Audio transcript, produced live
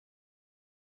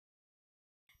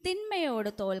തിന്മയോട്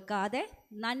തോൽക്കാതെ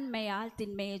നന്മയാൽ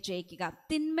തിന്മയെ ജയിക്കുക.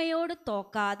 തിന്മയോട്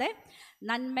തോക്കാതെ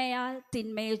നന്മയാൽ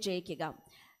തിന്മയെ ജയിക്കുക.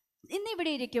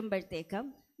 ഇന്നിവിടെ ഇരിക്കുമ്പോഴത്തേക്ക്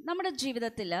നമ്മുടെ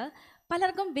ജീവിതത്തിൽ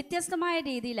പലർക്കും വ്യത്യസ്തമായ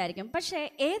രീതിയിലായിരിക്കും. പക്ഷേ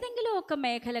ഏതെങ്കിലുമൊക്കെ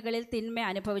മേഖലകളിൽ തിന്മ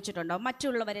അനുഭവിച്ചിട്ടുണ്ടോ?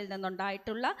 മറ്റുള്ളവരിൽ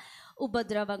നിന്നുണ്ടായിട്ടുള്ള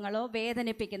ഉപദ്രവങ്ങളോ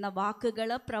വേദനിപ്പിക്കുന്ന വാക്കുകൾ,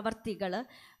 പ്രവർത്തികൾ.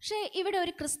 പക്ഷേ ഇവിടെ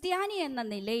ഒരു ക്രിസ്ത്യാനി എന്ന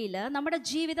നിലയിൽ നമ്മുടെ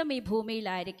ജീവിതം ഈ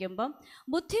ഭൂമിയിലായിരിക്കുമ്പം,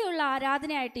 ബുദ്ധിയുള്ള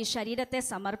ആരാധനയായിട്ട് ഈ ശരീരത്തെ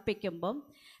സമർപ്പിക്കുമ്പം,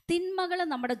 തിന്മകൾ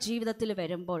നമ്മുടെ ജീവിതത്തിൽ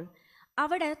വരുമ്പോൾ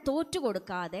അവിടെ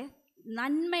തോറ്റുകൊടുക്കാതെ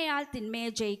നന്മയാൽ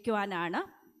തിന്മയെ ജയിക്കുവാനാണ്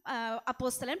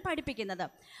അപ്പോസ്തലൻ പഠിപ്പിക്കുന്നത്.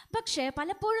 പക്ഷേ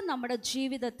പലപ്പോഴും നമ്മുടെ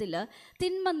ജീവിതത്തിൽ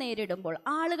തിന്മ നേരിടുമ്പോൾ,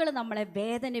 ആളുകൾ നമ്മളെ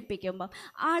വേദനിപ്പിക്കുമ്പോൾ,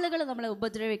 ആളുകൾ നമ്മളെ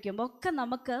ഉപദ്രവിക്കുമ്പോൾ ഒക്കെ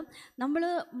നമ്മൾ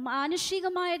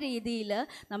മാനുഷികമായ രീതിയിൽ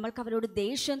നമ്മൾക്ക് അവരോട്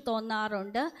ദേഷ്യം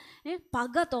തോന്നാറുണ്ട്,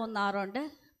 പക തോന്നാറുണ്ട്,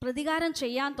 പ്രതികാരം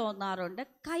ചെയ്യാൻ തോന്നാറുണ്ട്,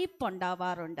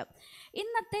 കയ്പുണ്ടാവാറുണ്ട്.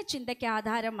 ഇന്നത്തെ ചിന്തയ്ക്ക്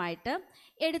ആധാരമായിട്ട്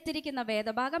എടുത്തിരിക്കുന്ന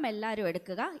വേദഭാഗം എല്ലാവരും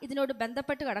എടുക്കുക. ഇതിനോട്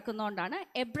ബന്ധപ്പെട്ട് കിടക്കുന്നതുകൊണ്ടാണ്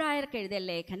എബ്രായർക്ക് എഴുതിയ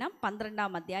ലേഖനം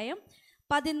 12-ാം അധ്യായം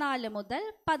 14 മുതൽ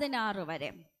 16 വരെ.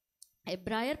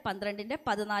 എബ്രായർ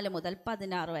 12-14 മുതൽ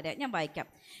 16 വരെ ഞാൻ വായിക്കാം.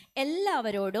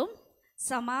 എല്ലാവരോടും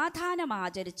സമാധാനം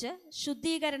ആചരിച്ച്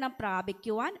ശുദ്ധീകരണം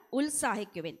പ്രാപിക്കുവാൻ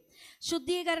ഉത്സാഹിക്കുവിൻ.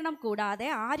 ശുദ്ധീകരണം കൂടാതെ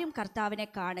ആരും കർത്താവിനെ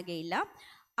കാണുകയില്ല.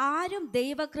 ആരും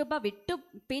ദൈവകൃപ വിട്ടു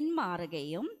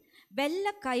പിന്മാറുകയും വെല്ല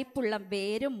കയ്പുള്ള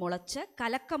വേരും മുളച്ച്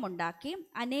കലക്കമുണ്ടാക്കി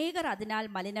അനേകർ അതിനാൽ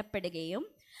മലിനപ്പെടുകയും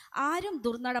ആരും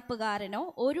ദുർനടപ്പുകാരനോ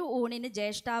ഒരു ഊണിന്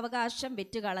ജ്യേഷ്ഠാവകാശം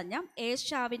വിറ്റുകളഞ്ഞ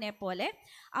ഏശാവിനെ പോലെ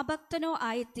അഭക്തനോ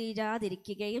ആയി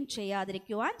തീരാതിരിക്കുകയും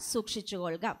ചെയ്യാതിരിക്കുവാൻ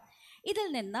സൂക്ഷിച്ചുകൊള്ളുക. ഇതിൽ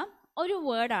നിന്ന് ഒരു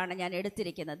വേർഡാണ് ഞാൻ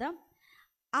എടുത്തിരിക്കുന്നത്.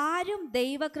 ആരും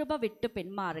ദൈവകൃപ വിട്ടു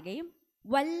പിന്മാറുകയും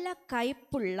വല്ല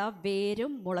കയ്പുള്ള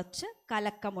വേരും മുളച്ച്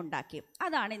കലക്കമുണ്ടാക്കി.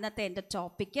 അതാണ് ഇന്നത്തെ എൻ്റെ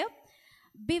topic.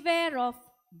 Beware of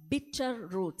bitter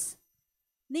Roots.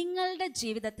 നിങ്ങളുടെ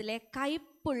ജീവിതത്തിലെ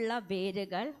കയ്പുള്ള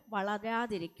വേരുകൾ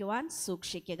വളരാതിരിക്കുവാൻ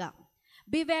സൂക്ഷിക്കുക.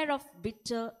 Beware of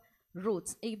bitter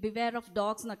Roots. ഈ ബിവെയർ ഓഫ്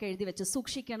ഡോഗ്സ് എന്നൊക്കെ എഴുതി വെച്ച്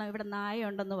സൂക്ഷിക്കണം, ഇവിടെ നായ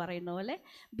ഉണ്ടെന്ന് പറയുന്ന പോലെ.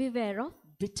 Beware of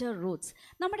bitter Roots.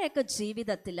 നമ്മുടെയൊക്കെ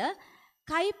ജീവിതത്തിൽ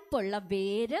കയ്പുള്ള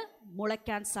വേര്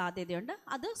മുളയ്ക്കാൻ സാധ്യതയുണ്ട്.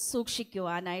 അത്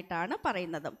സൂക്ഷിക്കുവാനായിട്ടാണ്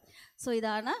പറയുന്നത്. സോ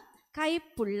ഇതാണ്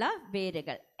കയ്പുള്ള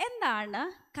വേരുകൾ. എന്താണ്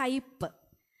കയ്പ്?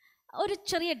 ഒരു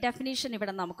ചെറിയ ഡെഫിനേഷൻ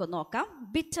ഇവിടെ നമുക്ക് നോക്കാം.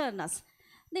 ബിറ്റർനെസ്.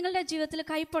 നിങ്ങളുടെ ജീവിതത്തിൽ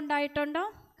കയ്പുണ്ടായിട്ടുണ്ടോ?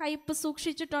 കയ്പ്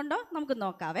സൂക്ഷിച്ചിട്ടുണ്ടോ? നമുക്ക്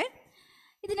നോക്കാവേ.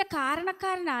 ഇതിൻ്റെ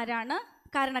കാരണക്കാരി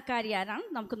ആരാണ്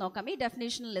നമുക്ക് നോക്കാം. ഈ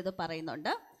ഡെഫിനേഷനിൽ ഇത്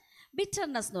പറയുന്നുണ്ട്.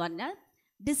 ബിറ്റർനെസ് എന്ന് പറഞ്ഞാൽ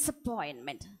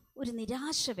ഡിസപ്പോയിൻമെൻറ്റ്, ഒരു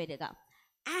നിരാശ വരിക.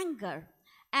 Anchor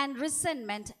and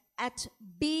റിസെൻമെൻറ്റ് at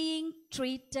being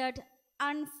treated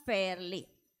അൺഫെയർലി.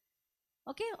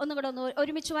 Okay, ഒന്നും കൂടെ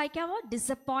ഒരുമിച്ച് വായിക്കാമോ?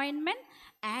 Disappointment,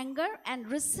 anchor and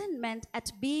റിസെൻമെൻറ്റ്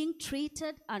at being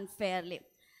treated അൺഫെയർലി.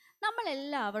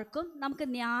 നമ്മളെല്ലാവർക്കും നമുക്ക്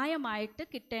ന്യായമായിട്ട്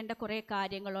കിട്ടേണ്ട കുറേ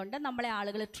കാര്യങ്ങളുണ്ട്. നമ്മളെ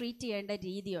ആളുകൾ ട്രീറ്റ് ചെയ്യേണ്ട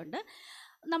രീതിയുണ്ട്,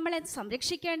 നമ്മളെ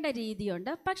സംരക്ഷിക്കേണ്ട രീതിയുണ്ട്.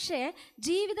 പക്ഷേ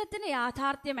ജീവിതത്തിൻ്റെ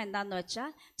യാഥാർത്ഥ്യം എന്താണെന്ന്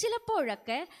വെച്ചാൽ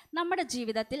ചിലപ്പോഴൊക്കെ നമ്മുടെ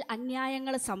ജീവിതത്തിൽ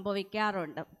അന്യായങ്ങൾ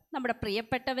സംഭവിക്കാറുണ്ട്. നമ്മുടെ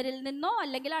പ്രിയപ്പെട്ടവരിൽ നിന്നോ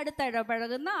അല്ലെങ്കിൽ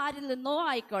അടുത്തിടപഴകുന്ന ആരിൽ നിന്നോ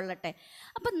ആയിക്കൊള്ളട്ടെ.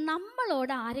 അപ്പം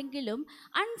നമ്മളോട് ആരെങ്കിലും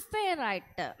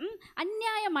അൺഫെയറായിട്ട്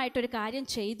അന്യായമായിട്ടൊരു കാര്യം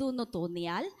ചെയ്തു എന്ന്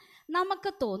തോന്നിയാൽ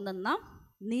നമുക്ക് തോന്നുന്ന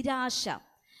നിരാശ,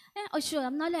 അയ്യോ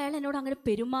എന്നാലും അയാൾ എന്നോട് അങ്ങനെ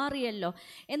പെരുമാറിയല്ലോ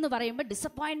എന്ന് പറയുമ്പോൾ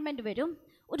ഡിസപ്പോയിൻമെൻറ്റ് വരും,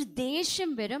 ഒരു ദേഷ്യം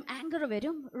വരും, ആങ്കർ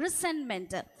വരും,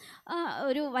 റിസെൻമെൻറ്റ്,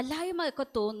 ഒരു വല്ലായ്മ ഒക്കെ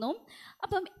തോന്നും.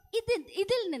 അപ്പം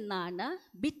ഇതിൽ നിന്നാണ്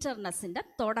ബിറ്റർനെസ്സിൻ്റെ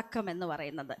തുടക്കം എന്ന്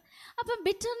പറയുന്നത്. അപ്പം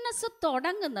ബിറ്റർനെസ്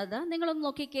തുടങ്ങുന്നത്, നിങ്ങളൊന്ന്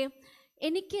നോക്കിക്കേ,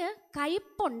 എനിക്ക്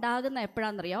കയ്പുണ്ടാകുന്ന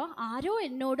എപ്പോഴാണെന്നറിയോ? ആരോ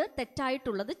എന്നോട്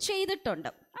തെറ്റായിട്ടുള്ളത് ചെയ്തിട്ടുണ്ട്.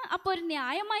 അപ്പോൾ ഒരു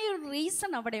ന്യായമായ ഒരു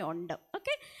റീസൺ അവിടെ ഉണ്ട്.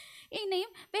 ഓക്കെ,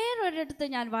 ഇനിയും വേറൊരിടത്ത്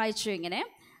ഞാൻ വായിച്ചു ഇങ്ങനെ,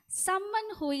 someone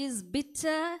who is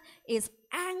bitter is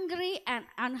angry and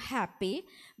unhappy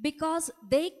because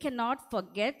they cannot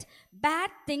forget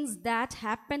bad things that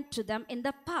happened to them in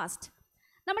the past.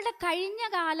 നമ്മളുടെ കഴിഞ്ഞ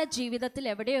കാല ജീവിതത്തിൽ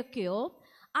എവിടെയൊക്കെയോ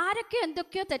ആരൊക്കെയോ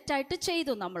എന്തൊക്കെയോ തെറ്റായിട്ട്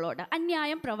ചെയ്തു, നമ്മളോട്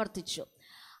അന്യായം പ്രവർത്തിച്ചു.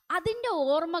 അതിൻ്റെ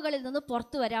ഓർമ്മകളിൽ നിന്ന്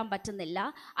പുറത്തു വരാൻ പറ്റുന്നില്ല,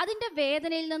 അതിൻ്റെ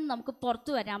വേദനയിൽ നിന്ന് നമുക്ക്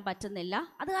പുറത്തു വരാൻ പറ്റുന്നില്ല.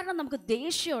 അത് കാരണം നമുക്ക്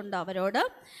ദേഷ്യമുണ്ട് അവരോട്.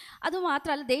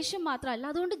 ദേഷ്യം മാത്രമല്ല,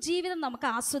 അതുകൊണ്ട് ജീവിതം നമുക്ക്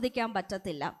ആസ്വദിക്കാൻ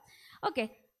പറ്റത്തില്ല. ഓക്കെ,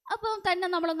 അപ്പം തന്നെ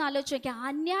നമ്മളൊന്ന് ആലോചിച്ച് നോക്കുക.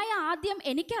 അന്യായം ആദ്യം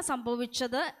എനിക്കാണ്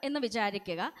സംഭവിച്ചത് എന്ന്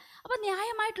വിചാരിക്കുക. അപ്പം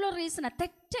ന്യായമായിട്ടുള്ള റീസൺ,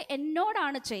 തെറ്റ്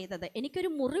എന്നോടാണ് ചെയ്തത്,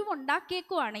 എനിക്കൊരു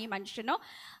മുറിവുണ്ടാക്കിയേക്കുവാണ് ഈ മനുഷ്യനോ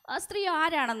സ്ത്രീയോ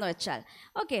ആരാണെന്ന് വെച്ചാൽ.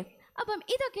 ഓക്കെ, അപ്പം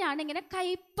ഇതൊക്കെയാണ് ഇങ്ങനെ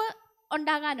കയ്പ്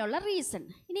ഉണ്ടാകാനുള്ള റീസൺ.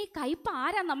 ഇനി ഈ കയ്പ്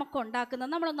ആരാ നമുക്ക് ഉണ്ടാക്കുന്നത്?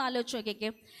 നമ്മളൊന്ന് ആലോചിച്ച് നോക്കിക്കേ.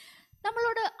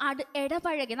 നമ്മളോട്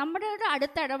നമ്മുടെ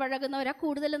അടുത്ത് ഇടപഴകുന്നവരാ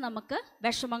കൂടുതൽ നമുക്ക്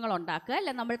വിഷമങ്ങൾ ഉണ്ടാക്കുക,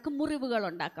 അല്ലെ നമ്മൾക്ക് മുറിവുകൾ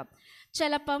ഉണ്ടാക്കാം.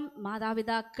 ചിലപ്പം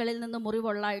മാതാപിതാക്കളിൽ നിന്ന്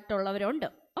മുറിവുള്ളായിട്ടുള്ളവരുണ്ട്.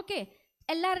 ഓക്കെ,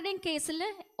 എല്ലാവരുടെയും കേസിൽ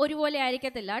ഒരുപോലെ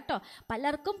ആയിരിക്കത്തില്ല കേട്ടോ.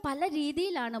 പലർക്കും പല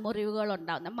രീതിയിലാണ് മുറിവുകൾ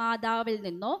ഉണ്ടാകുന്നത്. മാതാവിൽ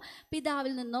നിന്നോ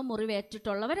പിതാവിൽ നിന്നോ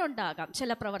മുറിവേറ്റിട്ടുള്ളവരുണ്ടാകാം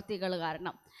ചില പ്രവർത്തികൾ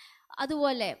കാരണം.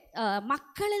 അതുപോലെ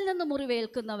മക്കളിൽ നിന്ന്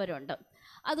മുറിവേൽക്കുന്നവരുണ്ട്.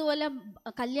 അതുപോലെ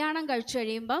കല്യാണം കഴിച്ചു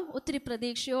കഴിയുമ്പം ഒത്തിരി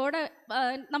പ്രതീക്ഷയോടെ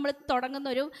നമ്മൾ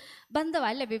തുടങ്ങുന്നൊരു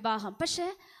ബന്ധമല്ലേ വിവാഹം. പക്ഷേ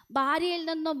ഭാര്യയിൽ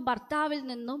നിന്നും ഭർത്താവിൽ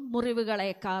നിന്നും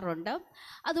മുറിവുകളേക്കാറുണ്ട്.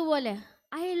 അതുപോലെ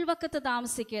അയൽവക്കത്ത്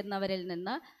താമസിക്കുന്നവരിൽ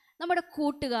നിന്ന്, നമ്മുടെ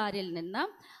കൂട്ടുകാരിൽ നിന്ന്,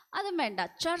 അതും വേണ്ട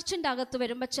ചർച്ചിൻ്റെ അകത്ത്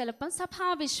വരുമ്പോൾ ചിലപ്പം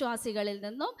സഭാവിശ്വാസികളിൽ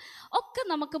നിന്നും ഒക്കെ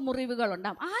നമുക്ക്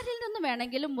മുറിവുകളുണ്ടാകും. ആരിൽ നിന്ന്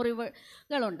വേണമെങ്കിലും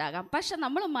മുറിവുകളുണ്ടാകാം. പക്ഷെ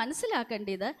നമ്മൾ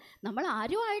മനസ്സിലാക്കേണ്ടത്, നമ്മൾ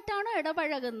ആരുമായിട്ടാണോ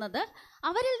ഇടപഴകുന്നത്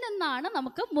അവരിൽ നിന്നാണ്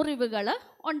നമുക്ക് മുറിവുകൾ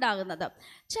ഉണ്ടാകുന്നത്.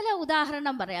 ചില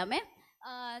ഉദാഹരണം പറയാമേ.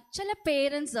 ചില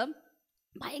പേരൻസ്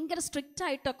ഭയങ്കര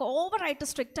സ്ട്രിക്റ്റായിട്ടൊക്കെ, ഓവറായിട്ട്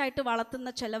സ്ട്രിക്റ്റായിട്ട് വളർത്തുന്ന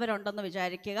ചിലവരുണ്ടെന്ന്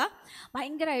വിചാരിക്കുക.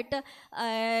 ഭയങ്കരമായിട്ട്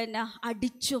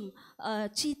അടിച്ചും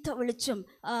ചീത്ത വിളിച്ചും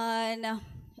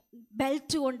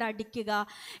ബെൽറ്റ് കൊണ്ട് അടിക്കുക,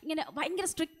 ഇങ്ങനെ ഭയങ്കര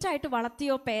സ്ട്രിക്റ്റായിട്ട്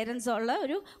വളർത്തിയോ പേരൻസ് ഉള്ള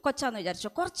ഒരു കൊച്ചാന്ന് വിചാരിച്ചോ.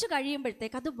 കുറച്ച്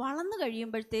കഴിയുമ്പോഴത്തേക്ക്, അത് വളർന്നു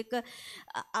കഴിയുമ്പോഴത്തേക്ക്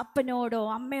അപ്പനോടോ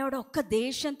അമ്മയോടോ ഒക്കെ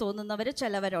ദേഷ്യം തോന്നുന്നവർ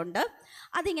ചിലവരുണ്ട്.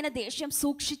 അതിങ്ങനെ ദേഷ്യം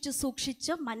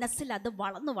സൂക്ഷിച്ച് മനസ്സിൽ അത്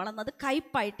വളർന്നത്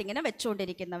കയ്പായിട്ടിങ്ങനെ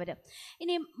വെച്ചുകൊണ്ടിരിക്കുന്നവർ.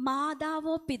 ഇനി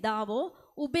മാതാവോ പിതാവോ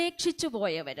ഉപേക്ഷിച്ചു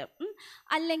പോയവർ,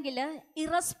 അല്ലെങ്കിൽ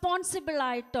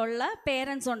ഇറസ്പോൺസിബിളായിട്ടുള്ള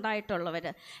പേരൻസ് ഉണ്ടായിട്ടുള്ളവർ.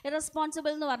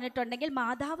 ഇറസ്പോൺസിബിൾ എന്ന് പറഞ്ഞിട്ടുണ്ടെങ്കിൽ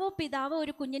മാതാവോ പിതാവോ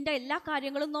ഒരു കുഞ്ഞിൻ്റെ എല്ലാ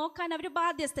കാര്യങ്ങളും നോക്കാൻ അവർ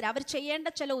ബാധ്യസ്ഥർ. അവർ ചെയ്യേണ്ട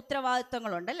ചില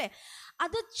ഉത്തരവാദിത്വങ്ങളുണ്ടല്ലേ,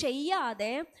 അത്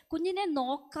ചെയ്യാതെ കുഞ്ഞിനെ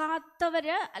നോക്കാത്തവർ,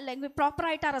 അല്ലെങ്കിൽ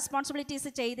പ്രോപ്പറായിട്ട് ആ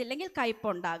റെസ്പോൺസിബിലിറ്റീസ് ചെയ്തില്ലെങ്കിൽ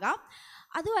കയ്പുണ്ടാകാം.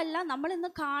 അതുമല്ല, നമ്മളിന്ന്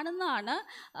കാണുന്നതാണ്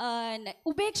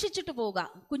ഉപേക്ഷിച്ചിട്ട് പോവുക.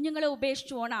 കുഞ്ഞുങ്ങളെ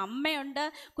ഉപേക്ഷിച്ച് പോകണം അമ്മയുണ്ട്,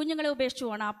 കുഞ്ഞുങ്ങളെ ഉപേക്ഷിച്ച്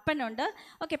പോകണം അപ്പനുണ്ട്.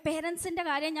 ഓക്കെ, പേരൻസിൻ്റെ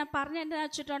കാര്യം ഞാൻ പറഞ്ഞതെന്ന്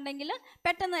വെച്ചിട്ടുണ്ടെങ്കിൽ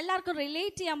പെട്ടെന്ന് എല്ലാവർക്കും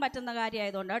റിലേറ്റ് ചെയ്യാൻ പറ്റുന്ന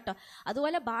കാര്യമായതുകൊണ്ട് കേട്ടോ.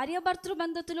 അതുപോലെ ഭാര്യ ഭർത്തൃ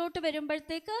ബന്ധത്തിലോട്ട്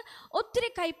വരുമ്പോഴത്തേക്ക് ഒത്തിരി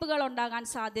കയ്പുകൾ ഉണ്ടാകാൻ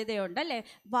സാധ്യതയുണ്ട് അല്ലേ.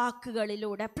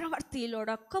 വാക്കുകളിലൂടെ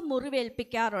പ്രവൃത്തിയിലൂടെ ഒക്കെ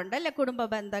മുറിവേൽപ്പിക്കാറുണ്ട് അല്ലേ കുടുംബ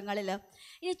ബന്ധങ്ങളിൽ.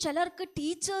 ഇനി ചിലർക്ക്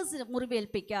ടീച്ചേഴ്സ്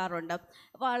മുറിവേൽപ്പിക്കാറുണ്ട്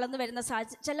വളർന്നു വരുന്ന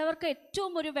ചിലവർക്ക്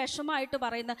ഏറ്റവും ഒരു വിഷമമായിട്ട്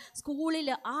പറയുന്ന, സ്കൂളിൽ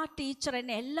ആ ടീച്ചർ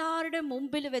എന്നെ എല്ലാവരുടെയും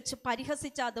മുമ്പിൽ വെച്ച്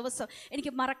പരിഹസിച്ച ആ ദിവസം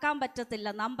എനിക്ക് മറക്കാൻ പറ്റത്തില്ല.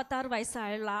 56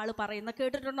 വയസ്സായുള്ള ആൾ പറയുന്ന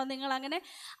കേട്ടിട്ടുണ്ടോ നിങ്ങൾ? അങ്ങനെ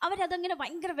അവരതങ്ങനെ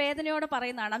ഭയങ്കര വേദനയോടെ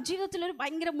പറയുന്നതാണ്. ജീവിതത്തിലൊരു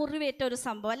ഭയങ്കര മുറിവേറ്റ ഒരു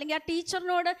സംഭവം. അല്ലെങ്കിൽ ആ ടീച്ചർ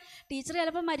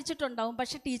ചിലപ്പോൾ മരിച്ചിട്ടുണ്ടാവും,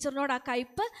 പക്ഷെ ടീച്ചറിനോട് ആ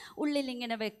കയ്പ്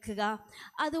ഉള്ളിലിങ്ങനെ വെക്കുക.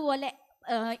 അതുപോലെ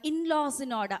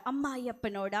ഇൻലോസിനോട്,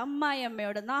 അമ്മായിയപ്പനോട്,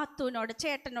 അമ്മായിയമ്മയോട്, നാത്തൂനോട്,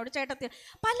 ചേട്ടനോട്, ചേട്ടത്തി,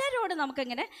 പലരോട്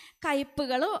നമുക്കിങ്ങനെ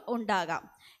കയ്പുകൾ ഉണ്ടാകാം.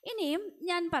 ഇനിയും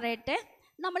ഞാൻ പറയട്ടെ,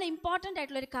 നമ്മൾ ഇമ്പോർട്ടൻ്റ്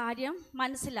ആയിട്ടുള്ളൊരു കാര്യം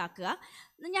മനസ്സിലാക്കുക.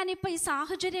 ഞാനിപ്പോൾ ഈ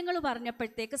സാഹചര്യങ്ങൾ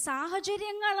പറഞ്ഞപ്പോഴത്തേക്ക്,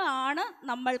 സാഹചര്യങ്ങളാണ്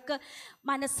നമ്മൾക്ക്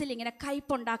മനസ്സിലിങ്ങനെ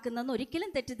കയ്പുണ്ടാക്കുന്നതെന്ന്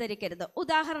ഒരിക്കലും തെറ്റിദ്ധരിക്കരുത്.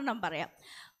 ഉദാഹരണം പറയാം.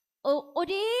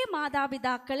 ഒരേ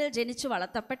മാതാപിതാക്കളിൽ ജനിച്ചു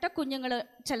വളർത്തപ്പെട്ട കുഞ്ഞുങ്ങൾ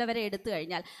ചിലവരെ എടുത്തു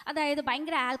കഴിഞ്ഞാൽ, അതായത്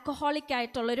ഭയങ്കര ആൽക്കഹോളിക്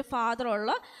ആയിട്ടുള്ളൊരു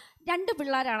ഫാദറുള്ള 2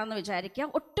 പിള്ളേരാണെന്ന് വിചാരിക്കുക.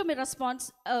 ഒട്ടും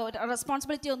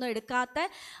റെസ്പോൺസിബിലിറ്റി ഒന്നും എടുക്കാത്ത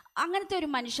അങ്ങനത്തെ ഒരു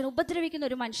മനുഷ്യൻ, ഉപദ്രവിക്കുന്ന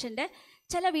ഒരു മനുഷ്യൻ്റെ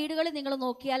ചില വീടുകളിൽ നിങ്ങൾ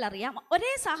നോക്കിയാൽ അറിയാം, ഒരേ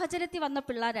സാഹചര്യത്തിൽ വന്ന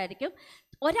പിള്ളേരായിരിക്കും.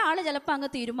 ഒരാൾ ചിലപ്പോൾ അങ്ങ്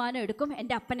തീരുമാനം എടുക്കും,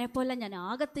 എൻ്റെ അപ്പനെ പോലെ ഞാൻ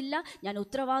ആകത്തില്ല, ഞാൻ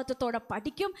ഉത്തരവാദിത്വത്തോടെ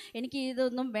പഠിക്കും, എനിക്ക്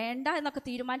ഇതൊന്നും വേണ്ട എന്നൊക്കെ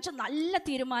തീരുമാനിച്ച് നല്ല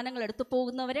തീരുമാനങ്ങൾ എടുത്തു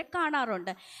പോകുന്നവരെ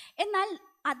കാണാറുണ്ട്. എന്നാൽ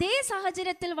അതേ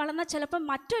സാഹചര്യത്തിൽ വളർന്ന ചിലപ്പോൾ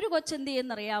മറ്റൊരു കൊച്ചെന്ത്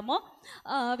ചെയ്യുന്നറിയാമോ,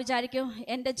 വിചാരിക്കും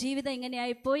എൻ്റെ ജീവിതം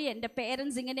ഇങ്ങനെയായിപ്പോയി, എൻ്റെ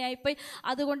പേരൻസ് ഇങ്ങനെയായിപ്പോയി,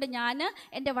 അതുകൊണ്ട് ഞാൻ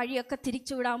എൻ്റെ വഴിയൊക്കെ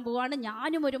തിരിച്ചു വിടാൻ പോവാണ്,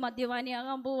 ഞാനും ഒരു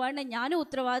മദ്യപാനിയാകാൻ പോവാണ്, ഞാനും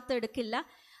ഉത്തരവാദിത്വം എടുക്കില്ല.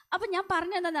 അപ്പം ഞാൻ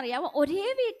പറഞ്ഞതെന്താണെന്നറിയാമോ, ഒരേ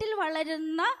വീട്ടിൽ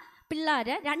വളരുന്ന പിള്ളേർ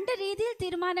 2 രീതിയിൽ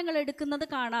തീരുമാനങ്ങൾ എടുക്കുന്നത്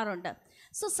കാണാറുണ്ട്.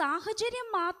 സോ സാഹചര്യം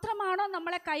മാത്രമാണോ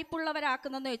നമ്മളെ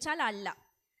കയ്പുള്ളവരാക്കുന്നതെന്ന് ചോദിച്ചാൽ അല്ല.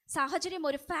 സാഹചര്യം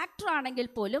ഒരു ഫാക്ടർ ആണെങ്കിൽ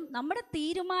പോലും നമ്മുടെ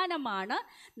തീരുമാനമാണ്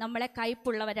നമ്മളെ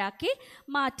കയ്പുള്ളവരാക്കി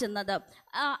മാറ്റുന്നത്.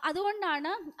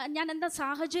 അതുകൊണ്ടാണ് ഞാൻ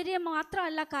സാഹചര്യം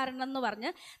മാത്രമല്ല കാരണം എന്ന്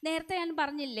പറഞ്ഞ്, നേരത്തെ ഞാൻ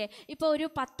പറഞ്ഞില്ലേ, ഇപ്പോൾ ഒരു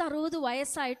 10-60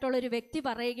 വയസ്സായിട്ടുള്ളൊരു വ്യക്തി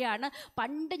പറയുകയാണ്,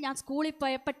 പണ്ട് ഞാൻ സ്കൂളിൽ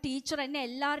പോയപ്പോൾ ടീച്ചർ എന്നെ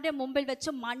എല്ലാവരുടെയും മുമ്പിൽ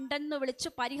വെച്ച് മണ്ടെന്ന്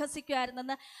വിളിച്ച്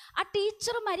പരിഹസിക്കുമായിരുന്നെന്ന്. ആ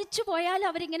ടീച്ചർ മരിച്ചു പോയാലും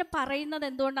അവരിങ്ങനെ പറയുന്നത്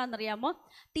എന്തുകൊണ്ടാണെന്നറിയാമോ?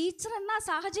 ടീച്ചർ എന്നാ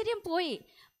സാഹചര്യം പോയി,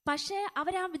 പക്ഷേ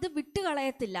ഇത്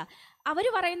വിട്ടുകളയത്തില്ല. അവർ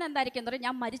പറയുന്നത് എന്തായിരിക്കും എന്ന് പറഞ്ഞാൽ,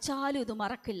 ഞാൻ മരിച്ചാലും ഇത്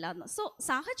മറക്കില്ല എന്ന്. സോ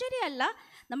സാഹചര്യമല്ല,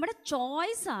 നമ്മുടെ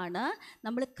ചോയ്സാണ്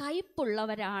നമ്മൾ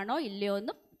കയ്പുള്ളവരാണോ ഇല്ലയോ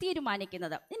എന്ന്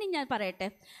തീരുമാനിക്കുന്നത്. ഇനി ഞാൻ പറയട്ടെ,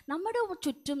 നമ്മുടെ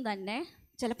ചുറ്റും തന്നെ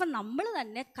ചിലപ്പോൾ നമ്മൾ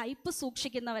തന്നെ കയ്പ്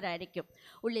സൂക്ഷിക്കുന്നവരായിരിക്കും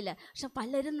ഉള്ളിൽ. പക്ഷെ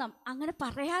പലരും അങ്ങനെ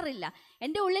പറയാറില്ല.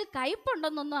 എൻ്റെ ഉള്ളിൽ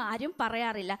കയ്പുണ്ടെന്നൊന്നും ആരും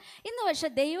പറയാറില്ല. ഇന്ന് പക്ഷേ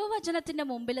ദൈവവചനത്തിൻ്റെ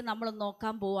മുമ്പിൽ നമ്മൾ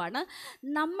നോക്കാൻ പോവാണ്.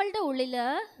 നമ്മളുടെ ഉള്ളിൽ,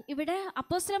 ഇവിടെ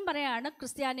അപ്പോസ്തലൻ പറയാണ്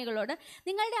ക്രിസ്ത്യാനികളോട്,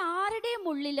 നിങ്ങളുടെ ആരുടെയും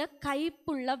ഉള്ളിൽ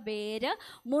കയ്പുള്ള വേര്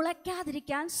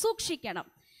മുളയ്ക്കാതിരിക്കാൻ സൂക്ഷിക്കണം.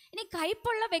 ഇനി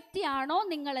കയ്പുള്ള വ്യക്തിയാണോ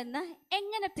നിങ്ങളെന്ന്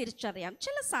എങ്ങനെ തിരിച്ചറിയാം?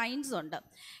 ചില സൈൻസ് ഉണ്ട്.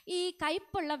 ഈ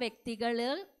കയ്പുള്ള വ്യക്തികൾ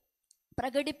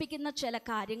പ്രകടിപ്പിക്കുന്ന ചില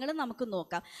കാര്യങ്ങൾ നമുക്ക്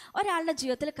നോക്കാം. ഒരാളുടെ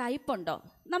ജീവിതത്തിൽ കയ്പുണ്ടോ?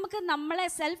 നമുക്ക് നമ്മളെ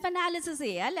സെൽഫ് അനാലിസിസ്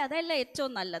ചെയ്യാം, അല്ലേ? അതല്ലേ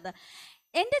ഏറ്റവും നല്ലത്.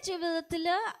 എൻ്റെ ജീവിതത്തിൽ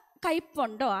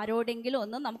കയ്പുണ്ടോ ആരോടെങ്കിലും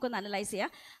ഒന്ന് നമുക്കൊന്ന് അനലൈസ്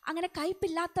ചെയ്യാം. അങ്ങനെ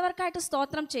കയ്പില്ലാത്തവർക്കായിട്ട്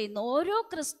സ്തോത്രം ചെയ്യുന്നു. ഓരോ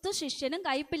ക്രിസ്തു ശിഷ്യനും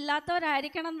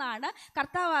കയ്പില്ലാത്തവരായിരിക്കണം എന്നാണ്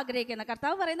കർത്താവ് ആഗ്രഹിക്കുന്നത്.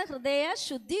 കർത്താവ് പറയുന്ന ഹൃദയ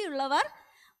ശുദ്ധിയുള്ളവർ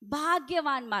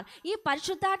ഭാഗ്യവാന്മാർ. ഈ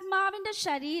പരിശുദ്ധാത്മാവിൻ്റെ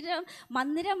ശരീരം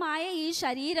മന്ദിരമായ ഈ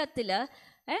ശരീരത്തിൽ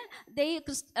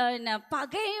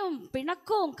പകയും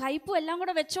പിണക്കവും കയ്പും എല്ലാം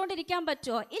കൂടെ വെച്ചുകൊണ്ടിരിക്കാൻ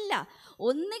പറ്റുമോ? ഇല്ല.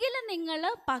 ഒന്നുകിൽ നിങ്ങൾ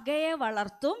പകയെ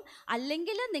വളർത്തും,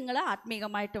 അല്ലെങ്കിൽ നിങ്ങൾ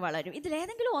ആത്മീകമായിട്ട് വളരും.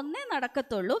 ഇതിലേതെങ്കിലും ഒന്നേ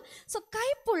നടക്കത്തുള്ളൂ. സോ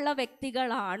കയ്പുള്ള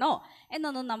വ്യക്തികളാണോ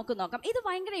എന്നൊന്നും നമുക്ക് നോക്കാം. ഇത്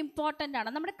ഭയങ്കര ഇമ്പോർട്ടൻ്റ്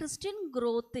ആണ്. നമ്മുടെ ക്രിസ്ത്യൻ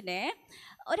ഗ്രോത്തിനെ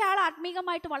ഒരാൾ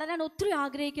ആത്മീകമായിട്ട് വളരാൻ ഒത്തിരി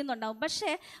ആഗ്രഹിക്കുന്നുണ്ടാവും.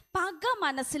 പക്ഷേ പക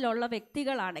മനസ്സിലുള്ള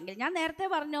വ്യക്തികളാണെങ്കിൽ, ഞാൻ നേരത്തെ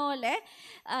പറഞ്ഞ പോലെ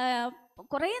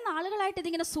കുറേ നാളുകളായിട്ട്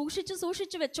ഇതിങ്ങനെ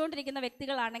സൂക്ഷിച്ച് വെച്ചുകൊണ്ടിരിക്കുന്ന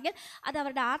വ്യക്തികളാണെങ്കിൽ അത്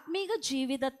അവരുടെ ആത്മീക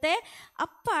ജീവിതത്തെ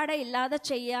അപ്പാടെ ഇല്ലാതെ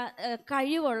ചെയ്യാൻ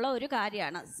കഴിവുള്ള ഒരു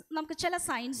കാര്യമാണ്. നമുക്ക് ചില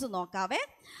സയൻസ് നോക്കാവേ.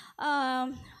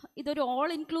 ഇതൊരു ഓൾ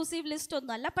ഇൻക്ലൂസീവ് ലിസ്റ്റ്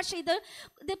ഒന്നുമല്ല, പക്ഷേ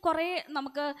ഇത് കുറേ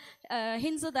നമുക്ക്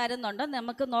ഹിൻസ് തരുന്നുണ്ട്,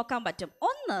 നമുക്ക് നോക്കാൻ പറ്റും.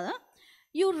 ഒന്ന്,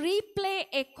 you replay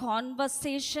a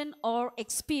conversation or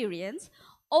experience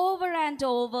over and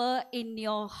over in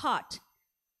your heart.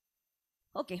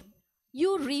 Okay,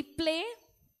 you replay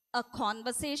a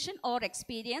conversation or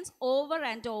experience over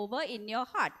and over in your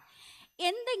heart.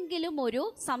 എന്തെങ്കിലും ഒരു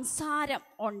സംസാരം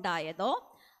ഉണ്ടായതോ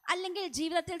അല്ലെങ്കിൽ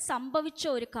ജീവിതത്തിൽ സംഭവിച്ച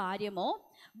ഒരു കാര്യമോ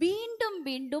വീണ്ടും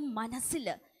വീണ്ടും മനസ്സിൽ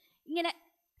ഇങ്ങനെ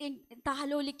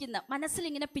താലോലിക്കുന്ന,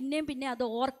 മനസ്സിലിങ്ങനെ പിന്നെയും അത്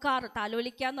ഓർക്കാറ്.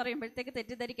 താലോലിക്കുക എന്ന് പറയുമ്പോഴത്തേക്ക്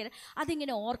തെറ്റിദ്ധരിക്കരുത്.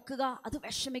 അതിങ്ങനെ ഓർക്കുക, അത്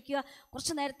വിഷമിക്കുക,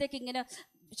 കുറച്ച് നേരത്തേക്ക് ഇങ്ങനെ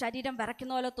ശരീരം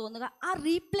വിറയ്ക്കുന്ന പോലെ തോന്നുക, ആ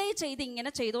റീപ്ലേ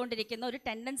ഇങ്ങനെ ചെയ്തുകൊണ്ടിരിക്കുന്ന ഒരു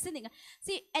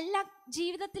ടെൻഡൻസി എല്ലാ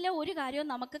ജീവിതത്തിലെ ഒരു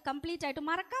കാര്യവും നമുക്ക് കംപ്ലീറ്റ് ആയിട്ട്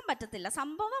മറക്കാൻ പറ്റത്തില്ല.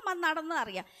 സംഭവം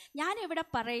നടന്നതറിയാം. ഞാനിവിടെ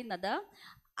പറയുന്നത്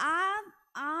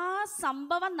ആ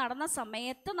സംഭവം നടന്ന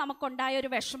സമയത്ത് നമുക്കുണ്ടായ ഒരു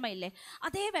വിഷമമില്ലേ,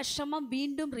 അതേ വിഷമം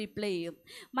വീണ്ടും റീപ്ലേ ചെയ്യും.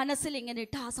 മനസ്സിൽ ഇങ്ങനെ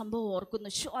ഇട്ട് ആ സംഭവം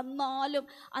ഓർക്കുന്നു. എന്നാലും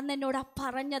അന്ന് എന്നോട്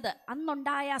പറഞ്ഞത്,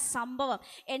 അന്നുണ്ടായ ആ സംഭവം,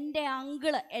 എൻ്റെ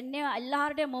അങ്കിള് എന്നെ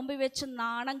എല്ലാവരുടെയും മുമ്പിൽ വെച്ച്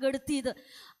നാണം കെടുത്തിയത്,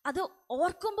 അത്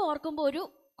ഓർക്കുമ്പോൾ ഒരു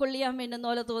കൊള്ളിയാൻ മിന്നുന്ന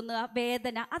പോലെ തോന്നുക,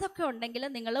 വേദന, അതൊക്കെ ഉണ്ടെങ്കിൽ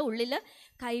നിങ്ങൾ ഉള്ളിൽ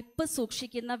കയ്പ്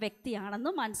സൂക്ഷിക്കുന്ന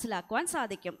വ്യക്തിയാണെന്ന് മനസ്സിലാക്കുവാൻ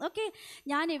സാധിക്കും. ഓക്കെ,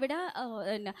 ഞാനിവിടെ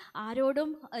ആരോടും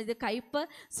ഇത് കയ്പ്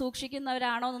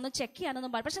സൂക്ഷിക്കുന്നവരാണോ എന്നൊന്ന് ചെക്ക്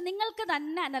ചെയ്യാനൊന്നും പാടില്ല. പക്ഷെ നിങ്ങൾക്ക്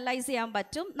തന്നെ അനലൈസ് ചെയ്യാൻ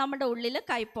പറ്റും നമ്മുടെ ഉള്ളിൽ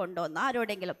കയ്പുണ്ടോ എന്ന്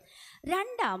ആരോടെങ്കിലും.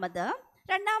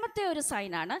 രണ്ടാമത്തെ ഒരു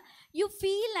സൈനാണ്, you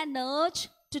feel an urge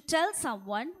to tell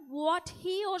someone what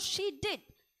he or she did.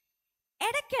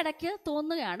 ഇടയ്ക്കിടയ്ക്ക്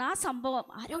തോന്നുകയാണ് ആ സംഭവം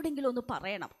ആരോടെങ്കിലും ഒന്ന്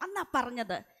പറയണം. അന്നാ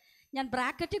പറഞ്ഞത്, ഞാൻ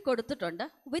ബ്രാക്കറ്റിൽ കൊടുത്തിട്ടുണ്ട്,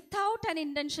 without an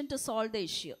intention to solve the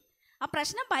issue. ആ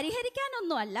പ്രശ്നം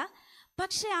പരിഹരിക്കാനൊന്നുമല്ല,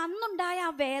 പക്ഷേ അന്നുണ്ടായ ആ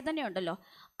വേദനയുണ്ടല്ലോ,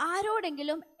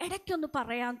 ആരോടെങ്കിലും ഇടയ്ക്കൊന്ന്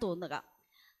പറയാൻ തോന്നുക.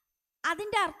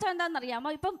 അതിൻ്റെ അർത്ഥം എന്താണെന്നറിയാമോ?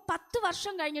 ഇപ്പം 10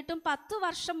 വർഷം കഴിഞ്ഞിട്ടും 10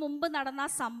 വർഷം മുമ്പ് നടന്ന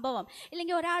സംഭവം,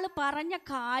 ഇല്ലെങ്കിൽ ഒരാൾ പറഞ്ഞ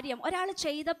കാര്യം, ഒരാൾ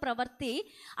ചെയ്ത പ്രവൃത്തി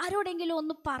ആരോടെങ്കിലും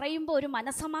ഒന്ന് പറയുമ്പോൾ ഒരു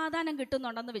മനസമാധാനം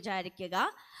കിട്ടുന്നുണ്ടെന്ന് വിചാരിക്കുക.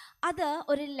 അത്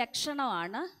ഒരു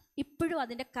ലക്ഷണമാണ് ഇപ്പോഴും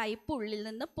അതിൻ്റെ കയ്പ് ഉള്ളിൽ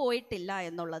നിന്ന് പോയിട്ടില്ല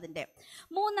എന്നുള്ളതിൻ്റെ.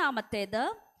 മൂന്നാമത്തേത്,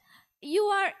 you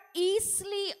are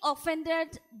easily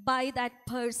offended by that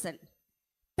person.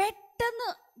 പെട്ടെന്ന്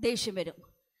ദേഷ്യം വരും.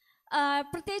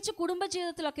 പ്രത്യേകിച്ച്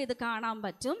കുടുംബജീവിതത്തിലൊക്കെ ഇത് കാണാൻ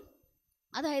പറ്റും.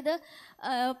 അതായത്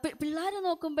പിള്ളേർ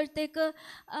നോക്കുമ്പോഴത്തേക്ക്,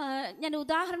 ഞാൻ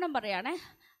ഉദാഹരണം പറയുകയാണേ,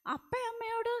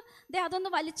 അമ്മയോട് അതൊന്ന്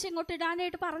വലിച്ചിങ്ങോട്ട്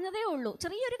ഇടാനായിട്ട് പറഞ്ഞതേ ഉള്ളൂ,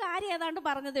 ചെറിയൊരു കാര്യം ഏതാണ്ട്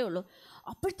പറഞ്ഞതേ ഉള്ളൂ,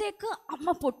 അപ്പോഴത്തേക്ക്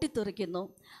അമ്മ പൊട്ടിത്തെറിക്കുന്നു.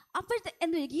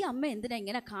 ഈ അമ്മ എന്തിനാ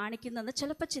ഇങ്ങനെ കാണിക്കുന്നതെന്ന്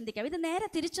ചിലപ്പോൾ ചിന്തിക്കാം. ഇത് നേരെ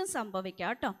തിരിച്ചും സംഭവിക്കാം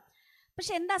കേട്ടോ.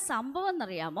 പക്ഷെ എന്താ സംഭവം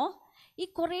എന്നറിയാമോ? ഈ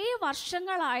കുറേ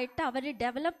വർഷങ്ങളായിട്ട് അവർ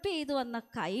ഡെവലപ്പ് ചെയ്തു വന്ന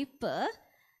കയ്പ്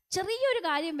ചെറിയൊരു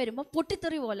കാര്യം വരുമ്പോൾ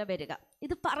പൊട്ടിത്തെറി പോലെ വരിക.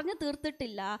 ഇത് പറഞ്ഞു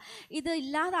തീർത്തിട്ടില്ല, ഇത്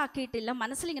ഇല്ലാതാക്കിയിട്ടില്ല,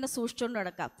 മനസ്സിലിങ്ങനെ സൂക്ഷിച്ചുകൊണ്ട്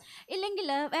നടക്കാം. ഇല്ലെങ്കിൽ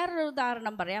വേറൊരു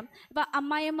ഉദാഹരണം പറയാം. ഇപ്പം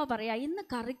അമ്മായിയമ്മ പറയാം, ഇന്ന്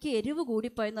കറിക്ക് എരിവ്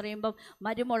കൂടിപ്പോയെന്ന് പറയുമ്പം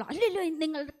മരുമോൾ, അല്ലല്ലോ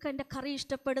നിങ്ങൾക്ക് എൻ്റെ കറി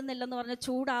ഇഷ്ടപ്പെടുന്നില്ലെന്ന് പറഞ്ഞ്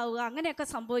ചൂടാവുക, അങ്ങനെയൊക്കെ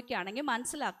സംഭവിക്കുകയാണെങ്കിൽ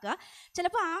മനസ്സിലാക്കുക,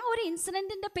 ചിലപ്പോൾ ആ ഒരു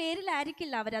ഇൻസിഡൻറ്റിൻ്റെ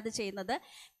പേരിലായിരിക്കില്ല അവരത് ചെയ്യുന്നത്.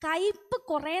 കയ്പ്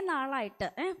കുറേ നാളായിട്ട്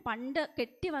പണ്ട്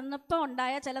കെട്ടി വന്നപ്പോൾ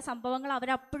ഉണ്ടായ ചില സംഭവങ്ങൾ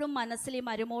അവരപ്പോഴും മനസ്സിൽ ഈ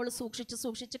മരുമോൾ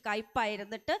സൂക്ഷിച്ച്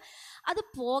കയ്പായിരുന്നിട്ട് അത്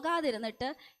പോകാതിരുന്നിട്ട്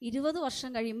 20 വർഷം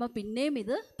കഴിയുമ്പോൾ പിന്നെയും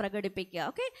ഇത് പ്രകടിപ്പിക്കുക.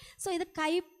 ഓക്കെ, സോ ഇത്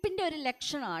കയ്പിൻ്റെ ഒരു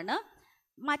ലക്ഷണമാണ്.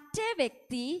 മറ്റേ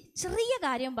വ്യക്തി ചെറിയ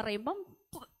കാര്യം പറയുമ്പം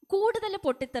കൂടുതൽ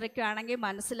പൊട്ടിത്തെറിക്കുകയാണെങ്കിൽ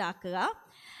മനസ്സിലാക്കുക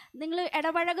നിങ്ങൾ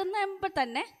ഇടപഴകുമ്പോൾ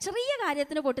തന്നെ ചെറിയ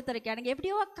കാര്യത്തിന് പൊട്ടിത്തെറിക്കുകയാണെങ്കിൽ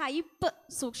എവിടെയോ ആ കയ്പ്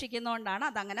സൂക്ഷിക്കുന്നതുകൊണ്ടാണ്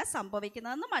അതങ്ങനെ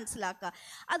സംഭവിക്കുന്നതെന്ന് മനസ്സിലാക്കുക.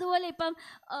 അതുപോലെ ഇപ്പം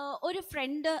ഒരു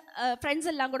ഫ്രണ്ട്സ്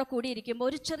എല്ലാം കൂടെ കൂടിയിരിക്കുമ്പോൾ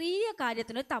ഒരു ചെറിയ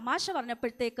കാര്യത്തിന് തമാശ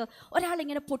പറഞ്ഞപ്പോഴത്തേക്ക്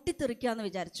ഒരാളിങ്ങനെ പൊട്ടിത്തെറിക്കുക എന്ന്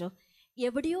വിചാരിച്ചു,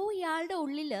 എവിടെയോ ഇയാളുടെ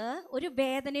ഉള്ളിൽ ഒരു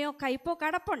വേദനയോ കയ്പോ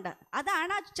കടപ്പുണ്ട്.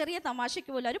 അതാണ് ആ ചെറിയ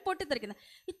തമാശയ്ക്ക് പോലും അവർ പൊട്ടിത്തെറിക്കുന്നത്.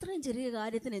 ഇത്രയും ചെറിയ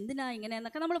കാര്യത്തിന് എന്തിനാ ഇങ്ങനെ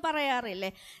എന്നൊക്കെ നമ്മൾ പറയാറില്ലേ.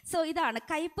 സോ ഇതാണ്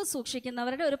കയ്പ്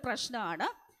സൂക്ഷിക്കുന്നവരുടെ ഒരു പ്രശ്നമാണ്,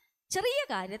 ചെറിയ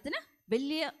കാര്യത്തിന്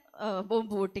വലിയ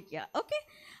ബോംബ് പൊട്ടിക്കുക. ഓക്കെ,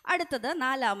 അടുത്തത്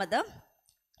 4ാമത്,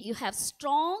 you have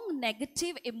strong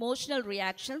negative emotional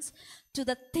reactions to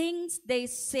the things they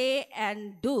say and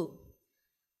do.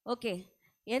 Okay,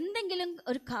 എന്തെങ്കിലും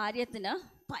ഒരു കാര്യത്തിന്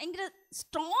ഭയങ്കര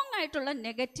സ്ട്രോങ് ആയിട്ടുള്ള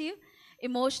നെഗറ്റീവ്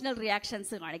ഇമോഷണൽ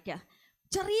കാണിക്കുക.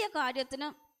 ചെറിയ കാര്യത്തിന്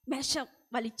വിഷം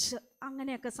വലിച്ച്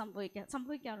അങ്ങനെയൊക്കെ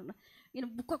സംഭവിക്കാറുണ്ട്. ഇങ്ങനെ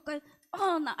ബുക്കൊക്കെ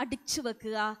അടിച്ചു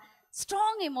വെക്കുക,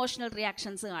 സ്ട്രോങ് ഇമോഷണൽ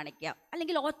റിയാക്ഷൻസ് കാണിക്കുക.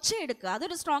 അല്ലെങ്കിൽ ഒച്ചയെടുക്കുക,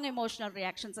 അതൊരു സ്ട്രോങ് ഇമോഷണൽ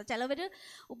റിയാക്ഷൻസ്. ചിലവർ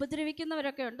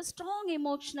ഉപദ്രവിക്കുന്നവരൊക്കെ ഉണ്ട്, സ്ട്രോങ്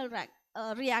ഇമോഷണൽ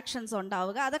റിയാക്ഷൻസ്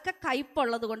ഉണ്ടാവുക. അതൊക്കെ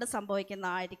കയ്പുള്ളത് കൊണ്ട്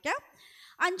സംഭവിക്കുന്നതായിരിക്കാം.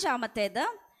 5ാമത്തേത്,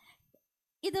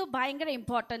 ഇത് ഭയങ്കര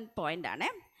ഇമ്പോർട്ടൻറ്റ് പോയിൻ്റാണ്.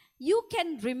 You can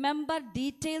remember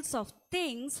details of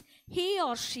things he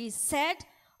or she said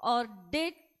or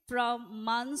did from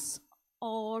months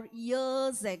or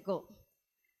years ago.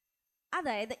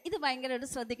 അതായത് ഇത് ഭയങ്കര ഒരു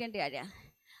ശ്രദ്ധിക്കേണ്ട കാര്യമാണ്.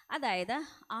 അതായത്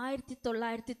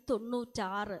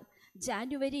 1996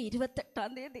 ജാനുവരി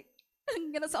 28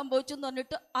 ഇങ്ങനെ സംഭവിച്ചു എന്ന്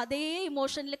പറഞ്ഞിട്ട് അതേ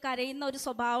ഇമോഷനിൽ കരയുന്ന ഒരു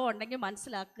സ്വഭാവം ഉണ്ടെങ്കിൽ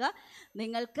മനസ്സിലാക്കുക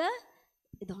നിങ്ങൾക്ക്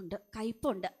ഇതുണ്ട്,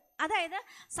 കയ്പുണ്ട്. അതായത്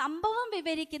സംഭവം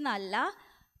വിവരിക്കുന്നതല്ല,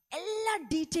 എല്ലാ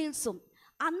ഡീറ്റെയിൽസും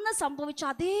അന്ന് സംഭവിച്ച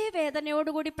അതേ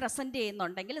വേദനയോടുകൂടി പ്രസൻറ്റ്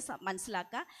ചെയ്യുന്നുണ്ടെങ്കിൽ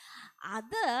മനസ്സിലാക്കുക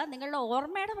അത് നിങ്ങളുടെ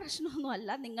ഓർമ്മയുടെ പ്രശ്നമൊന്നുമല്ല,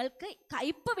 നിങ്ങൾക്ക്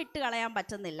കയ്പ് വിട്ട് കളയാൻ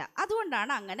പറ്റുന്നില്ല,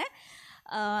 അതുകൊണ്ടാണ് അങ്ങനെ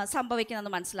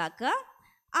സംഭവിക്കുന്നതെന്ന് മനസ്സിലാക്കുക.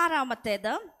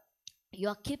 6ാമത്തേത്, you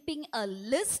are keeping A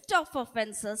list of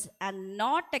offences and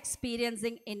not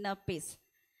experiencing inner piece.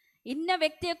 ഇന്ന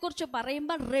വ്യക്തിയെക്കുറിച്ച്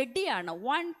പറയുമ്പോൾ റെഡിയാണ്,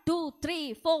 1 2 3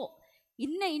 4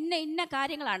 ഇന്ന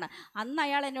കാര്യങ്ങളാണ്. അന്ന്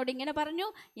അയാൾ എന്നോട് ഇങ്ങനെ പറഞ്ഞു,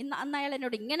 അന്ന് അയാൾ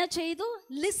എന്നോട് ഇങ്ങനെ ചെയ്തു,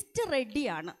 ലിസ്റ്റ്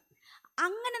റെഡിയാണ്.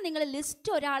 അങ്ങനെ നിങ്ങൾ ലിസ്റ്റ്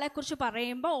ഒരാളെക്കുറിച്ച്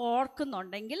പറയുമ്പോൾ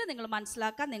ഓർക്കുന്നുണ്ടെങ്കിൽ നിങ്ങൾ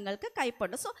മനസ്സിലാക്കാൻ നിങ്ങൾക്ക്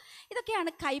കയ്പുണ്ട്. സോ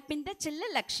ഇതൊക്കെയാണ് കയ്പിൻ്റെ ചില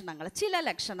ലക്ഷണങ്ങൾ.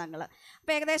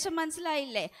 അപ്പോൾ ഏകദേശം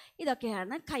മനസ്സിലായില്ലേ,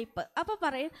 ഇതൊക്കെയാണ് കയ്പ്. അപ്പോൾ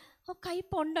പറയും,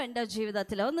 കയ്പുണ്ടോ എൻ്റെ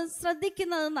ജീവിതത്തിൽ, ഒന്ന്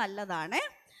ശ്രദ്ധിക്കുന്നത് നല്ലതാണ്.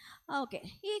 ഓക്കെ,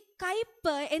 ഈ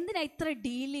കയ്പ് എന്തിനാ ഇത്ര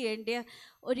ഡീൽ ചെയ്യേണ്ട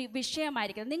ഒരു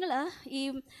വിഷയമായിരിക്കും?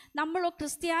 നമ്മൾ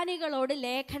ക്രിസ്ത്യാനികളോട്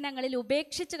ലേഖനങ്ങളിൽ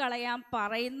ഉപേക്ഷിച്ച് കളയാൻ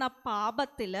പറയുന്ന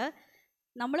പാപത്തിൽ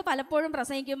നമ്മൾ പലപ്പോഴും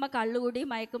പ്രസംഗിക്കുമ്പോൾ കള്ളുകൂടി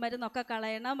മയക്കുമരുന്നൊക്കെ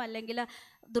കളയണം, അല്ലെങ്കിൽ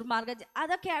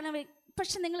അതൊക്കെയാണ്.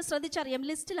 പക്ഷെ നിങ്ങൾ ശ്രദ്ധിച്ചറിയാം,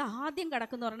 ലിസ്റ്റിൽ ആദ്യം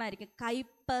കിടക്കുന്ന പറഞ്ഞായിരിക്കും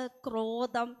കയ്പ്,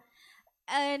 ക്രോധം.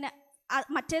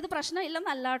 മറ്റേത് പ്രശ്നം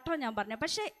ഇല്ലെന്നല്ല കേട്ടോ ഞാൻ പറഞ്ഞത്,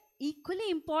 പക്ഷേ ഈക്വലി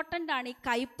ഇമ്പോർട്ടൻ്റ് ആണ് ഈ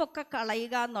കയ്പൊക്കെ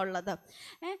കളയുക എന്നുള്ളത്.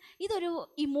 ഇതൊരു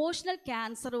ഇമോഷണൽ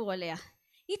ക്യാൻസർ പോലെയാണ്.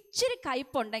 ഇച്ചിരി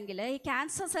കയ്പുണ്ടെങ്കിൽ ഈ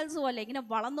ക്യാൻസർ സെൽസ് പോലെ ഇങ്ങനെ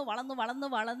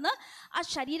വളർന്ന് ആ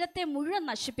ശരീരത്തെ മുഴുവൻ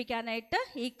നശിപ്പിക്കാനായിട്ട്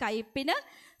ഈ കയ്പിന്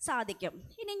സാധിക്കും.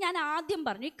 ഇനി ഞാൻ ആദ്യം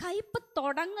പറഞ്ഞു, ഈ കയ്പ്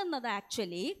തുടങ്ങുന്നത്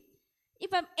ആക്ച്വലി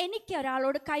ഇപ്പം എനിക്ക്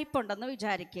ഒരാളോട് കയ്പുണ്ടെന്ന്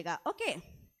വിചാരിക്കുക. ഓക്കെ,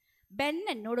 ബെൻ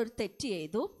എന്നോടൊരു തെറ്റ്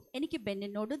ചെയ്തു, എനിക്ക്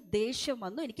ബെന്നിനോട് ദേഷ്യം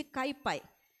വന്നു, എനിക്ക് കയ്പായി.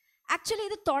 ആക്ച്വലി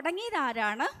ഇത് തുടങ്ങിയത്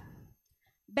ആരാണ്?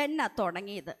 ബെന്നാ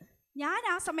തുടങ്ങിയത്. ഞാൻ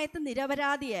ആ സമയത്ത്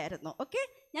നിരപരാധിയായിരുന്നു. ഓക്കെ,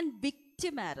 ഞാൻ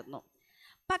വിക്റ്റിമായിരുന്നു.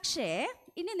 പക്ഷേ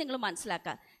ഇനി നിങ്ങൾ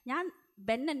മനസ്സിലാക്കുക,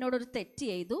 ബെൻ എന്നോടൊരു തെറ്റ്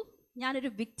ചെയ്തു, ഞാനൊരു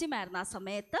വിക്റ്റിമായിരുന്നു. ആ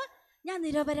സമയത്ത് ഞാൻ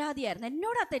നിരപരാധിയായിരുന്നു,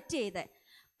 എന്നോടാ തെറ്റ് ചെയ്തത്.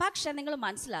 പക്ഷെ നിങ്ങൾ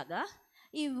മനസ്സിലാക്കുക,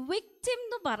 ഈ വിക്റ്റിം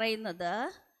എന്ന് പറയുന്നത്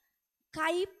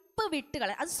കയ്പ്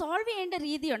വിട്ടുകളെ അത് സോൾവ് ചെയ്യേണ്ട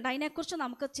രീതിയുണ്ട്, അതിനെക്കുറിച്ച്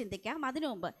നമുക്ക് ചിന്തിക്കാം. അതിനു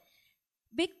മുമ്പ്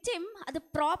വിക്റ്റിം അത്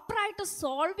പ്രോപ്പറായിട്ട്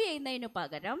സോൾവ് ചെയ്യുന്നതിന്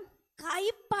പകരം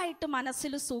കയ്പായിട്ട്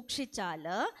മനസ്സിൽ സൂക്ഷിച്ചാൽ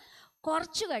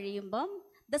കുറച്ച് കഴിയുമ്പം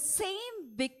the same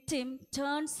victim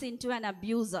turns in to an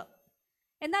abuser.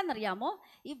 എന്താണെന്നറിയാമോ,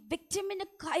 ഈ വിക്റ്റിമിന്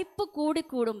കയ്പ്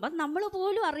കൂടുമ്പോൾ നമ്മൾ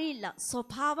പോലും അറിയില്ല,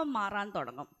 സ്വഭാവം മാറാൻ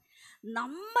തുടങ്ങും,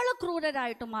 നമ്മൾ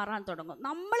ക്രൂരരായിട്ട് മാറാൻ തുടങ്ങും,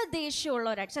 നമ്മൾ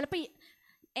ദേഷ്യമുള്ളവരായിട്ട്. ചിലപ്പോൾ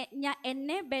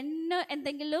ബെന്ന്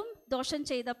എന്തെങ്കിലും ദോഷം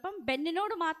ചെയ്തപ്പം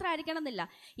ബെന്നിനോട് മാത്രമായിരിക്കണം എന്നില്ല,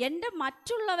 എൻ്റെ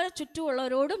മറ്റുള്ളവരെ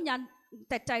ചുറ്റുമുള്ളവരോടും ഞാൻ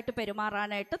തെറ്റായിട്ട്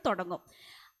പെരുമാറാനായിട്ട് തുടങ്ങും.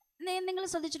 നിങ്ങൾ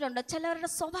ശ്രദ്ധിച്ചിട്ടുണ്ടോ, ചിലവരുടെ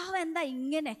സ്വഭാവം എന്താ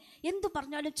ഇങ്ങനെ, എന്തു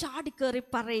പറഞ്ഞാലും ചാടിക്കേറി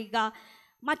പറയുക,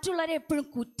 മറ്റുള്ളവരെ എപ്പോഴും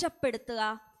കുറ്റപ്പെടുത്തുക,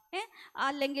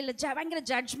 അല്ലെങ്കിൽ ഭയങ്കര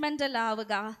ജഡ്ജ്മെൻ്റൽ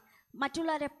ആവുക,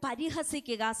 മറ്റുള്ളവരെ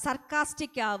പരിഹസിക്കുക,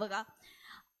 സർക്കാസ്റ്റിക് ആവുക.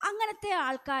 അങ്ങനത്തെ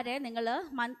ആൾക്കാരെ നിങ്ങൾ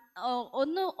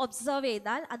ഒന്ന് ഒബ്സർവ്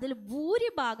ചെയ്താൽ അതിൽ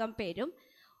ഭൂരിഭാഗം പേരും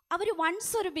അവർ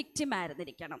വൺസ് ഒരു വിക്റ്റിം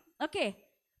ആയിരുന്നിരിക്കണം. ഓക്കെ,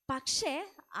 പക്ഷേ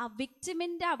ആ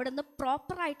വിക്ടിമിൻ്റെ അവിടുന്ന്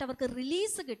പ്രോപ്പറായിട്ട് അവർക്ക്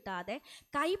റിലീസ് കിട്ടാതെ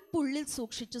കൈപ്പുള്ളിൽ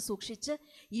സൂക്ഷിച്ച്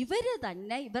ഇവർ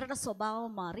തന്നെ ഇവരുടെ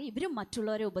സ്വഭാവം മാറി ഇവരും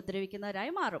മറ്റുള്ളവരെ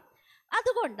ഉപദ്രവിക്കുന്നവരായി മാറും.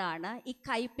 അതുകൊണ്ടാണ് ഈ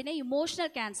കയ്പിനെ ഇമോഷണൽ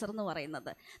ക്യാൻസർ എന്ന് പറയുന്നത്.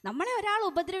 നമ്മളെ ഒരാൾ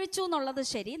ഉപദ്രവിച്ചു എന്നുള്ളത്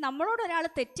ശരി, നമ്മളോട് ഒരാൾ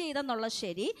തെറ്റ് ചെയ്തെന്നുള്ളത്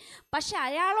ശരി, പക്ഷെ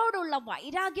അയാളോടുള്ള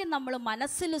വൈരാഗ്യം നമ്മൾ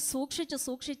മനസ്സിൽ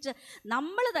സൂക്ഷിച്ച്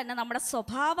നമ്മൾ തന്നെ നമ്മുടെ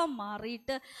സ്വഭാവം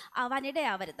മാറിയിട്ട്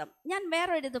അവനിടയാവരുത്. ഞാൻ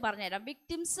വേറൊരിത് പറഞ്ഞുതരാം.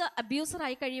 വിക്ടിംസ്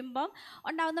അബ്യൂസറായി കഴിയുമ്പം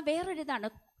ഉണ്ടാകുന്ന വേറൊരിതാണ്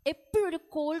എപ്പോഴും ഒരു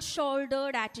കോൾഡ്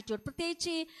ഷോൾഡേർഡ് ആറ്റിറ്റ്യൂഡ്.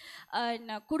 പ്രത്യേകിച്ച് ഈ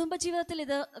കുടുംബജീവിതത്തിൽ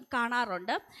ഇത്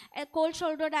കാണാറുണ്ട്. കോൾഡ്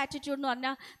ഷോൾഡേർഡ് ആറ്റിറ്റ്യൂഡ് എന്ന്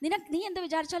പറഞ്ഞാൽ നീ എന്ത്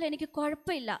വിചാരിച്ചാലും എനിക്ക്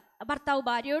കുഴപ്പമില്ല. ഭർത്താവ്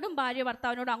ഭാര്യയോടും ഭാര്യ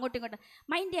ഭർത്താവിനോടും അങ്ങോട്ടും ഇങ്ങോട്ടും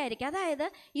മൈൻഡ് ആയിരിക്കും. അതായത്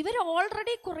ഇവർ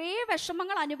ഓൾറെഡി കുറേ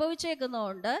വിഷമങ്ങൾ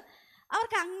അനുഭവിച്ചേക്കുന്നതുകൊണ്ട്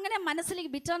അവർക്ക് അങ്ങനെ മനസ്സിൽ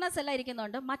ബിറ്റർനെസ് എല്ലാം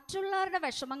ഇരിക്കുന്നതുകൊണ്ട് മറ്റുള്ളവരുടെ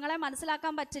വിഷമങ്ങളെ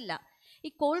മനസ്സിലാക്കാൻ പറ്റില്ല. ഈ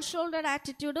കോൾഡ് ഷോൾഡർ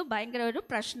ആറ്റിറ്റ്യൂഡ് ഭയങ്കര ഒരു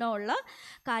പ്രശ്നമുള്ള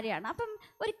കാര്യമാണ്. അപ്പം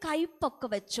ഒരു കയ്പൊക്കെ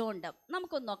വെച്ചുകൊണ്ട്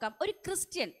നമുക്കൊന്ന് നോക്കാം. ഒരു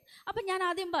ക്രിസ്ത്യൻ, അപ്പം ഞാൻ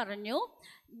ആദ്യം പറഞ്ഞു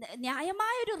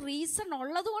ന്യായമായൊരു റീസൺ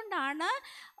ഉള്ളതുകൊണ്ടാണ്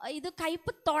ഇത്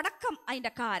കയ്പ് തുടക്കം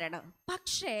അതിൻ്റെ കാരണം.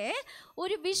 പക്ഷേ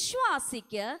ഒരു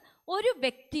വിശ്വാസിക്ക് ഒരു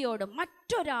വ്യക്തിയോട്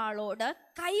മറ്റൊരാളോട്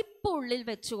കയ്പുള്ളിൽ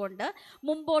വെച്ചുകൊണ്ട്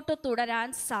മുമ്പോട്ട് തുടരാൻ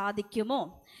സാധിക്കുമോ?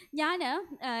 ഞാൻ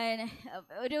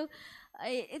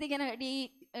ഇതിങ്ങനെ ഈ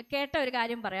കേട്ട ഒരു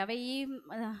കാര്യം പറയാവേ. ഈ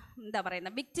എന്താ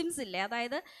പറയുന്നത്, വിക്ടിംസ് ഇല്ലേ,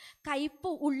 അതായത് കയ്പ്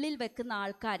ഉള്ളിൽ വെക്കുന്ന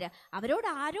ആൾക്കാർ, അവരോട്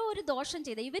ആരോ ഒരു ദോഷം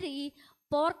ചെയ്ത ഇവർ ഈ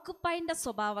പോർക്കുപ്പൈൻ്റെ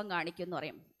സ്വഭാവം കാണിക്കും എന്ന്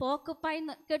പറയും. പോർക്കുപ്പൈൻ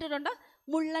കേട്ടിട്ടുണ്ടോ?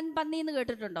 മുള്ളൻ പന്നി എന്ന്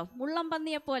കേട്ടിട്ടുണ്ടോ? മുള്ളൻ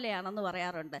പന്നിയെ പോലെയാണെന്ന്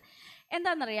പറയാറുണ്ട്.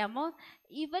 എന്താണെന്നറിയാമോ,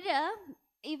 ഇവർ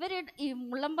ഈ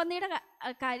മുള്ളൻപന്നിയുടെ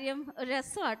കാര്യം ഒരു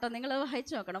രസമാട്ടോ, നിങ്ങൾ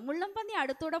വായിച്ചു നോക്കണം. മുള്ളൻപന്നി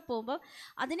അടുത്തൂടെ പോകുമ്പോൾ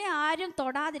അതിനെ ആരും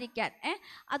തൊടാതിരിക്കാൻ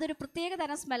അതൊരു പ്രത്യേക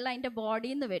തരം സ്മെല്ല് അതിൻ്റെ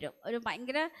ബോഡിയിൽ നിന്ന് വരും. ഒരു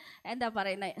ഭയങ്കര എന്താ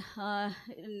പറയുന്നത്,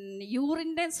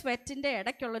 യൂറിൻ്റെയും സ്വെറ്റിൻ്റെ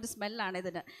ഇടയ്ക്കുള്ളൊരു സ്മെല്ലാണ്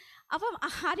ഇതിന്. അപ്പം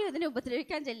ആരും ഇതിനെ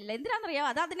ഉപദ്രവിക്കാൻ ചെല്ലില്ല. എന്തിനാണെന്നറിയാമോ?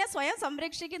 അത് അതിനെ സ്വയം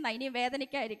സംരക്ഷിക്കുന്ന, ഇനി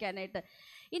വേദനിക്കാതിരിക്കാനായിട്ട്.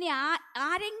 ഇനി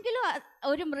ആരെങ്കിലും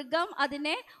ഒരു മൃഗം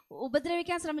അതിനെ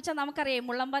ഉപദ്രവിക്കാൻ ശ്രമിച്ചാൽ നമുക്കറിയാം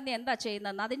മുള്ളൻപന്നി എന്താ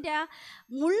ചെയ്യുന്നതെന്ന്. അതിൻ്റെ ആ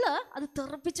മുള്ള് അത്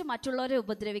തെറിപ്പിച്ച് മറ്റുള്ളവരെ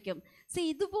ഉപദ്രവിക്കും.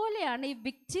 ഇതുപോലെയാണ് ഈ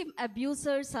വിക്ടിം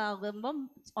അബ്യൂസേഴ്സ് ആകുമ്പം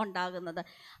ഉണ്ടാകുന്നത്.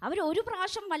 അവർ ഒരു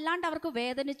പ്രാവശ്യം വല്ലാണ്ട് അവർക്ക്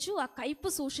വേദനിച്ചു, ആ കയ്പ്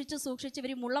സൂക്ഷിച്ച്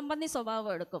ഇവർ മുള്ളൻപന്നി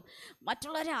സ്വഭാവം എടുക്കും.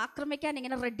 മറ്റുള്ളവരെ ആക്രമിക്കാൻ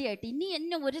ഇങ്ങനെ റെഡിയായിട്ട് ഇനി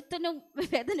എന്നെ ഒരുത്തനും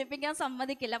വേദനിപ്പിക്കാൻ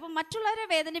സമ്മതിക്കില്ല. അപ്പം മറ്റുള്ളവരെ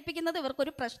വേദനിപ്പിക്കുന്നത്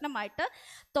ഇവർക്കൊരു പ്രശ്നമായിട്ട്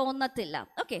തോന്നത്തില്ല.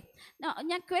 ഓക്കെ,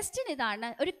 ഞാൻ ക്വസ്റ്റ്യൻ ഇതാണ്,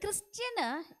 ഒരു ക്രിസ്ത്യന്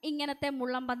ഇങ്ങനത്തെ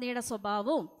മുള്ളൻപന്നിയുടെ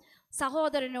സ്വഭാവവും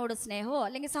സഹോദരനോട് സ്നേഹമോ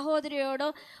അല്ലെങ്കിൽ സഹോദരിയോട്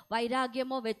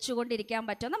വൈരാഗ്യമോ വെച്ചുകൊണ്ടിരിക്കാൻ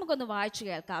പറ്റുമോ? നമുക്കൊന്ന് വായിച്ചു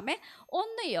കേൾക്കാമേ.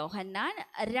 1 യോഹന്നാൻ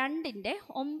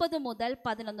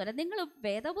 2:9-11 വരെ. നിങ്ങൾ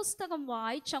വേദപുസ്തകം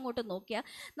വായിച്ചങ്ങോട്ട് നോക്കിയാൽ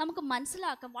നമുക്ക്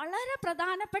മനസ്സിലാക്കാം, വളരെ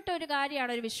പ്രധാനപ്പെട്ട ഒരു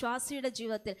കാര്യമാണ് ഒരു വിശ്വാസിയുടെ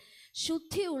ജീവിതത്തിൽ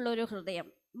ശുദ്ധിയുള്ളൊരു ഹൃദയം,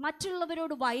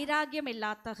 മറ്റുള്ളവരോട്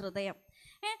വൈരാഗ്യമില്ലാത്ത ഹൃദയം.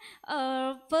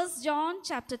 1 John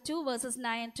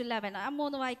 2:9-11 ആ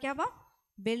 3 വായിക്കാമോ?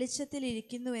 വെളിച്ചത്തിൽ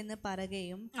ഇരിക്കുന്നുവെന്ന്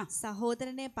പറയുകയും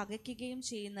സഹോദരനെ പകയ്ക്കുകയും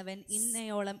ചെയ്യുന്നവൻ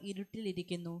ഇന്നയോളം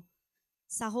ഇരുട്ടിലിരിക്കുന്നു.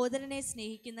 സഹോദരനെ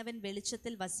സ്നേഹിക്കുന്നവൻ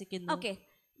വെളിച്ചത്തിൽ വസിക്കുന്നു. ഓക്കെ,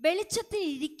 വെളിച്ചത്തിൽ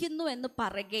ഇരിക്കുന്നു എന്ന്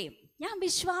പറയുകയും ഞാൻ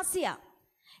വിശ്വാസിയാ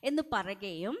എന്ന്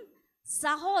പറയുകയും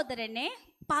സഹോദരനെ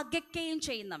പകയ്ക്കുകയും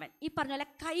ചെയ്യുന്നവൻ. ഈ പറഞ്ഞ പോലെ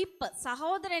കയ്പ്,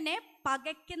 സഹോദരനെ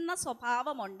പകയ്ക്കുന്ന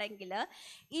സ്വഭാവമുണ്ടെങ്കിൽ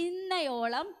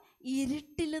ഇന്നയോളം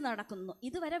ഇരുട്ടിൽ നടക്കുന്നു.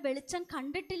 ഇതുവരെ വെളിച്ചം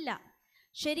കണ്ടിട്ടില്ല,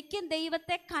 ശരിക്കും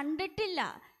ദൈവത്തെ കണ്ടിട്ടില്ല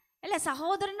അല്ലേ?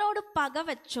 സഹോദരനോട് പക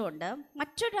വെച്ചോണ്ട്,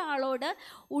 മറ്റൊരാളോട്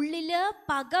ഉള്ളിൽ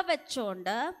പക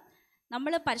വെച്ചോണ്ട്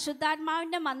നമ്മൾ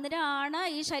പരിശുദ്ധാത്മാവിൻ്റെ മന്ദിരമാണ്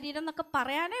ഈ ശരീരം എന്നൊക്കെ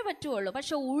പറയാനേ പറ്റുള്ളൂ.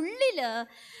 പക്ഷെ ഉള്ളിൽ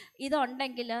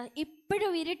ഇതുണ്ടെങ്കിൽ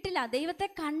ഇപ്പോഴും ഇരുട്ടില്ല, ദൈവത്തെ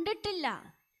കണ്ടിട്ടില്ല.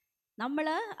 നമ്മൾ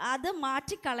അത്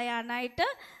മാറ്റിക്കളയാനായിട്ട്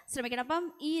ശ്രമിക്കണം. അപ്പം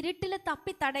ഈ ഇരുട്ടിൽ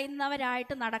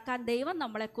തപ്പിത്തടയുന്നവരായിട്ട് നടക്കാൻ ദൈവം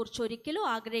നമ്മളെക്കുറിച്ച് ഒരിക്കലും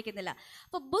ആഗ്രഹിക്കുന്നില്ല.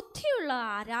 അപ്പോൾ ബുദ്ധിയുള്ള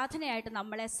ആരാധനയായിട്ട്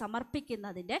നമ്മളെ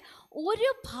സമർപ്പിക്കുന്നതിൻ്റെ ഒരു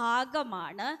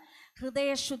ഭാഗമാണ്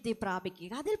ഹൃദയശുദ്ധി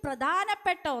പ്രാപിക്കുക. അതിൽ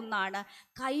പ്രധാനപ്പെട്ട ഒന്നാണ്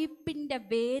കയ്പിൻ്റെ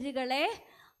വേരുകളെ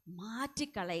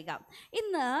മാറ്റിക്കളയുക.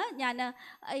 ഇന്ന്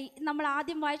നമ്മൾ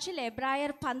ആദ്യം വായിച്ചില്ലേ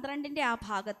എബ്രായർ 12 ആ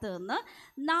ഭാഗത്ത് നിന്ന്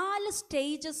 4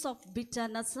 സ്റ്റേജസ് ഓഫ്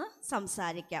ബിറ്റർനെസ്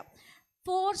സംസാരിക്കാം.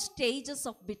 4 സ്റ്റേജസ്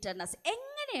ഓഫ് ബിറ്റർനെസ്.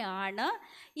 എങ്ങനെയാണ്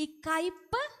ഈ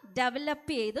കയ്പ്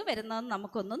ഡെവലപ്പ് ചെയ്ത് വരുന്നതെന്ന്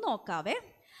നമുക്കൊന്ന് നോക്കാവേ.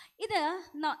 ഇത്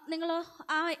നിങ്ങൾ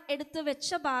ആ എടുത്ത് വെച്ച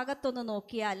ഭാഗത്തൊന്ന്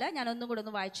നോക്കിയാൽ ഞാനൊന്നും കൂടെ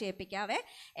ഒന്ന് വായിച്ച് കേൾപ്പിക്കാവേ.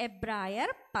 എബ്രായർ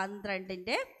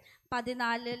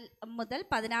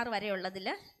 12:14-16 വരെയുള്ളതിൽ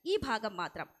ഈ ഭാഗം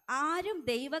മാത്രം. ആരും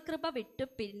ദൈവകൃപ വിട്ടു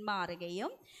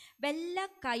പിന്മാറുകയും വെള്ള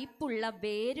കയ്പുള്ള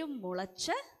വേരും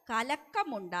മുളച്ച്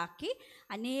കലക്കമുണ്ടാക്കി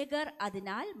അനേകർ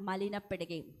അതിനാൽ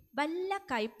മലിനപ്പെടുകയും. വെള്ള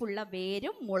കയ്പുള്ള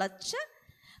വേരും മുളച്ച്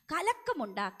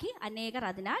കലക്കമുണ്ടാക്കി അനേകർ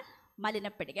അതിനാൽ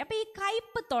മലിനപ്പെടുക. അപ്പോൾ ഈ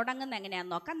കയ്പ് തുടങ്ങുന്ന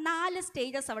എങ്ങനെയാണെന്ന് നോക്കാം. 4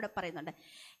 സ്റ്റേജസ് അവിടെ പറയുന്നുണ്ട്.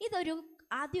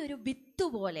 ആദ്യം ഒരു വിത്ത്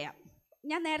പോലെയാണ്.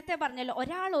 ഞാൻ നേരത്തെ പറഞ്ഞല്ലോ,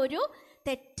 ഒരാൾ ഒരു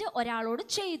തെറ്റ് ഒരാളോട്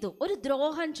ചെയ്തു, ഒരു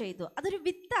ദ്രോഹം ചെയ്തു, അതൊരു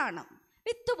വിത്താണ്,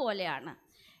 വിത്ത് പോലെയാണ്.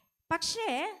 പക്ഷേ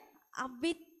ആ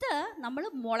വിത്ത് നമ്മൾ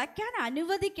മുളയ്ക്കാൻ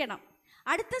അനുവദിക്കണം.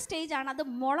 അടുത്ത സ്റ്റേജാണ് അത്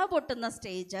മുള പൊട്ടുന്ന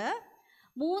സ്റ്റേജ്.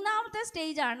 3-ാമത്തെ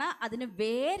സ്റ്റേജാണ് അതിന്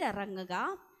വേരിറങ്ങുക.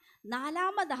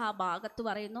 4-ാമത് ആ ഭാഗത്ത്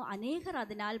പറയുന്നു അനേകർ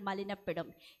അതിനാൽ മലിനപ്പെടും.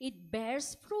 It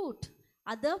bears fruit.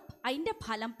 അത് അതിൻ്റെ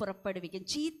ഫലം പുറപ്പെടുവിക്കും,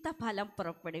 ചീത്ത ഫലം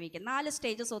പുറപ്പെടുവിക്കും. 4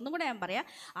 സ്റ്റേജസ് ഒന്നും കൂടെ ഞാൻ പറയാം.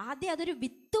 ആദ്യം അതൊരു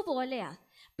വിത്ത് പോലെയാണ്,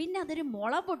 പിന്നെ അതൊരു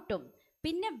മുള പൊട്ടും,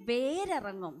 പിന്നെ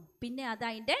വേരിറങ്ങും, പിന്നെ അത്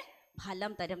അതിൻ്റെ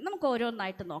ഫലം തരും. നമുക്ക്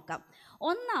ഓരോന്നായിട്ട് നോക്കാം.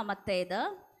 1-ാമത്തേത്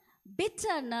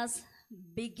bitterness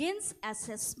begins as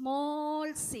A small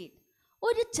seed.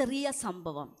 ഒരു ചെറിയ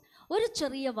സംഭവം, ഒരു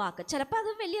ചെറിയ വാക്ക്, ചിലപ്പോൾ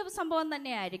അത് വലിയ സംഭവം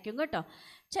തന്നെ ആയിരിക്കും കേട്ടോ.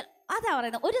 അതാ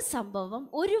പറയുന്നത്, ഒരു സംഭവം,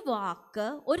 ഒരു വാക്ക്,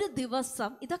 ഒരു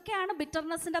ദിവസം, ഇതൊക്കെയാണ്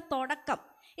ബിറ്റർനെസ്സിൻ്റെ തുടക്കം.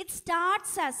 It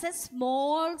starts as A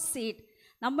small seed.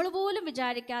 നമ്മൾ പോലും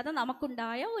വിചാരിക്കാതെ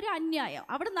നമുക്കുണ്ടായ ഒരു അന്യായം,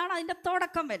 അവിടെ നിന്നാണ് അതിൻ്റെ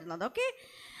തുടക്കം വരുന്നത്. ഓക്കെ.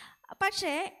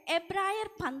 പക്ഷേ എബ്രായർ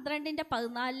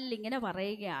 12:14 ഇങ്ങനെ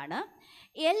പറയുകയാണ്,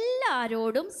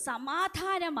 എല്ലാവരോടും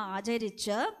സമാധാനം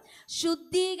ആചരിച്ച്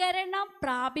ശുദ്ധീകരണം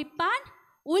പ്രാപിപ്പാൻ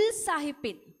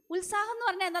ഉത്സാഹിപ്പിൻ. ഉത്സാഹം എന്ന്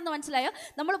പറഞ്ഞാൽ എന്താണെന്ന് മനസ്സിലായോ?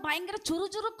 നമ്മൾ ഭയങ്കര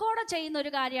ചുറുചുറുക്കോടെ ചെയ്യുന്ന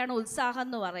ഒരു കാര്യമാണ് ഉത്സാഹം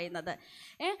എന്ന് പറയുന്നത്.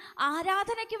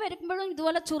 ആരാധനയ്ക്ക് വരുമ്പോഴും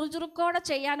ഇതുപോലെ ചുറുചുറുക്കോടെ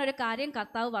ചെയ്യാനൊരു കാര്യം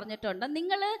കർത്താവ് പറഞ്ഞിട്ടുണ്ട്.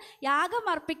 നിങ്ങൾ യാഗം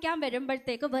അർപ്പിക്കാൻ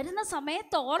വരുമ്പോഴത്തേക്ക് വരുന്ന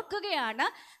സമയത്ത് ഓർക്കുകയാണ്,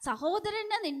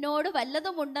 സഹോദരന് നിന്നോട്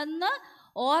വല്ലതുമുണ്ടെന്ന്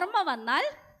ഓർമ്മ വന്നാൽ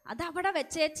അതവിടെ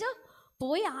വെച്ചേച്ച്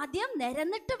പോയി ആദ്യം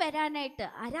നിരന്നിട്ട് വരാനായിട്ട്.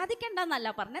 ആരാധിക്കണ്ടെന്നല്ല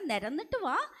പറഞ്ഞത്, നിരന്നിട്ട്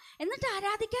വാ, എന്നിട്ട്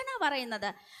ആരാധിക്കാനാണ് പറയുന്നത്.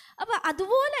 അപ്പോൾ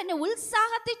അതുപോലെ തന്നെ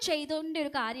ഉത്സാഹത്തിൽ ചെയ്തുകൊണ്ട്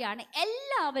ഒരു കാര്യമാണ്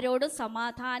എല്ലാവരോടും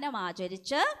സമാധാനം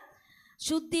ആചരിച്ച്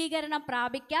ശുദ്ധീകരണം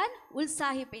പ്രാപിക്കാൻ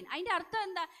ഉത്സാഹിപ്പിൻ. അതിൻ്റെ അർത്ഥം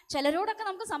എന്താ? ചിലരോടൊക്കെ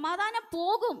നമുക്ക് സമാധാനം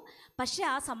പോകും, പക്ഷെ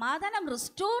ആ സമാധാനം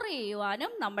റിസ്റ്റോർ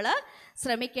ചെയ്യുവാനും നമ്മൾ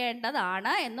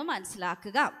ശ്രമിക്കേണ്ടതാണ് എന്ന്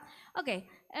മനസ്സിലാക്കുക. ഓക്കെ.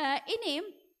 ഇനിയും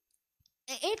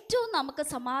ഏറ്റവും നമുക്ക്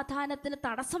സമാധാനത്തിന്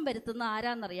തടസ്സം വരുത്തുന്ന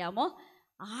ആരാന്നറിയാമോ?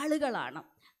 ആളുകളാണ്.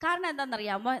 കാരണം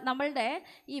എന്താണെന്നറിയാമോ? നമ്മളുടെ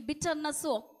ഈ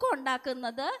ബിറ്റർനെസ്സും ഒക്കെ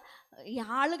ഉണ്ടാക്കുന്നത് ഈ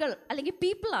ആളുകൾ അല്ലെങ്കിൽ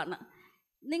പീപ്പിളാണ്.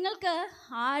 നിങ്ങൾക്ക്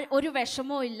ഒരു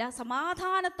വിഷമവും ഇല്ല,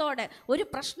 സമാധാനത്തോടെ ഒരു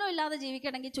പ്രശ്നമില്ലാതെ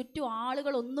ജീവിക്കണമെങ്കിൽ ചുറ്റും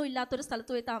ആളുകളൊന്നും ഇല്ലാത്തൊരു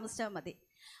സ്ഥലത്ത് പോയി താമസിച്ചാൽ മതി.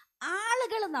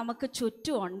 ആളുകൾ നമുക്ക്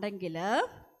ചുറ്റും ഉണ്ടെങ്കിൽ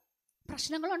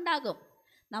പ്രശ്നങ്ങളുണ്ടാകും,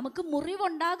 നമുക്ക്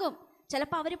മുറിവുണ്ടാകും.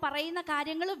 ചിലപ്പോൾ അവർ പറയുന്ന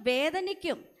കാര്യങ്ങൾ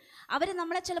വേദനിക്കും, അവർ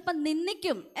നമ്മളെ ചിലപ്പോൾ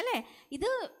നിന്ദിക്കും, അല്ലേ? ഇത്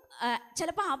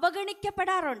ചിലപ്പോൾ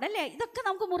അവഗണിക്കപ്പെടാറുണ്ട്, അല്ലേ? ഇതൊക്കെ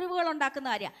നമുക്ക് മുറിവുകൾ ഉണ്ടാക്കുന്ന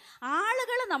കാര്യമാണ്.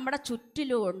 ആളുകൾ നമ്മുടെ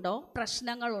ചുറ്റിലും ഉണ്ടോ,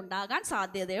 പ്രശ്നങ്ങൾ ഉണ്ടാകാൻ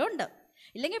സാധ്യതയുണ്ട്.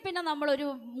 ഇല്ലെങ്കിൽ പിന്നെ നമ്മളൊരു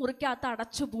മുറിക്കകത്ത്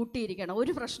അടച്ചു പൂട്ടിയിരിക്കണം,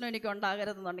 ഒരു പ്രശ്നം എനിക്ക്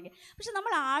ഉണ്ടാകരുതെന്നുണ്ടെങ്കിൽ. പക്ഷെ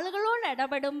നമ്മൾ ആളുകളോട്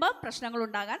ഇടപെടുമ്പോൾ പ്രശ്നങ്ങൾ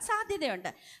ഉണ്ടാകാൻ സാധ്യതയുണ്ട്.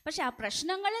 പക്ഷെ ആ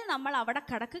പ്രശ്നങ്ങളിൽ നമ്മൾ അവിടെ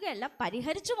കിടക്കുകയല്ല,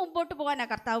 പരിഹരിച്ച് മുമ്പോട്ട്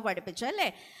പോകാനാണ് കർത്താവ് പഠിപ്പിച്ചു, അല്ലേ?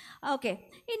 ഓക്കെ.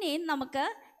 ഇനി നമുക്ക്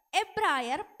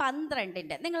എബ്രായർ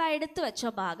 12 നിങ്ങൾ ആ എടുത്തു വെച്ച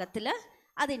ഭാഗത്തിൽ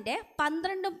അതിൻ്റെ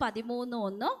 12ഉം 13ഉം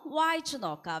ഒന്ന് വായിച്ചു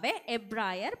നോക്കാവേ.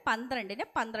 എബ്രായർ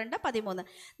 12:12-13.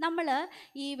 നമ്മൾ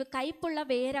ഈ കയ്പുള്ള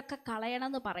വേരൊക്കെ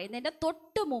കളയണമെന്ന് പറയുന്നതിൻ്റെ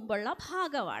തൊട്ട് മുമ്പുള്ള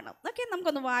ഭാഗമാണ്. ഓക്കെ,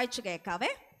 നമുക്കൊന്ന് വായിച്ചു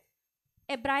കേൾക്കാവേ.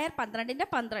 എബ്രായർ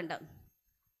 12:12.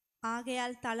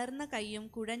 ആകയാൽ തളർന്ന കൈയും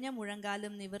കുഴഞ്ഞ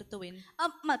മുഴങ്കാലും നിവർത്തുവിൻ.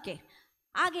 ഓക്കെ.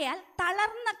 ആകയാൽ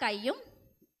തളർന്ന കൈയും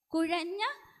കുഴഞ്ഞ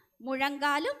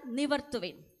മുഴങ്കാലും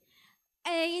നിവർത്തുവിൻ.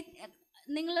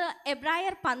 നിങ്ങൾ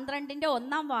എബ്രായർ 12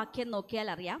 1-ാം വാക്യം നോക്കിയാൽ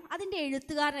അറിയാം, അതിൻ്റെ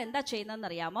എഴുത്തുകാരൻ എന്താ ചെയ്യുന്നതെന്ന്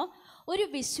അറിയാമോ? ഒരു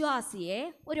വിശ്വാസിയെ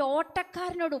ഒരു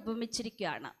ഓട്ടക്കാരനോട്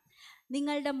ഉപമിച്ചിരിക്കുകയാണ്.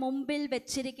 നിങ്ങളുടെ മുമ്പിൽ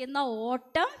വെച്ചിരിക്കുന്ന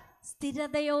ഓട്ടം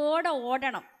സ്ഥിരതയോടെ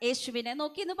ഓടണം, യേശുവിനെ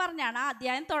നോക്കി എന്ന് പറഞ്ഞാണ് ആ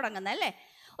അധ്യായം തുടങ്ങുന്നത്, അല്ലേ?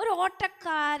 ഒരു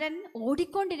ഓട്ടക്കാരൻ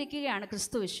ഓടിക്കൊണ്ടിരിക്കുകയാണ്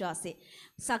ക്രിസ്തു വിശ്വാസി.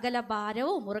 സകല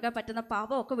ഭാരവും മുറുകെ പറ്റുന്ന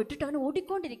പാപവും ഒക്കെ വിട്ടിട്ട് അവൻ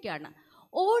ഓടിക്കൊണ്ടിരിക്കുകയാണ്.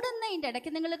 ഓടുന്നതിൻ്റെ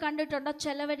ഇടയ്ക്ക് നിങ്ങൾ കണ്ടിട്ടുണ്ടോ,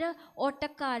 ചിലവർ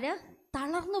ഓട്ടക്കാർ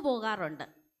തളർന്നു പോകാറുണ്ട്.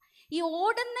 ഈ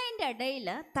ഓടുന്നതിൻ്റെ ഇടയിൽ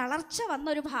തളർച്ച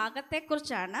വന്നൊരു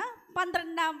ഭാഗത്തെക്കുറിച്ചാണ്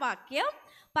 12-ാം വാക്യം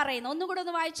പറയുന്നത്. ഒന്നുകൂടെ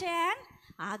ഒന്ന് വായിച്ചേ.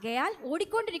 ആകയാൽ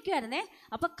ഓടിക്കൊണ്ടിരിക്കുവായിരുന്നേ,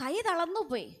 അപ്പൊ കൈ തളർന്നു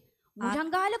പോയി,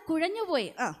 മുഴങ്കാല് കുഴഞ്ഞുപോയി.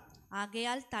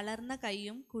 ആകയാൽ തളർന്ന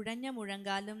കൈയും കുഴഞ്ഞ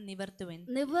മുഴങ്കാലും നിവർത്തുവിൻ.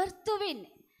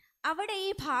 അവിടെ ഈ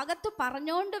ഭാഗത്ത്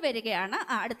പറഞ്ഞുകൊണ്ട് വരികയാണ്.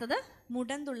 അടുത്തത്,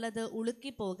 മുടന്തുള്ളത്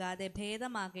ഉളുക്കി പോകാതെ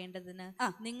ഭേദമാകേണ്ടതിന്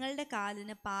നിങ്ങളുടെ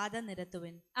കാലിന് പാത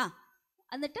നിരത്തുവിൻ.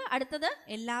 എന്നിട്ട് അടുത്തത്,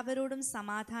 എല്ലാവരോടും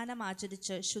സമാധാനം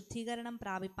ആചരിച്ച് ശുദ്ധീകരണം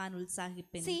പ്രാപിപ്പാൻ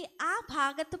ഉത്സാഹിപ്പിൻ. ആ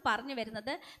ഭാഗത്ത് പറഞ്ഞു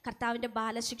വരുന്നത് കർത്താവിൻ്റെ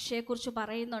ബാലശിക്ഷയെക്കുറിച്ച്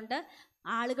പറയുന്നുണ്ട്,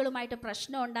 ആളുകളുമായിട്ട്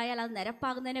പ്രശ്നം ഉണ്ടായാൽ അത്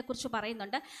നിരപ്പാകുന്നതിനെക്കുറിച്ച്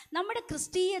പറയുന്നുണ്ട്. നമ്മുടെ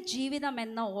ക്രിസ്തീയ ജീവിതം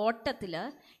എന്ന ഓട്ടത്തിൽ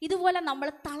ഇതുപോലെ നമ്മൾ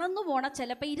തളർന്നു പോണ,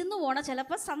 ചിലപ്പോൾ ഇരുന്നു പോണ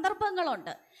ചിലപ്പോൾ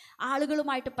സന്ദർഭങ്ങളുണ്ട്.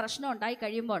 ആളുകളുമായിട്ട് പ്രശ്നം ഉണ്ടായി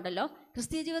കഴിയുമ്പോൾ ഉണ്ടല്ലോ,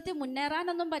 ക്രിസ്തീയ ജീവിതത്തിൽ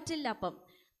മുന്നേറാനൊന്നും പറ്റില്ല. അപ്പം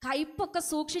കയ്പൊക്കെ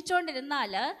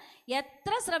സൂക്ഷിച്ചുകൊണ്ടിരുന്നാൽ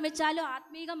എത്ര ശ്രമിച്ചാലും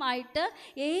ആത്മീകമായിട്ട്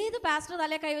ഏത് പാസ്റ്റർ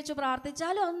തലേ കൈവച്ച്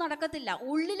പ്രാർത്ഥിച്ചാലും ഒന്നും നടക്കത്തില്ല.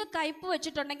 ഉള്ളിൽ കയ്പ്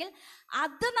വെച്ചിട്ടുണ്ടെങ്കിൽ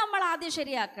അത് നമ്മൾ ആദ്യം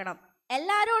ശരിയാക്കണം.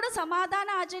 എല്ലാവരോടും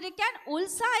സമാധാനം ആചരിക്കാൻ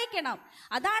ഉത്സാഹിക്കണം.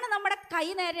 അതാണ് നമ്മുടെ കൈ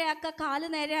നേരെയാക്കുക, കാല്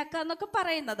നേരെയാക്കുക എന്നൊക്കെ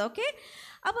പറയുന്നത്. ഓക്കെ,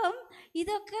 അപ്പം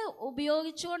ഇതൊക്കെ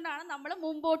ഉപയോഗിച്ചുകൊണ്ടാണ് നമ്മൾ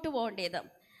മുമ്പോട്ട് പോകേണ്ടത്.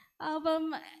 അപ്പം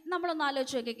നമ്മളൊന്ന്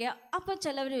ആലോചിച്ച് നോക്കിക്കുക. അപ്പം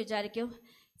ചിലവർ വിചാരിക്കും,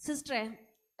 സിസ്റ്ററെ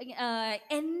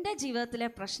എൻ്റെ ജീവിതത്തിലെ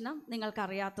പ്രശ്നം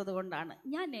നിങ്ങൾക്കറിയാത്തത് കൊണ്ടാണ്,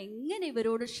 ഞാൻ എങ്ങനെ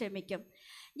ഇവരോട് ക്ഷമിക്കും?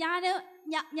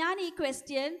 ഞാൻ ഈ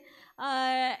ക്വസ്റ്റ്യൻ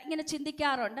ഇങ്ങനെ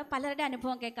ചിന്തിക്കാറുണ്ട്, പലരുടെ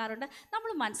അനുഭവം കേൾക്കാറുണ്ട്.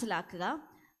 നമ്മൾ മനസ്സിലാക്കുക,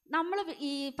 നമ്മൾ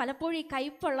പലപ്പോഴും ഈ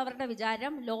കയ്പുള്ളവരുടെ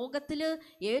വിചാരം ലോകത്തിൽ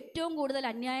ഏറ്റവും കൂടുതൽ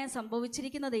അന്യായം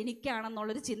സംഭവിച്ചിരിക്കുന്നത്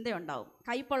എനിക്കാണെന്നുള്ളൊരു ചിന്തയുണ്ടാവും.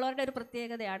 കയ്പുള്ളവരുടെ ഒരു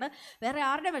പ്രത്യേകതയാണ്, വേറെ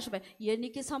ആരുടെ വിഷമം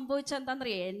എനിക്ക് സംഭവിച്ചത്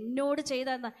എന്താണെന്നറിയാം, എന്നോട്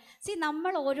ചെയ്തതെന്താ.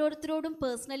 നമ്മൾ ഓരോരുത്തരോടും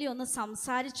പേഴ്സണലി ഒന്ന്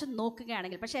സംസാരിച്ച്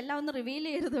നോക്കുകയാണെങ്കിൽ, പക്ഷെ എല്ലാം ഒന്ന് റിവീൽ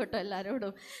ചെയ്യരുത് കേട്ടോ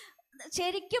എല്ലാവരോടും.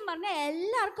 ശരിക്കും പറഞ്ഞാൽ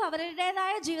എല്ലാവർക്കും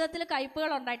അവരുടേതായ ജീവിതത്തിൽ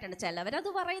കയ്പുകൾ ഉണ്ടായിട്ടുണ്ട്. ചിലവരത്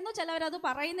പറയുന്നു, ചിലവരത്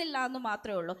പറയുന്നില്ല എന്ന്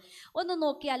മാത്രമേ ഉള്ളൂ. ഒന്ന്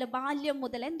നോക്കിയാൽ ബാല്യം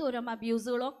മുതൽ എന്തോരം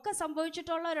അബ്യൂസുകളൊക്കെ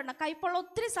സംഭവിച്ചിട്ടുള്ളവരുണ്ട്. കയ്പുള്ള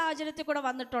ഒത്തിരി സാഹചര്യത്തിൽ കൂടെ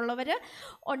വന്നിട്ടുള്ളവർ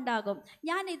ഉണ്ടാകും.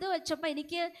 ഞാൻ ഇത് വെച്ചപ്പോൾ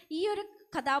എനിക്ക് ഈ ഒരു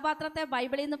കഥാപാത്രത്തെ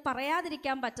ബൈബിളിൽ നിന്ന്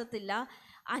പറയാതിരിക്കാൻ പറ്റത്തില്ല.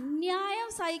 അന്യായം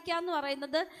സഹിക്കുക എന്ന്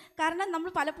പറയുന്നത്, കാരണം നമ്മൾ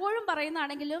പലപ്പോഴും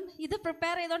പറയുന്നതാണെങ്കിലും ഇത്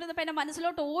പ്രിപ്പയർ ചെയ്തുകൊണ്ടിരുന്നപ്പോൾ എൻ്റെ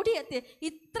മനസ്സിലോട്ട് ഓടിയെത്തി,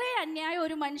 ഇത്രയും അന്യായം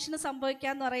ഒരു മനുഷ്യന് സംഭവിക്കുക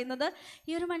എന്ന് പറയുന്നത്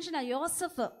ഈ ഒരു മനുഷ്യനാണ്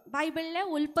യോസഫ്. ബൈബിളിലെ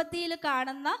ഉൽപ്പത്തിയിൽ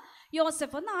കാണുന്ന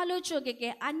യോസഫ് ഒന്ന് ആലോചിച്ച് നോക്കിക്കേ.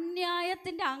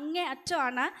 അന്യായത്തിൻ്റെ അങ്ങേ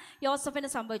അറ്റമാണ്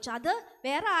യോസഫിന് സംഭവിച്ചത്. അത്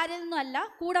വേറെ ആരിൽ നിന്നുമല്ല,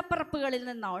 കൂടപ്പിറപ്പുകളിൽ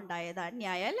നിന്നാണ് ഉണ്ടായത്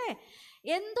അന്യായം, അല്ലേ?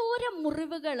 എന്തോരം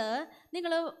മുറിവുകൾ.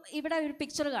 നിങ്ങൾ ഇവിടെ ഒരു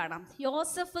പിക്ചർ കാണാം.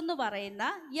 യോസഫ് എന്ന് പറയുന്ന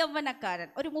യൗവനക്കാരൻ,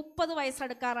 ഒരു 30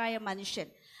 വയസ്സടുക്കാറായ മനുഷ്യൻ.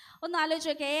 ഒന്ന്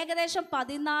ആലോചിച്ച് നോക്കിയാൽ ഏകദേശം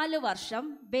 14 വർഷം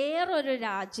വേറൊരു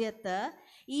രാജ്യത്ത്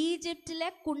ഈജിപ്തിലെ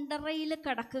കുണ്ടറയിൽ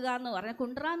കിടക്കുക എന്ന് പറഞ്ഞാൽ,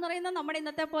 കുണ്ടറ എന്ന് പറയുന്നത് നമ്മുടെ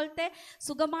ഇന്നത്തെ പോലത്തെ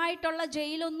സുഖമായിട്ടുള്ള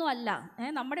ജയിലൊന്നും അല്ല.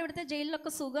 നമ്മുടെ ഇവിടുത്തെ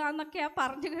ജയിലിലൊക്കെ സുഖമെന്നൊക്കെയാണ്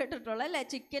പറഞ്ഞു കേട്ടിട്ടുള്ളത്, അല്ലേ?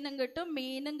 ചിക്കനും കിട്ടും,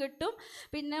 മീനും കിട്ടും,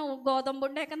 പിന്നെ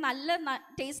ഗോതമ്പുണ്ടൊക്കെ നല്ല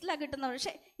ടേസ്റ്റിലാണ് കിട്ടുന്നത്.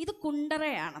 പക്ഷേ ഇത്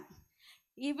കുണ്ടറയാണ്.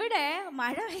 ഇവിടെ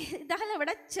മഴ പെയ്താൽ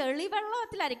ഇവിടെ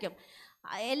ചെളിവെള്ളത്തിലായിരിക്കും.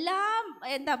 എല്ലാം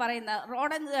എന്താ പറയുന്ന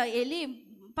റോഡൻ, എലിയും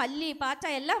പല്ലി പാറ്റ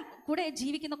എല്ലാം കൂടെ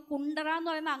ജീവിക്കുന്ന കുണ്ടറ എന്ന്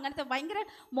പറയുന്ന അങ്ങനത്തെ ഭയങ്കര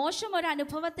മോശം ഒരു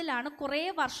അനുഭവത്തിലാണ് കുറേ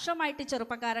വർഷമായിട്ട്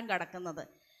ചെറുപ്പക്കാരൻ കിടക്കുന്നത്.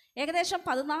 ഏകദേശം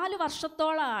 14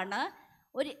 വർഷത്തോളമാണ്.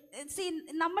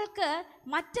 നമ്മൾക്ക്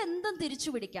മറ്റെന്തും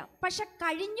തിരിച്ചു പിടിക്കാം, പക്ഷെ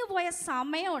കഴിഞ്ഞു പോയ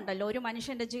സമയമുണ്ടല്ലോ ഒരു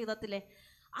മനുഷ്യൻ്റെ ജീവിതത്തിൽ,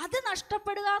 അത്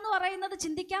നഷ്ടപ്പെടുക എന്ന് പറയുന്നത്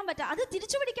ചിന്തിക്കാൻ പറ്റുക, അത്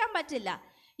തിരിച്ചു പിടിക്കാൻ പറ്റില്ല.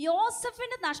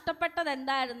 യോസഫിന് നഷ്ടപ്പെട്ടത്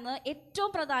എന്തായിരുന്നു? ഏറ്റവും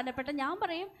പ്രധാനപ്പെട്ട, ഞാൻ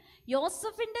പറയും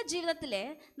യോസഫിൻ്റെ ജീവിതത്തിലെ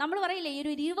നമ്മൾ പറയില്ലേ, ഈ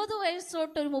ഒരു 20 വയസ്സ്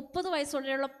തൊട്ട് ഒരു 30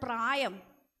 വയസ്സുള്ള പ്രായം,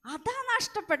 അതാ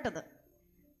നഷ്ടപ്പെട്ടത്.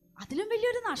 അതിലും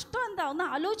വലിയൊരു നഷ്ടം എന്താ? ഒന്ന്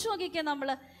ആലോചിച്ച് നോക്കിക്കേ. നമ്മൾ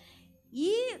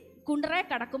ഈ കുണ്ടറയെ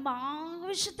കടക്കുമ്പോൾ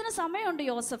ആവശ്യത്തിന് സമയമുണ്ട്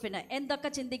യോസഫിന്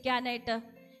എന്തൊക്കെ ചിന്തിക്കാനായിട്ട്.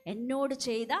 എന്നോട്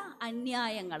ചെയ്ത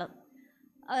അന്യായങ്ങൾ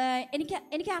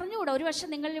എനിക്ക് അറിഞ്ഞുകൂടാ. ഒരു പക്ഷേ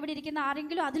നിങ്ങൾ ഇവിടെ ഇരിക്കുന്ന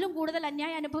ആരെങ്കിലും അതിലും കൂടുതൽ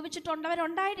അന്യായം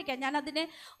അനുഭവിച്ചിട്ടുള്ളവരുണ്ടായിരിക്കാം. ഞാനതിനെ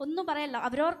ഒന്നും പറയല്ല,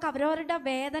 അവരവരുടെ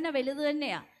വേദന വലുത്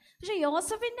തന്നെയാണ്. പക്ഷേ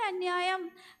യോസഫിൻ്റെ അന്യായം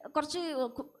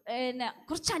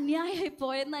കുറച്ച് അന്യായമായി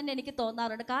പോയെന്ന് തന്നെ എനിക്ക്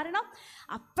തോന്നാറുണ്ട്. കാരണം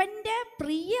അപ്പൻ്റെ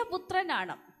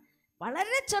പ്രിയപുത്രനാണ്.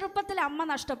 വളരെ ചെറുപ്പത്തിൽ അമ്മ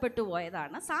നഷ്ടപ്പെട്ടു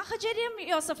പോയതാണ്. സാഹചര്യം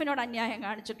യോസഫിനോട് അന്യായം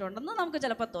കാണിച്ചിട്ടുണ്ടെന്ന് നമുക്ക്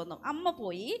ചിലപ്പോൾ തോന്നും. അമ്മ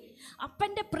പോയി,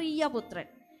 അപ്പൻ്റെ പ്രിയപുത്രൻ.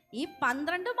 ഈ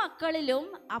 12 മക്കളിലും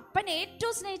അപ്പൻ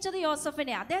ഏറ്റവും സ്നേഹിച്ചത്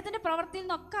യോസഫിനെ. അദ്ദേഹത്തിൻ്റെ പ്രവൃത്തിയിൽ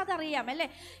നിന്നൊക്കെ അതറിയാം, അല്ലേ?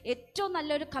 ഏറ്റവും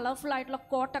നല്ലൊരു കളർഫുൾ ആയിട്ടുള്ള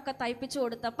കോട്ടൊക്കെ തയ്പ്പിച്ചു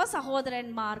കൊടുത്തപ്പോൾ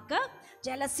സഹോദരന്മാർക്ക്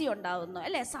ജലസി ഉണ്ടാവുന്നു,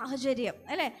 അല്ലേ? സാഹചര്യം,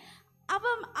 അല്ലേ?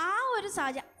 അപ്പം ആ ഒരു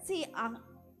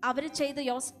അവർ ചെയ്ത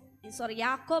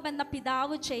യാക്കോബ് എന്ന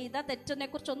പിതാവ് ചെയ്ത തെറ്റിനെ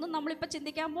കുറിച്ചൊന്നും നമ്മളിപ്പോൾ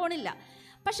ചിന്തിക്കാൻ പോണില്ല.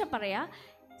 പക്ഷെ പറയാ,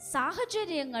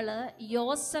 സാഹചര്യങ്ങൾ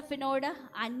യോസഫിനോട്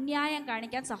അന്യായം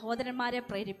കാണിക്കാൻ സഹോദരന്മാരെ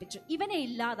പ്രേരിപ്പിച്ചു. ഇവനെ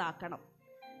ഇല്ലാതാക്കണം.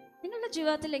 നിങ്ങളുടെ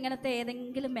ജീവിതത്തിൽ ഇങ്ങനത്തെ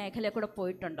ഏതെങ്കിലും മേഖലയിൽ കൂടെ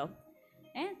പോയിട്ടുണ്ടോ?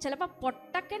 ചിലപ്പോൾ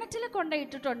പൊട്ടക്കിണറ്റിൽ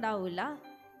കൊണ്ടുപോയിട്ടിട്ടുണ്ടാവില്ല,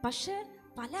 പക്ഷെ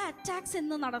പല അറ്റാക്സ്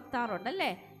ഇന്ന്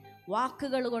നടത്താറുണ്ടല്ലേ?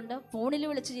 വാക്കുകൾ കൊണ്ട്, ഫോണിൽ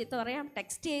വിളിച്ച് ചീത്ത പറയാം,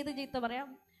 ടെക്സ്റ്റ് ചെയ്ത് ചീത്ത പറയാം,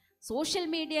 സോഷ്യൽ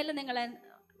മീഡിയയിൽ നിങ്ങളെ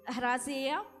ഹറാസ്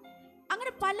ചെയ്യാം,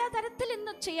 അങ്ങനെ പലതരത്തിൽ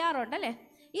ഇന്ന് ചെയ്യാറുണ്ടല്ലേ?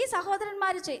 ഈ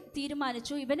സഹോദരന്മാർ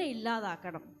തീരുമാനിച്ചു ഇവനെ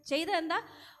ഇല്ലാതാക്കണം. ചെയ്തെന്താ?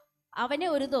 അവനെ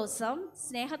ഒരു ദിവസം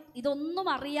ഇതൊന്നും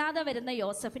അറിയാതെ വരുന്ന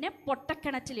യോസഫിനെ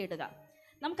പൊട്ടക്കിണറ്റിലിടുക.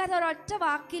 നമുക്കത് ഒരൊറ്റ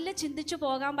വാക്കിൽ ചിന്തിച്ചു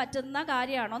പോകാൻ പറ്റുന്ന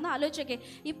കാര്യമാണോ? ഒന്ന് ആലോചിച്ച് നോക്കേ.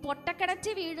 ഈ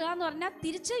പൊട്ടക്കിണറ്റ് വീഴുക എന്ന് പറഞ്ഞാൽ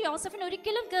തിരിച്ച് യോസഫിന്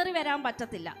ഒരിക്കലും കയറി വരാൻ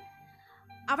പറ്റത്തില്ല.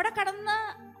 അവിടെ കടന്ന്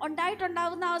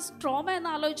ഉണ്ടായിട്ടുണ്ടാകുന്ന ആ ട്രോമ എന്ന്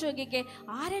ആലോചിച്ച് നോക്കിക്കേ.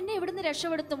 ആരെന്നെ ഇവിടുന്ന്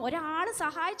രക്ഷപ്പെടുത്തും? ഒരാൾ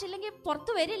സഹായിച്ചില്ലെങ്കിൽ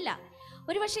പുറത്ത് വരില്ല.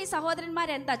 ഒരുപക്ഷെ ഈ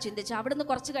സഹോദരന്മാരെന്താ ചിന്തിച്ചു? അവിടുന്ന്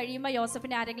കുറച്ച് കഴിയുമ്പോൾ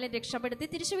യോസഫിനെ ആരെങ്കിലും രക്ഷപ്പെടുത്തി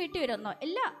തിരിച്ചു വീട്ടിൽ വരുമെന്നോ?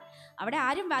 ഇല്ല. അവിടെ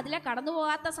ആരും അതിലെ കടന്നു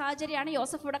പോകാത്ത സാഹചര്യമാണ്.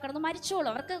 യോസഫ് ഇവിടെ കടന്ന് മരിച്ചോളൂ.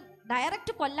 അവർക്ക്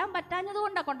ഡയറക്റ്റ് കൊല്ലാൻ പറ്റാഞ്ഞത്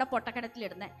കൊണ്ടാണ് കൊണ്ട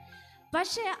പൊട്ടക്കിണറ്റിലിടുന്നത്.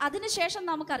 പക്ഷേ അതിനുശേഷം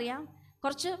നമുക്കറിയാം,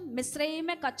 കുറച്ച്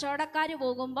മിസ്രൈമെ കച്ചവടക്കാർ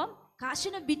പോകുമ്പം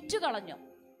കാശിന് വിറ്റ് കളഞ്ഞു.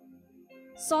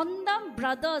 സ്വന്തം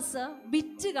ബ്രദേഴ്സ്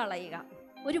വിറ്റ് കളയുക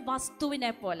ഒരു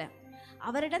വസ്തുവിനെ പോലെ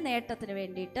അവരുടെ നേട്ടത്തിന്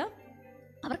വേണ്ടിയിട്ട്.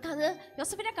 അവർക്കത്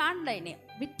യോസഫിനെ കാണണ്ട, ഇനി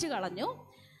വിറ്റ് കളഞ്ഞു.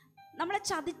 നമ്മളെ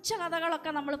ചതിച്ച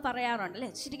കഥകളൊക്കെ നമ്മൾ പറയാറുണ്ട് അല്ലേ?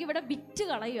 ശരിക്കും ഇവിടെ വിറ്റ്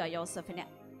കളയുക യോസഫിനെ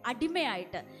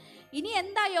അടിമയായിട്ട്. ഇനി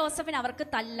എന്താ യോസഫിന്? അവർക്ക്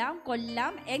തല്ലാം,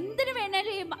 കൊല്ലാം, എന്തിനു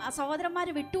വേണേലും ഈ സഹോദരന്മാർ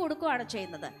വിട്ടുകൊടുക്കുകയാണ്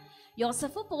ചെയ്യുന്നത്.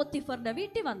 യോസഫ് പോത്തിഫറിൻ്റെ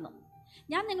വീട്ടിൽ വന്നു.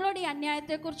 ഞാൻ നിങ്ങളോട് ഈ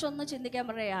അന്യായത്തെക്കുറിച്ചൊന്ന് ചിന്തിക്കാൻ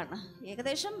പറയുകയാണ്.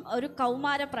 ഏകദേശം ഒരു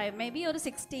കൗമാരപ്രായം, മേ ബി ഒരു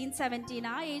 16-17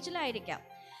 ആ ഏജിലായിരിക്കാം.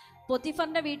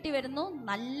 പോത്തിഫറിൻ്റെ വീട്ടിൽ വരുന്നു,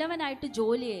 നല്ലവനായിട്ട്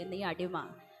ജോലി ചെയ്യുന്നു ഈ അടിമ.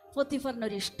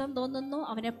 പോത്തിഫറിനൊരു ഇഷ്ടം തോന്നുന്നു,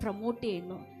 അവനെ പ്രൊമോട്ട്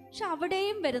ചെയ്യുന്നു. പക്ഷെ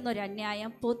അവിടെയും വരുന്നൊരു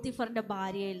അന്യായം പോത്തിഫറിൻ്റെ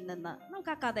ഭാര്യയിൽ നിന്ന്.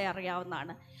 നമുക്ക് ആ കഥ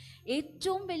അറിയാവുന്നതാണ്.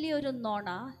 ഏറ്റവും വലിയൊരു നോണ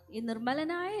ഈ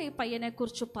നിർമ്മലനായ ഈ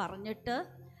പയ്യനെക്കുറിച്ച് പറഞ്ഞിട്ട്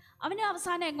അവന്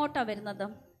അവസാനം എങ്ങോട്ടാണ് വരുന്നത്?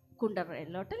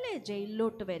 കുണ്ടറയിലോട്ടല്ലേ,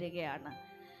 ജയിലിലോട്ട് വരികയാണ്.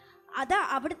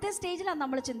 അവിടുത്തെ സ്റ്റേജിലാണ്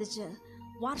നമ്മൾ ചിന്തിച്ച്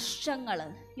വർഷങ്ങൾ.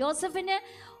 യോസഫിന്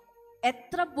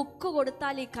എത്ര ബുക്ക്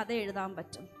കൊടുത്താൽ ഈ കഥ എഴുതാൻ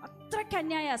പറ്റും? അത്രയ്ക്ക്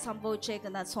അന്യായം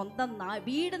സംഭവിച്ചേക്കുന്നത്. സ്വന്തം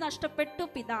വീട് നഷ്ടപ്പെട്ടു,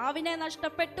 പിതാവിനെ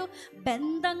നഷ്ടപ്പെട്ടു,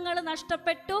 ബന്ധങ്ങൾ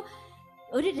നഷ്ടപ്പെട്ടു,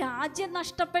 ഒരു രാജ്യം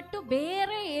നഷ്ടപ്പെട്ടു,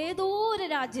 വേറെ ഏതോ ഒരു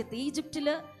രാജ്യത്ത് ഈജിപ്തിൽ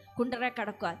കുണ്ടറ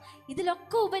കിടക്കുക.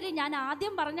 ഇതിലൊക്കെ ഉപരി ഞാൻ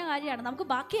ആദ്യം പറഞ്ഞ കാര്യമാണ്, നമുക്ക്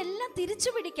ബാക്കിയെല്ലാം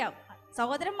തിരിച്ചു പിടിക്കാം.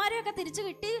 സഹോദരന്മാരെയൊക്കെ തിരിച്ചു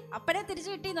കിട്ടി, അപ്പനെ തിരിച്ചു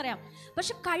കിട്ടിയെന്ന് പറയാം.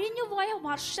 പക്ഷെ കഴിഞ്ഞു പോയ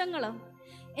വർഷങ്ങൾ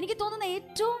എനിക്ക് തോന്നുന്ന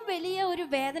ഏറ്റവും വലിയ ഒരു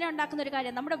വേദന ഉണ്ടാക്കുന്ന ഒരു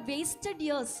കാര്യം നമ്മുടെ വേസ്റ്റഡ്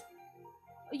ഇയേഴ്സ്.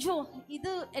 അയ്യോ,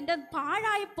 ഇത് എൻ്റെ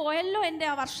പാഴായി പോയല്ലോ എൻ്റെ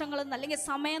ആ വർഷങ്ങൾ, അല്ലെങ്കിൽ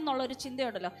സമയം എന്നുള്ളൊരു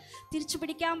ചിന്തയുണ്ടല്ലോ. തിരിച്ചു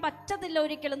പിടിക്കാൻ പറ്റത്തില്ല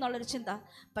ഒരിക്കലും എന്നുള്ളൊരു ചിന്ത.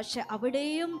 പക്ഷെ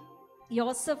അവിടെയും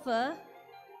യോസഫ്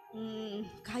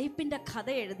കയ്പിൻ്റെ കഥ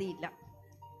എഴുതിയില്ല.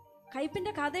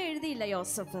 കയ്പിൻ്റെ കഥ എഴുതിയില്ല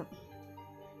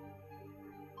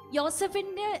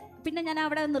യോസഫിൻ്റെ. പിന്നെ ഞാൻ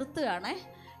അവിടെ നിർത്തുകയാണേ.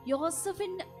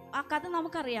 യോസഫിൻ്റെ ആ കഥ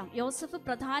നമുക്കറിയാം. യോസഫ്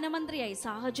പ്രധാനമന്ത്രിയായി,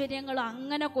 സാഹചര്യങ്ങൾ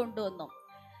അങ്ങനെ കൊണ്ടുവന്നു.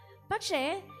 പക്ഷേ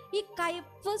ഈ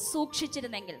കയ്പ്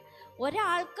സൂക്ഷിച്ചിരുന്നെങ്കിൽ,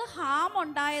 ഒരാൾക്ക് ഹാം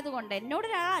ഉണ്ടായത് കൊണ്ട്, എന്നോട്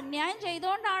ഒരാൾ അന്യായം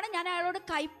ചെയ്തുകൊണ്ടാണ് ഞാൻ അയാളോട്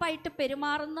കയ്പായിട്ട്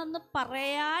പെരുമാറുന്നെന്ന്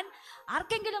പറയാൻ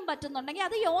ആർക്കെങ്കിലും പറ്റുന്നുണ്ടെങ്കിൽ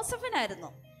അത് യോസഫിനായിരുന്നു.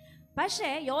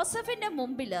 പക്ഷേ യോസഫിൻ്റെ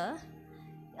മുമ്പിൽ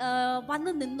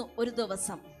വന്ന് നിന്നു ഒരു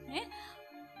ദിവസം.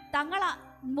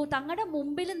 തങ്ങളുടെ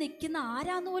മുമ്പിൽ നിൽക്കുന്ന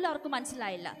ആരാന്ന് പോലും അവർക്ക്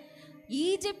മനസ്സിലായില്ല.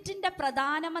 ഈജിപ്തിൻ്റെ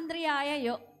പ്രധാനമന്ത്രിയായ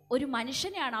ഒരു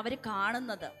മനുഷ്യനെയാണ് അവർ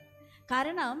കാണുന്നത്.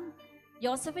 കാരണം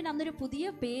യോസഫിന് അന്നൊരു പുതിയ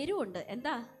പേരുമുണ്ട്.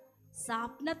 എന്താ?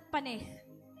 സാപ്നത്പനേഹ്.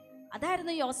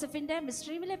 അതായിരുന്നു യോസഫിൻ്റെ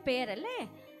മിസ്രൈമിലെ പേരല്ലേ?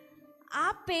 ആ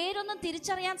പേരൊന്നും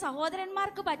തിരിച്ചറിയാൻ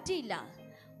സഹോദരന്മാർക്ക് പറ്റിയില്ല.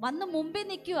 വന്ന് മുമ്പിൽ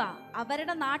നിൽക്കുക.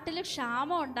 അവരുടെ നാട്ടിൽ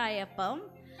ക്ഷാമം ഉണ്ടായപ്പം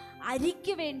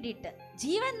അരിക്ക് വേണ്ടിയിട്ട്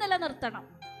ജീവൻ നിലനിർത്തണം.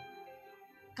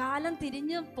 കാലം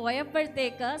തിരിഞ്ഞു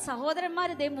പോയപ്പോഴത്തേക്ക് സഹോദരന്മാർ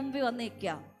ഇതേ മുമ്പിൽ വന്ന്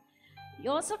നിൽക്കുക.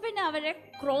 യോസഫിന് അവരെ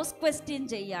ക്രോസ് ക്വസ്റ്റ്യൻ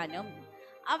ചെയ്യാനും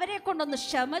അവരെ കൊണ്ടൊന്ന്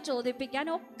ക്ഷമ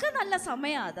ചോദിപ്പിക്കാനും ഒക്കെ നല്ല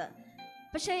സമയമാണ് അത്.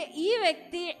 പക്ഷേ ഈ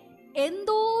വ്യക്തി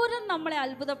എന്തോരം നമ്മളെ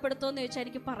അത്ഭുതപ്പെടുത്തുമെന്ന് ചോദിച്ചാൽ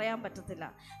എനിക്ക് പറയാൻ പറ്റത്തില്ല.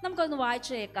 നമുക്കൊന്ന്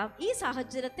വായിച്ചു കേൾക്കാം. ഈ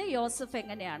സാഹചര്യത്തെ യോസഫ്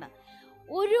എങ്ങനെയാണ്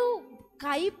ഒരു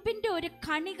കയ്പിൻ്റെ ഒരു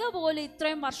കണിക പോലെ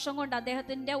ഇത്രയും വർഷം കൊണ്ട്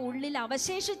അദ്ദേഹത്തിൻ്റെ ഉള്ളിൽ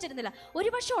അവശേഷിച്ചിരുന്നില്ല. ഒരു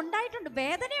പക്ഷെ ഉണ്ടായിട്ടുണ്ട്,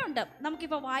 വേദനയുണ്ട്.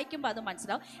 നമുക്കിപ്പോൾ വായിക്കുമ്പോൾ അത്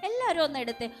മനസ്സിലാവും. എല്ലാവരും ഒന്ന്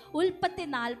എടുത്ത് ഉൽപ്പത്തി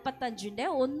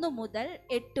 45:1 മുതൽ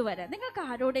 8 വരെ. നിങ്ങൾക്ക്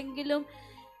ആരോടെങ്കിലും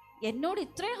എന്നോട്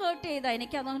ഇത്രയും ഹേർട്ട് ചെയ്താൽ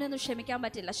എനിക്ക് അതങ്ങനെയൊന്നും ക്ഷമിക്കാൻ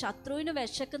പറ്റില്ല. ശത്രുവിന്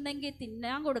വിശക്കുന്നെങ്കിൽ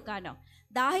തിന്നാൻ കൊടുക്കാനോ,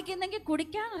 ദാഹിക്കുന്നെങ്കിൽ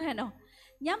കുടിക്കാനോ?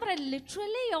 ഞാൻ പറയാം,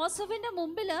 ലിറ്ററലി യോസഫിൻ്റെ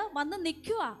മുമ്പിൽ വന്ന്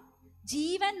നിൽക്കുക.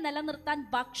 ജീവൻ നിലനിർത്താൻ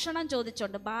ഭക്ഷണം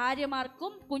ചോദിച്ചുകൊണ്ട്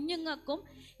ഭാര്യമാർക്കും കുഞ്ഞുങ്ങൾക്കും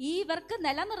ഇവർക്ക്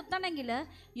നിലനിർത്തണമെങ്കിൽ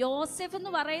യോസഫ്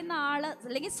എന്ന് പറയുന്ന ആള്,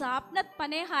 അല്ലെങ്കിൽ സാപ്നത്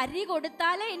പനേഹ് അരി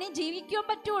കൊടുത്താലേ ഇനി ജീവിക്കാൻ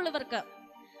പറ്റുള്ളൂ ഇവർക്ക്.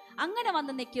 അങ്ങനെ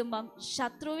വന്ന് നിൽക്കുമ്പം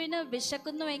ശത്രുവിന്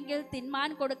വിശക്കുന്നുവെങ്കിൽ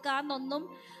തിന്മാൻ കൊടുക്കാന്നൊന്നും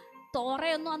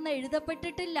തോറയൊന്നും അന്ന്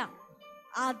എഴുതപ്പെട്ടിട്ടില്ല.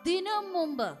 അതിനു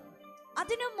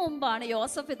മുമ്പാണ്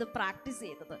യോസഫ് ഇത് പ്രാക്ടീസ്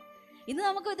ചെയ്തത്. ഇന്ന്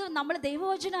നമുക്കിത് നമ്മൾ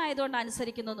ദൈവവചനം ആയതുകൊണ്ട്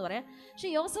അനുസരിക്കുന്നു എന്ന് പറയാം. പക്ഷെ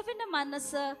യോസഫിൻ്റെ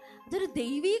മനസ്സ് അതൊരു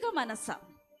ദൈവീക മനസ്സാണ്.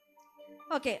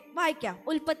 ഓക്കെ, വായിക്കാം.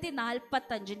 ഉൽപ്പത്തി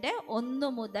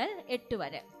 45:1 മുതൽ 8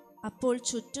 വരെ. അപ്പോൾ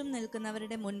ചുറ്റും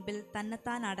നിൽക്കുന്നവരുടെ മുൻപിൽ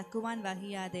തന്നെത്താൻ അടക്കുവാൻ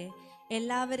വഹിയാതെ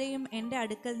എല്ലാവരെയും എൻ്റെ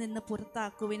അടുക്കൽ നിന്ന്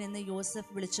പുറത്താക്കുവിൻ എന്ന്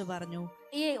യോസഫ് വിളിച്ചു പറഞ്ഞു.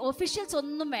 ഈ ഒഫീഷ്യൽസ്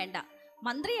ഒന്നും വേണ്ട.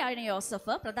 മന്ത്രിയാണ്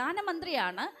യോസഫ്,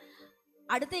 പ്രധാനമന്ത്രിയാണ്.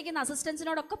 അടുത്തേക്കുന്ന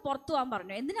അസിസ്റ്റൻസിനോടൊക്കെ പുറത്തു പോകാൻ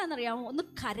പറഞ്ഞു. എന്തിനാണെന്നറിയാമോ? ഒന്ന്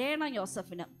കരയണം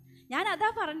യോസഫിന്. ഞാൻ അതാ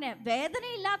പറഞ്ഞേ,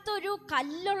 വേദനയില്ലാത്ത ഒരു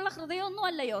കല്ലുള്ള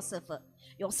ഹൃദയമൊന്നുമല്ല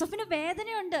യോസഫിന്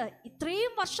വേദനയുണ്ട്,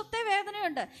 ഇത്രയും വർഷത്തെ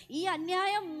വേദനയുണ്ട്, ഈ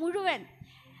അന്യായം മുഴുവൻ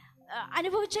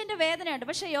അനുഭവിച്ചതിൻ്റെ വേദനയുണ്ട്.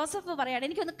 പക്ഷെ യോസഫ് പറയാണ്,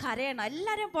 എനിക്കൊന്ന് കരയണം,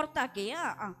 എല്ലാവരെയും പുറത്താക്കി.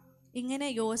 ഇങ്ങനെ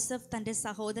യോസഫ് തൻ്റെ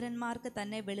സഹോദരന്മാർക്ക്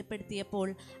തന്നെ വെളിപ്പെടുത്തിയപ്പോൾ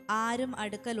ആരും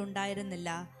അടുക്കൽ ഉണ്ടായിരുന്നില്ല.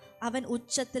 അവൻ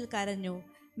ഉച്ചത്തിൽ കരഞ്ഞു.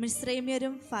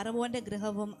 മിസ്രൈമ്യരും ഫറവോന്റെ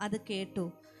ഗൃഹവും അത് കേട്ടു.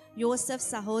 യോസഫ്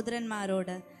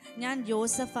സഹോദരന്മാരോട്, ഞാൻ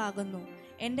യോസഫ് ആകുന്നു,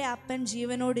 എൻ്റെ അപ്പൻ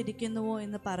ജീവനോടിരിക്കുന്നുവോ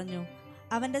എന്ന് പറഞ്ഞു.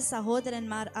 അവൻ്റെ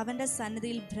സഹോദരന്മാർ അവൻ്റെ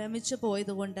സന്നിധിയിൽ ഭ്രമിച്ചു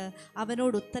പോയതുകൊണ്ട്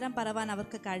അവനോട് ഉത്തരം പറവാൻ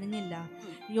അവർക്ക് കഴിഞ്ഞില്ല.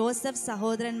 യോസഫ്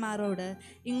സഹോദരന്മാരോട്,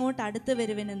 ഇങ്ങോട്ട് അടുത്തു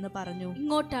വരുവിനെന്ന്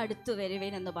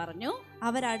പറഞ്ഞു.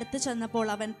 അവരടുത്ത് ചെന്നപ്പോൾ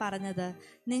അവൻ പറഞ്ഞത്,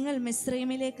 നിങ്ങൾ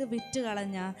മിസ്രൈമിലേക്ക്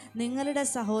വിറ്റുകളഞ്ഞ നിങ്ങളുടെ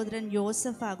സഹോദരൻ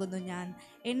യോസഫ് ആകുന്നു ഞാൻ.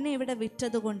 എന്നെ ഇവിടെ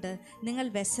വിറ്റതുകൊണ്ട് നിങ്ങൾ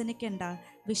വ്യസനിക്കേണ്ട,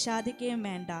 വിഷാദിക്കുകയും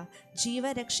വേണ്ട.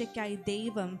 ജീവരക്ഷയ്ക്കായി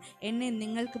ദൈവം എന്നെ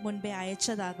നിങ്ങൾക്ക് മുൻപേ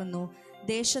അയച്ചതാകുന്നു.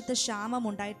 ദേശത്ത്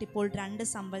ക്ഷാമമുണ്ടായിട്ടിപ്പോൾ 2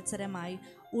 സംവത്സരമായി.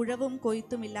 ഉഴവും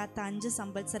കൊയ്ത്തുമില്ലാത്ത 5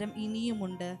 സംവത്സരം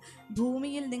ഇനിയുമുണ്ട്.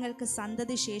 ഭൂമിയിൽ നിങ്ങൾക്ക്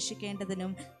സന്തതി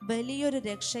ശേഷിക്കേണ്ടതിനും വലിയൊരു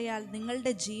രക്ഷയാൽ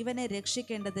നിങ്ങളുടെ ജീവനെ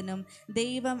രക്ഷിക്കേണ്ടതിനും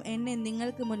ദൈവം എന്നെ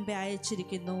നിങ്ങൾക്ക് മുൻപേ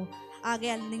അയച്ചിരിക്കുന്നു.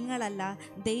 ആകയാൽ നിങ്ങളല്ല,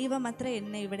 ദൈവമത്ര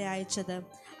എന്നെ ഇവിടെ അയച്ചത്.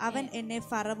 അവൻ എന്നെ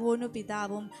ഫറവോനു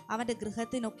പിതാവും അവൻ്റെ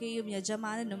ഗൃഹത്തിനൊക്കെയും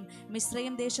യജമാനനും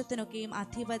മിസ്രയീം ദേശത്തിനൊക്കെയും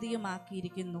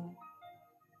അധിപതിയുമാക്കിയിരിക്കുന്നു.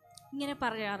 ഇങ്ങനെ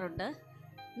പറയാറുണ്ട്,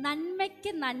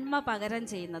 നന്മയ്ക്ക് നന്മ പകരം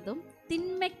ചെയ്യുന്നതും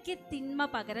തിന്മയ്ക്ക് തിന്മ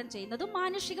പകരം ചെയ്യുന്നതും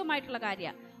മാനുഷികമായിട്ടുള്ള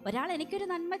കാര്യമാണ്. ഒരാൾ എനിക്കൊരു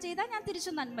നന്മ ചെയ്താൽ ഞാൻ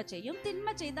തിരിച്ചു നന്മ ചെയ്യും, തിന്മ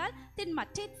ചെയ്താൽ തിന്മ,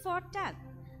 ടിറ്റ് ഫോർ ടാറ്റ്,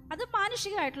 അത്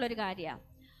മാനുഷികമായിട്ടുള്ളൊരു കാര്യമാണ്.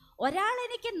 ഒരാൾ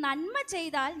എനിക്ക് നന്മ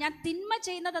ചെയ്താൽ ഞാൻ തിന്മ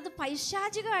ചെയ്യുന്നത് അത്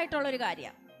പൈശാചികമായിട്ടുള്ളൊരു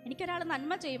കാര്യമാണ്. എനിക്കൊരാൾ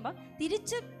നന്മ ചെയ്യുമ്പോൾ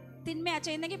തിരിച്ച് തിന്മയാണ്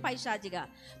ചെയ്യുന്നെങ്കിൽ പൈശാചിക.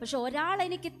 പക്ഷെ ഒരാൾ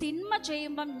എനിക്ക് തിന്മ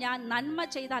ചെയ്യുമ്പം ഞാൻ നന്മ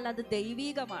ചെയ്താൽ അത്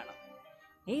ദൈവീകമാണ്.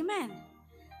 ആമേൻ.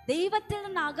 ദൈവത്തിൽ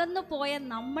നിന്ന് അകന്നു പോയ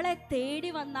നമ്മളെ തേടി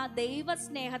വന്ന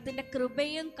ദൈവസ്നേഹത്തിൻ്റെ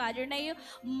കൃപയും കരുണയും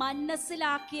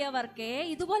മനസ്സിലാക്കിയവർക്കേ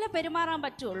ഇതുപോലെ പെരുമാറാൻ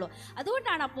പറ്റുള്ളൂ.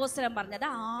 അതുകൊണ്ടാണ് അപ്പോസ്തലൻ പറഞ്ഞത്,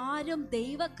 ആരും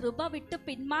ദൈവകൃപ വിട്ട്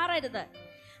പിന്മാറരുത്.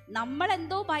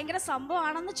 നമ്മളെന്തോ ഭയങ്കര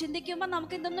സംഭവമാണെന്ന് ചിന്തിക്കുമ്പോൾ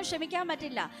നമുക്ക് ഇതൊന്നും ക്ഷമിക്കാൻ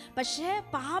പറ്റില്ല. പക്ഷേ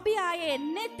പാപിയായ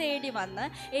എന്നെ തേടി വന്ന്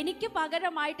എനിക്ക്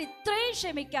പകരമായിട്ട് ഇത്രയും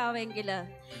ക്ഷമിക്കാമെങ്കിൽ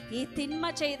ഈ തിന്മ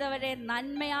ചെയ്തവരെ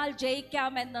നന്മയാൽ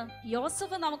ജയിക്കാമെന്ന്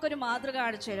യോസഫ് നമുക്കൊരു മാതൃക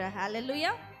കാണിച്ചു തരാം. Hallelujah.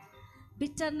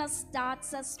 Bitterness starts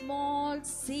a small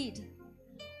seed.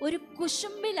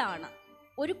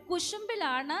 ഒരു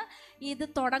കുശുമ്പിലാണ് ഇത്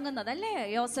തുടങ്ങുന്നത് അല്ലേ,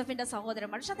 യോസഫിൻ്റെ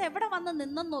സഹോദരന്മാർ. പക്ഷെ അത് എവിടെ വന്ന്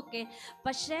നിന്നെന്ന് നോക്കേ.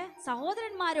 പക്ഷേ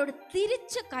സഹോദരന്മാരോട്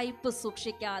തിരിച്ച് കയ്പ്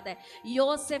സൂക്ഷിക്കാതെ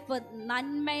യോസഫ്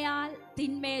നന്മയാൽ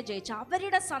തിന്മയെ ജയിച്ചു.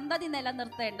 അവരുടെ സന്തതി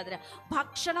നിലനിർത്തേണ്ടതിന്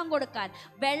ഭക്ഷണം കൊടുക്കാൻ,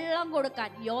 വെള്ളം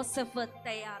കൊടുക്കാൻ യോസഫ്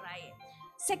തയ്യാറായി.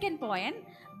 Second point,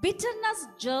 bitterness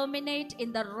germinate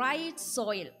in the right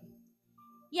soil.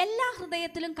 എല്ലാ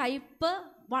ഹൃദയത്തിലും കയ്പ്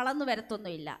വളർന്നു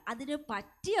വരത്തൊന്നുമില്ല. അതിന്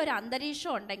പറ്റിയ ഒരു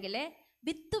അന്തരീക്ഷം ഉണ്ടെങ്കിലേ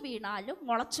വിത്ത് വീണാലും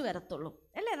മുളച്ചു വരത്തുള്ളൂ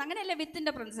അല്ലേ? അങ്ങനെയല്ലേ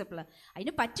വിത്തിൻ്റെ പ്രിൻസിപ്പിൾ.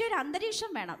 അതിന് പറ്റിയൊരു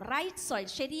അന്തരീക്ഷം വേണം, റൈറ്റ് സോയിൽ,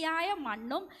 ശരിയായ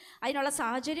മണ്ണും അതിനുള്ള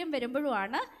സാഹചര്യം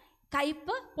വരുമ്പോഴുമാണ്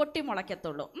കയ്പ്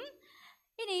പൊട്ടിമുളയ്ക്കത്തുള്ളൂ.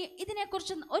 ഇനി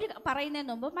ഇതിനെക്കുറിച്ച് പറയുന്നതിന്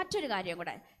മുമ്പ് മറ്റൊരു കാര്യം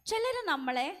കൂടെ. ചിലർ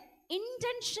നമ്മളെ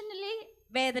ഇൻറ്റൻഷനലി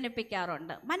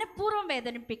വേദനിപ്പിക്കാറുണ്ട്, മനഃപൂർവ്വം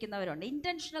വേദനിപ്പിക്കുന്നവരുണ്ട്.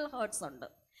 ഇൻറ്റൻഷണൽ ഹേർട്സ് ഉണ്ട്,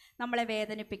 നമ്മളെ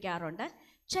വേദനിപ്പിക്കാറുണ്ട്.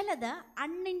 ചിലത്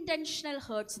അൺഇൻറ്റൻഷണൽ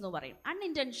ഹേർട്സ് എന്ന് പറയും.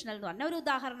 അൺഇൻറ്റൻഷണൽ എന്ന് പറഞ്ഞാൽ ഒരു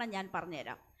ഉദാഹരണം ഞാൻ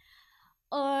പറഞ്ഞുതരാം.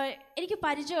 എനിക്ക്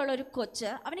പരിചയമുള്ള ഒരു കൊച്ച്,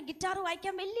 അവന് ഗിറ്റാർ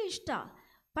വായിക്കാൻ വലിയ ഇഷ്ടമാണ്.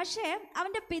 പക്ഷേ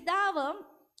അവൻ്റെ പിതാവ്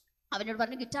അവനോട്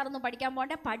പറഞ്ഞു, ഗിറ്റാറൊന്നും പഠിക്കാൻ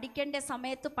പോകണ്ടേ, പഠിക്കേണ്ട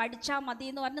സമയത്ത് പഠിച്ചാൽ മതി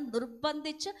എന്ന് പറഞ്ഞ്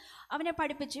നിർബന്ധിച്ച് അവനെ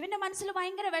പഠിപ്പിച്ചു. ഇവൻ്റെ മനസ്സിൽ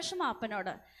ഭയങ്കര വിഷമമാണ്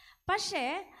അപ്പനോട്. പക്ഷേ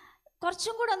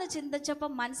കുറച്ചും കൂടെ ഒന്ന് ചിന്തിച്ചപ്പോൾ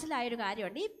മനസ്സിലായൊരു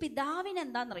കാര്യമുണ്ട്. ഈ പിതാവിന്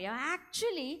എന്താണെന്നറിയാം,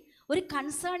 ആക്ച്വലി ഒരു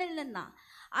കൺസേണിൽ നിന്നാണ്.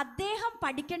 അദ്ദേഹം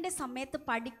പഠിക്കേണ്ട സമയത്ത്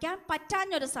പഠിക്കാൻ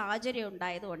പറ്റാഞ്ഞൊരു സാഹചര്യം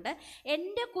ഉണ്ടായതുകൊണ്ട്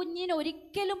എൻ്റെ കുഞ്ഞിന്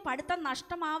ഒരിക്കലും പഠിത്തം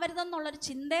നഷ്ടമാവരുതെന്നുള്ളൊരു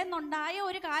ചിന്തയെന്നുണ്ടായ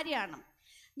ഒരു കാര്യമാണ്.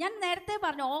 ഞാൻ നേരത്തെ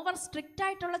പറഞ്ഞു, ഓവർ സ്ട്രിക്റ്റ്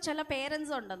ആയിട്ടുള്ള ചില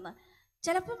പേരൻസ് ഉണ്ടെന്ന്.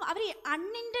 ചിലപ്പം അവർ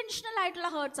അൺഇൻറ്റൻഷണൽ ആയിട്ടുള്ള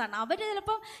ഹേർട്സ് ആണ്. അവർ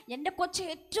ചിലപ്പം എൻ്റെ കൊച്ച്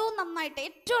ഏറ്റവും നന്നായിട്ട്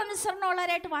ഏറ്റവും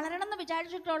അനുസരണമുള്ളവരായിട്ട് വളരണം എന്ന്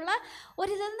വിചാരിച്ചിട്ടുള്ള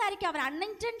ഒരിതിൽ നിന്നായിരിക്കും അവർ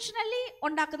അൺഇൻറ്റൻഷനലി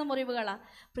ഉണ്ടാക്കുന്ന മുറിവുകളാണ്.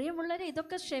 പ്രിയമുള്ളവരെ,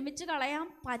 ഇതൊക്കെ ക്ഷമിച്ച് കളയാൻ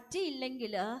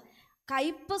പറ്റിയില്ലെങ്കിൽ,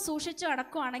 കയ്പ് സൂക്ഷിച്ച്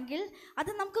നടക്കുകയാണെങ്കിൽ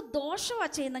അത് നമുക്ക്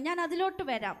ദോഷമാണ് ചെയ്യുന്നത്. ഞാൻ അതിലോട്ട്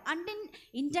വരാം.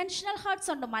 ഇൻറ്റൻഷണൽ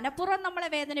ഹേർട്സ് ഉണ്ട്, മനഃപൂർവ്വം നമ്മളെ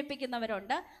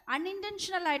വേദനിപ്പിക്കുന്നവരുണ്ട്,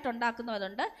 അൺഇൻറ്റൻഷണൽ ആയിട്ട്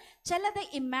ഉണ്ടാക്കുന്നവരുണ്ട്. ചിലത്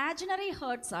ഇമാജിനറി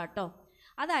ഹേർട്സ് ആട്ടോ.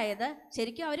 അതായത്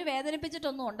ശരിക്കും അവർ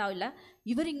വേദനിപ്പിച്ചിട്ടൊന്നും ഉണ്ടാവില്ല,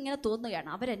 ഇവരിങ്ങനെ തോന്നുകയാണ്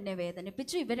അവരെന്നെ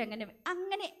വേദനിപ്പിച്ചു,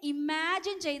 അങ്ങനെ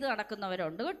ഇമാജിൻ ചെയ്ത്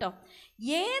നടക്കുന്നവരുണ്ട് കേട്ടോ.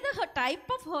 ഏത്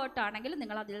ടൈപ്പ് ഓഫ് ഹേർട്ട് ആണെങ്കിലും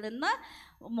നിങ്ങൾ അതിൽ നിന്ന്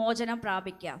മോചനം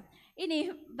പ്രാപിക്കാം. ഇനി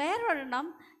വേറൊരെണ്ണം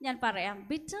ഞാൻ പറയാം.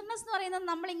 ബിറ്റർനെസ് എന്ന് പറയുന്നത്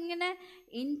നമ്മളിങ്ങനെ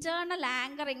ഇൻറ്റേർണൽ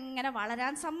ആങ്കർ ഇങ്ങനെ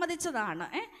വളരാൻ സമ്മതിച്ചതാണ്.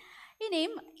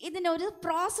 ഇനിയും ഇതിനൊരു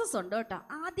പ്രോസസ്സ് ഉണ്ട് കേട്ടോ.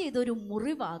 ആദ്യം ഇതൊരു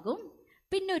മുറിവാകും,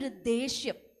 പിന്നെ ഒരു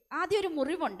ദേഷ്യം. ആദ്യം ഒരു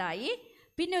മുറിവുണ്ടായി,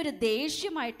 പിന്നെ ഒരു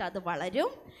ദേഷ്യമായിട്ട് അത്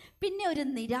വളരും, പിന്നെ ഒരു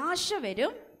നിരാശ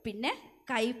വരും, പിന്നെ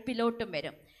കയ്പിലോട്ടും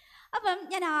വരും. അപ്പം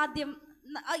ഞാൻ ആദ്യം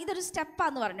ഇതൊരു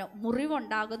സ്റ്റെപ്പാന്ന് പറഞ്ഞു.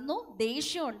 മുറിവുണ്ടാകുന്നു,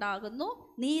 ദേഷ്യം ഉണ്ടാകുന്നു,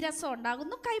 നീരസം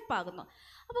ഉണ്ടാകുന്നു, കയ്പാകുന്നു.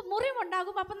 അപ്പം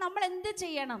മുറിവുണ്ടാകുമ്പോൾ അപ്പം നമ്മൾ എന്ത്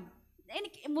ചെയ്യണം?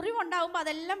 എനിക്ക് മുറിവുണ്ടാകുമ്പോൾ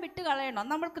അതെല്ലാം വിട്ട് കളയണം.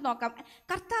 നമ്മൾക്ക് നോക്കാം.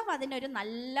 കർത്താവ് അതിനൊരു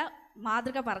നല്ല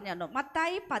മാതൃക പറഞ്ഞു തന്നു.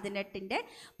 മത്തായി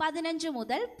 18:15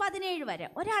 മുതൽ 17 വരെ.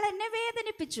 ഒരാൾ എന്നെ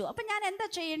വേദനിപ്പിച്ചു, അപ്പം ഞാൻ എന്താ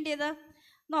ചെയ്യേണ്ടത്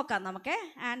നോക്കാം നമുക്ക്.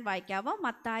 ആൻഡ് വായിക്കാവോ?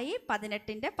 മത്തായി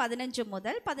 18:15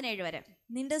 മുതൽ 17 വരെ.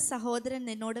 നിന്റെ സഹോദരൻ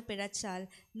നിന്നോട് പിഴച്ചാൽ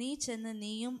നീ ചെന്ന്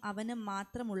നീയും അവനും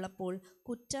മാത്രമുള്ളപ്പോൾ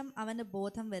കുറ്റം അവന്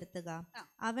ബോധം വരുത്തുക.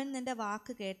 അവൻ നിന്റെ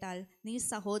വാക്ക് കേട്ടാൽ നീ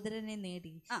സഹോദരനെ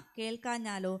നേടി.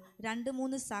 കേൾക്കാഞ്ഞാലോ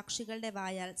 2-3 സാക്ഷികളുടെ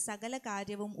വായാൽ സകല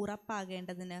കാര്യവും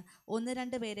ഉറപ്പാകേണ്ടതിന്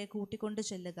 1-2 പേരെ കൂട്ടിക്കൊണ്ടു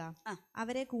ചെല്ലുക.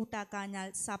 അവരെ കൂട്ടാക്കാഞ്ഞാൽ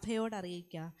സഭയോട്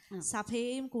അറിയിക്കുക.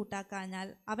 സഭയെയും കൂട്ടാക്കാഞ്ഞാൽ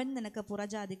അവൻ നിനക്ക്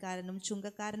പുറജാതിക്കാരനും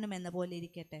ചുങ്കക്കാരനും എന്ന പോലെ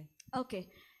ഇരിക്കട്ടെ. ഓക്കെ,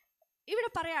 ഇവിടെ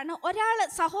പറയാണ്, ഒരാൾ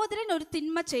സഹോദരൻ ഒരു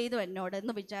തിന്മ ചെയ്തു എന്നോട്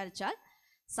എന്ന് വിചാരിച്ചാൽ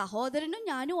സഹോദരനും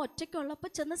ഞാനും ഒറ്റയ്ക്കുള്ളപ്പോൾ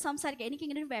ചെന്ന് സംസാരിക്കുക.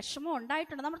 എനിക്കിങ്ങനെ ഒരു വിഷമം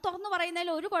ഉണ്ടായിട്ടുണ്ട്. നമ്മൾ തുറന്നു പറയുന്നതിൽ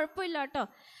ഒരു കുഴപ്പമില്ല കേട്ടോ.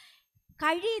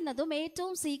 കഴിയുന്നതും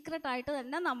ഏറ്റവും സീക്രട്ടായിട്ട്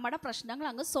തന്നെ നമ്മുടെ പ്രശ്നങ്ങൾ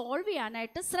അങ്ങ് സോൾവ്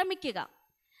ചെയ്യാനായിട്ട് ശ്രമിക്കുക.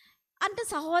 എൻ്റെ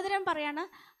സഹോദരൻ പറയാണ്,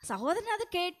 സഹോദരൻ അത്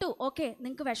കേട്ടു, ഓക്കെ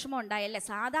നിങ്ങൾക്ക് വിഷമം ഉണ്ടായല്ലേ.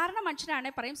 സാധാരണ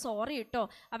മനുഷ്യനാണെങ്കിൽ പറയും സോറി കേട്ടോ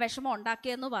ആ വിഷമം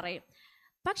ഉണ്ടാക്കിയെന്ന് പറയും.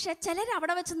 പക്ഷെ ചിലർ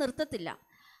അവിടെ വെച്ച് നിർത്തത്തില്ല.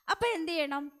 അപ്പം എന്ത്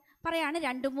ചെയ്യണം? പറയാണ്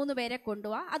 2-3 പേരെ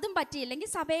കൊണ്ടുപോവാ. അതും പറ്റിയില്ലെങ്കിൽ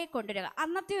സഭയെ കൊണ്ടുവരിക.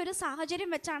 അന്നത്തെ ഒരു സാഹചര്യം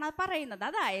വെച്ചാണ് പറയുന്നത്.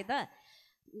 അതായത്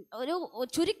ഒരു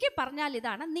ചുരുക്കി പറഞ്ഞാൽ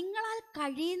ഇതാണ്, നിങ്ങളാൽ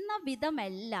കഴിയുന്ന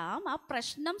വിധമെല്ലാം ആ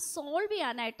പ്രശ്നം സോൾവ്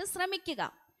ചെയ്യാനായിട്ട് ശ്രമിക്കുക.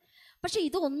 പക്ഷെ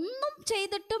ഇതൊന്നും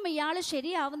ചെയ്തിട്ടും ഇയാൾ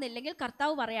ശരിയാവുന്നില്ലെങ്കിൽ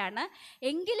കർത്താവ് പറയാണ്,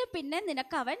 എങ്കിലും പിന്നെ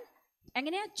നിനക്കവൻ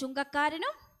എങ്ങനെയാ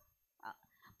ചുങ്കക്കാരനും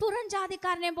പുറം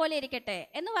ജാതിക്കാരനെയും പോലെ ഇരിക്കട്ടെ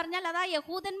എന്ന് പറഞ്ഞാൽ അതാ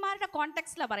യഹൂദന്മാരുടെ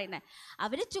കോണ്ടെക്സ്റ്റിലാണ് പറയുന്നത്.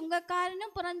 അവർ ചുങ്കക്കാരനും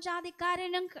പുറം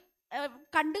ജാതിക്കാരനും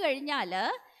കണ്ടു കഴിഞ്ഞാൽ,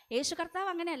 യേശു കർത്താവ്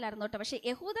അങ്ങനെയല്ലായിരുന്നു കേട്ടോ. പക്ഷെ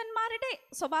യഹൂദന്മാരുടെ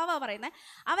സ്വഭാവമാണ് പറയുന്നത്.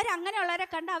 അവരങ്ങനെയുള്ളവരെ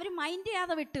കണ്ട് അവർ മൈൻഡ്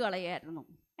ചെയ്യാതെ വിട്ടുകളയായിരുന്നു,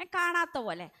 കാണാത്ത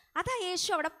പോലെ. അതാ യേശു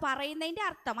അവിടെ പറയുന്നതിൻ്റെ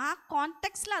അർത്ഥം. ആ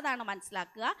കോണ്ടെക്സ്റ്റിൽ അതാണ്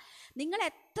മനസ്സിലാക്കുക. നിങ്ങൾ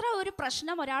എത്ര ഒരു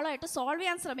പ്രശ്നം ഒരാളുമായിട്ട് സോൾവ്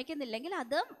ചെയ്യാൻ ശ്രമിക്കുന്നില്ലെങ്കിൽ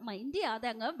അത് മൈൻഡ് ചെയ്യാതെ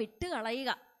അങ്ങ് വിട്ടുകളയുക.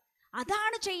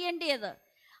 അതാണ് ചെയ്യേണ്ടത്.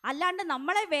 അല്ലാണ്ട്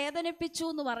നമ്മളെ വേദനിപ്പിച്ചു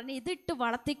എന്ന് പറഞ്ഞ് ഇതിട്ട്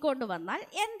വളർത്തിക്കൊണ്ട് വന്നാൽ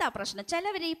എന്താ പ്രശ്നം?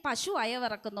 ചിലവർ ഈ പശു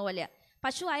അയവിറക്കുന്ന പോലെ,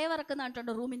 പശു അയവിറക്കുന്ന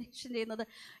കണ്ടിട്ടുണ്ട്, റൂമിനേഷൻ ചെയ്യുന്നത്.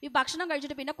 ഈ ഭക്ഷണം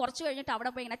കഴിച്ചിട്ട് പിന്നെ കുറച്ച് കഴിഞ്ഞിട്ട്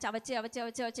അവിടെ പോയി ഇങ്ങനെ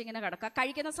ചവച്ച് ഇങ്ങനെ കിടക്കുക.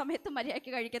 കഴിക്കുന്ന സമയത്ത്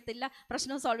മര്യാദയ്ക്ക് കഴിക്കത്തില്ല,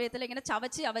 പ്രശ്നം സോൾവ് ചെയ്യത്തില്ല. ഇങ്ങനെ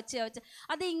ചവച്ച്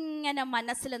അതിങ്ങനെ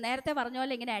മനസ്സിൽ നേരത്തെ പറഞ്ഞ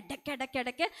പോലെ ഇങ്ങനെ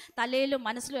ഇടയ്ക്കിടയ്ക്ക് തലയിലും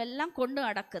മനസ്സിലും എല്ലാം കൊണ്ടു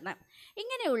നടക്കുന്ന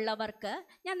ഇങ്ങനെയുള്ളവർക്ക്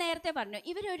ഞാൻ നേരത്തെ പറഞ്ഞു,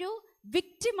 ഇവരൊരു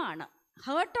വിക്റ്റിമാണ്.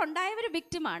 ഹേർട്ട് ഉണ്ടായവർ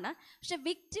വിക്റ്റിമാണ്. പക്ഷെ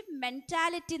വിക്റ്റിം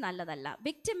മെൻറ്റാലിറ്റി നല്ലതല്ല.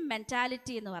 വിക്റ്റിം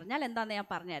മെൻറ്റാലിറ്റി എന്ന് പറഞ്ഞാൽ എന്താണെന്ന് ഞാൻ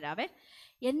പറഞ്ഞുതരാവേ.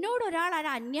 എന്നോട് ഒരാൾ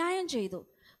അന്യായം ചെയ്തു,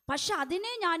 പക്ഷെ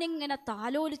അതിനെ ഞാനിങ്ങനെ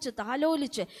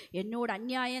താലോലിച്ച് എന്നോട്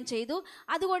അന്യായം ചെയ്തു.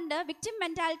 അതുകൊണ്ട് വിക്റ്റിം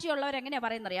മെൻറ്റാലിറ്റി ഉള്ളവരെങ്ങനെയാണ്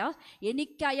പറയുന്നറിയാം,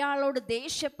 എനിക്ക് അയാളോട്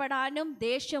ദേഷ്യപ്പെടാനും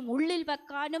ദേഷ്യം ഉള്ളിൽ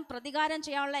വെക്കാനും പ്രതികാരം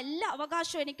ചെയ്യാനുള്ള എല്ലാ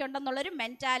അവകാശവും എനിക്കുണ്ടെന്നുള്ളൊരു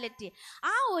മെൻറ്റാലിറ്റി.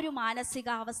 ആ ഒരു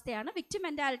മാനസികാവസ്ഥയാണ് വിക്റ്റിം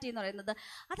മെൻറ്റാലിറ്റി എന്ന് പറയുന്നത്.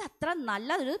 അതത്ര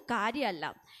നല്ലൊരു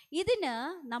കാര്യമല്ല. ഇതിന്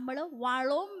നമ്മൾ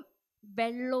വളവും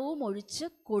വെള്ളവും ഒഴിച്ച്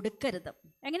കൊടുക്കരുത്.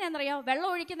 എങ്ങനെയാണെന്നറിയോ? വെള്ളം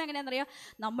ഒഴിക്കുന്നത് എങ്ങനെയാണെന്നറിയോ?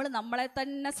 നമ്മളെ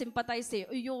തന്നെ സിമ്പത്തൈസ് ചെയ്യും.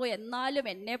 അയ്യോ എന്നാലും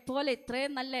എന്നെപ്പോലെ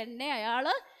ഇത്രയും നല്ല എന്നെ അയാൾ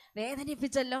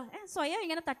വേദനിപ്പിച്ചല്ലോ. സ്വയം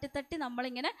ഇങ്ങനെ തട്ടി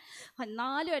നമ്മളിങ്ങനെ,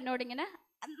 എന്നാലും എന്നോടിങ്ങനെ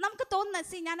നമുക്ക്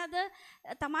തോന്നുന്ന ഞാനത്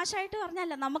തമാശയായിട്ട്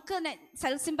പറഞ്ഞല്ല, നമുക്ക്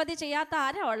സെൽഫ് സിമ്പതി ചെയ്യാത്ത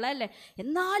ആരാ ഉള്ളതല്ലേ,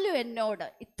 എന്നാലും എന്നോട്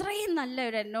ഇത്രയും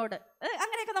നല്ലൊരു എന്നോട്,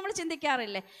 അങ്ങനെയൊക്കെ നമ്മൾ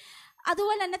ചിന്തിക്കാറില്ലേ?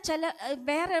 അതുപോലെ തന്നെ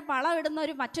വേറെ വളം ഇടുന്ന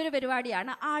മറ്റൊരു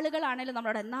പരിപാടിയാണ്. ആളുകളാണെങ്കിലും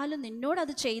നമ്മളോട്, എന്നാലും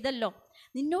നിന്നോടത് ചെയ്തല്ലോ,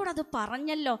 നിന്നോടത്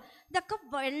പറഞ്ഞല്ലോ. ഇതൊക്കെ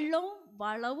വെള്ളവും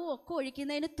വളവും ഒക്കെ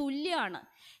ഒഴിക്കുന്നതിന് തുല്യമാണ്.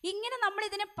 ഇങ്ങനെ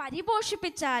നമ്മളിതിനെ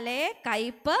പരിപോഷിപ്പിച്ചാലേ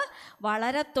കയ്പ്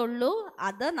വളരത്തുള്ളൂ.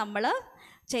 അത് നമ്മൾ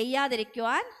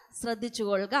ചെയ്യാതിരിക്കുവാൻ ശ്രദ്ധിച്ചു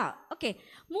കൊള്ളുക. ഓക്കെ,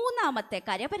 മൂന്നാമത്തെ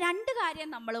കാര്യം. അപ്പം 2 കാര്യം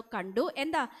നമ്മൾ കണ്ടു.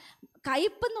 എന്താ?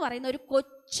 കയ്പ് എന്ന് പറയുന്ന ഒരു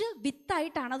കൊച്ചു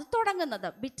വിത്തായിട്ടാണ് അത് തുടങ്ങുന്നത്.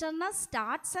 Bitterness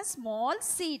starts A small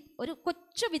seed, ഒരു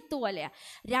കൊച്ചു വിത്ത് പോലെയാണ്.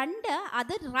 2,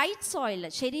 അത് റൈറ്റ് സോയിൽ,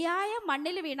 ശരിയായ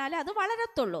മണ്ണിൽ വീണാലേ അത്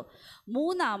വളരത്തുള്ളൂ.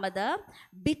 മൂന്നാമത്,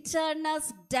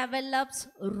 ബിറ്റർനെസ് ഡെവലപ്സ്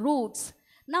റൂട്ട്സ്.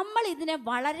 നമ്മൾ ഇതിനെ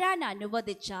വളരാൻ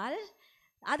അനുവദിച്ചാൽ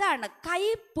അതാണ്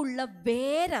കയ്പുള്ള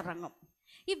വേരിറങ്ങും.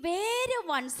 ഈ വേര്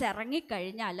വൺസ്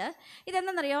ഇറങ്ങിക്കഴിഞ്ഞാൽ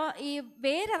ഇതെന്താണെന്നറിയോ, ഈ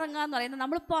വേരിറങ്ങുക എന്ന് പറയുന്നത്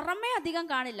നമ്മൾ പുറമേ അധികം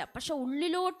കാണില്ല, പക്ഷെ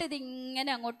ഉള്ളിലോട്ട്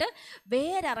ഇതിങ്ങനെ അങ്ങോട്ട്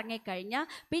വേരിറങ്ങിക്കഴിഞ്ഞാൽ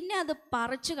പിന്നെ അത്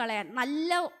പറിച്ചു കളയാൻ,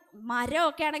 നല്ല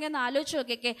മരമൊക്കെ ആണെങ്കിൽ ഒന്ന് ആലോചിച്ച്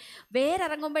നോക്കിയൊക്കെ,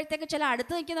 വേരിറങ്ങുമ്പോഴത്തേക്ക് ചില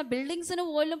അടുത്ത് നിൽക്കുന്ന ബിൽഡിങ്സിന്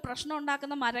പോലും പ്രശ്നം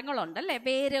ഉണ്ടാക്കുന്ന മരങ്ങളുണ്ടല്ലേ,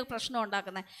 വേര് പ്രശ്നം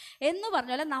ഉണ്ടാക്കുന്നത് എന്ന്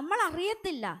പറഞ്ഞ പോലെ നമ്മൾ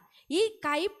അറിയത്തില്ല. ഈ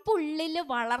കയ്പുള്ളിൽ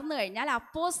വളർന്നു കഴിഞ്ഞാൽ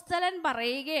അപ്പോസ്തലൻ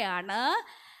പറയുകയാണ്,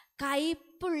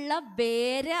 കയ്പുള്ള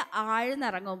വേര്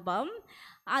ആഴ്ന്നിറങ്ങുമ്പം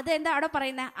അതെന്താ അവിടെ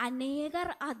പറയുന്നത്, അനേകർ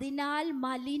അതിനാൽ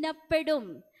മലിനപ്പെടും.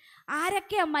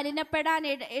 ആരൊക്കെയാ മലിനപ്പെടാൻ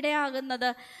ഇടയാകുന്നത്?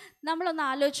 നമ്മളൊന്ന്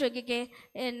ആലോചിച്ച് നോക്കിക്കേ.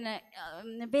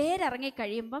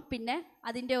 വേരിറങ്ങിക്കഴിയുമ്പം പിന്നെ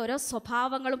അതിൻ്റെ ഓരോ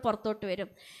സ്വഭാവങ്ങളും പുറത്തോട്ട് വരും.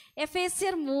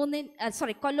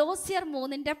 കൊലോസ്യർ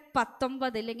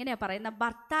 3:19 ഇങ്ങനെയാണ് പറയുന്നത്,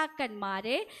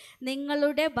 ഭർത്താക്കന്മാരെ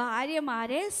നിങ്ങളുടെ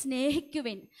ഭാര്യമാരെ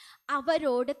സ്നേഹിക്കുവിൻ,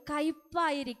 അവരോട്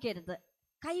കയ്പായിരിക്കരുത്.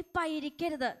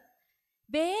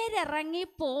 വേരിറങ്ങി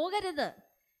പോകരുത്.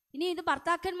 ഇനി ഇത്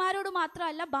ഭർത്താക്കന്മാരോട്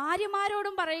മാത്രമല്ല,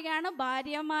 ഭാര്യമാരോടും പറയുകയാണ്,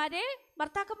 ഭാര്യമാരെ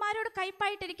ഭർത്താക്കന്മാരോട്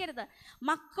കയ്പായിട്ടിരിക്കരുത്,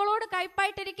 മക്കളോട്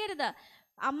കയ്പായിട്ടിരിക്കരുത്,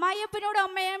 അമ്മായിയപ്പനോടും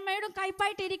അമ്മയമ്മയോടും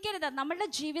കയ്പായിട്ടിരിക്കരുത്. നമ്മളുടെ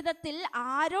ജീവിതത്തിൽ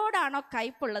ആരോടാണോ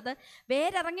കയ്പുള്ളത്,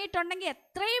 വേരിറങ്ങിയിട്ടുണ്ടെങ്കിൽ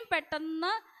എത്രയും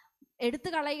പെട്ടെന്ന് എടുത്തു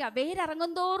കളയുക.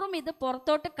 വേരിറങ്ങും തോറും ഇത്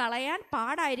പുറത്തോട്ട് കളയാൻ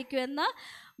പാടായിരിക്കുമെന്ന്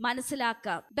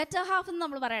മനസ്സിലാക്കുക. ബെറ്റർ ഹാഫ് എന്ന്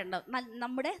നമ്മൾ പറയേണ്ടത്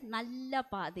നമ്മുടെ നല്ല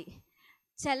പാതി.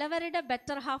 ചിലവരുടെ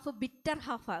ബെറ്റർ ഹാഫ് ബിറ്റർ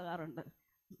ഹാഫ് ആകാറുണ്ട്,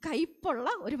 കയ്പുള്ള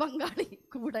ഒരു പങ്കാളി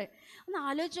കൂടെ. ഒന്ന്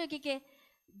ആലോചിച്ച് നോക്കിക്കേ,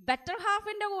 ബെറ്റർ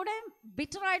ഹാഫിൻ്റെ കൂടെ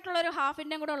ബിറ്റർ ആയിട്ടുള്ള ഒരു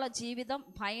ഹാഫിൻ്റെ കൂടെ ഉള്ള ജീവിതം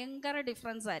ഭയങ്കര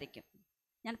ഡിഫറൻസ് ആയിരിക്കും.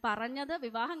 ഞാൻ പറഞ്ഞത്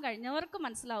വിവാഹം കഴിഞ്ഞവർക്ക്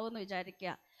മനസ്സിലാവുമെന്ന്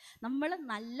വിചാരിക്കുക. നമ്മൾ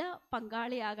നല്ല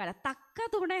പങ്കാളിയാകാൻ, തക്ക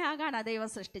തുണയാകാനാണ് ദൈവം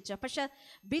സൃഷ്ടിച്ചത്. പക്ഷെ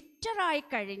ബിറ്ററായി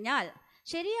കഴിഞ്ഞാൽ,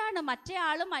 ശരിയാണ്, മറ്റേ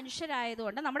ആൾ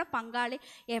മനുഷ്യരായതുകൊണ്ട് നമ്മുടെ പങ്കാളി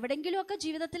എവിടെയെങ്കിലുമൊക്കെ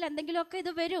ജീവിതത്തിൽ എന്തെങ്കിലുമൊക്കെ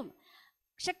ഇത് വരും.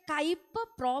 പക്ഷെ കയ്പ്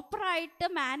പ്രോപ്പറായിട്ട്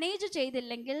മാനേജ്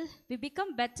ചെയ്തില്ലെങ്കിൽ വി ബിക്കം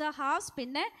ബെറ്റർ ഹാഫ്സ്.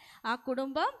 പിന്നെ ആ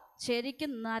കുടുംബം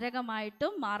ശരിക്കും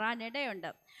നരകമായിട്ടും മാറാനിടയുണ്ട്.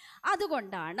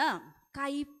 അതുകൊണ്ടാണ്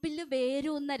കയ്പിൽ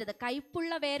വേരൂന്നരുത്,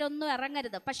 കയ്പുള്ള വേരൊന്നും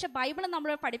ഇറങ്ങരുത്. പക്ഷെ ബൈബിൾ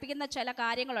നമ്മൾ പഠിപ്പിക്കുന്ന ചില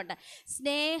കാര്യങ്ങളുണ്ട്.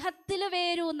 സ്നേഹത്തിൽ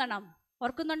വേരൂന്നണം.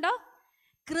 ഓർക്കുന്നുണ്ടോ?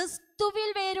 ക്രിസ്തുവിൽ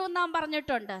വേരൂന്നാൻ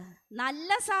പറഞ്ഞിട്ടുണ്ട്. നല്ല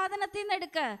സാധനത്തിൽ നിന്ന്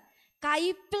എടുക്കുക,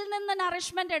 കയ്പിൽ നിന്ന്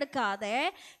നറിഷ്മെന്റ് എടുക്കാതെ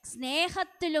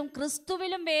സ്നേഹത്തിലും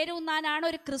ക്രിസ്തുവിലും വേരൂന്നാനാണ്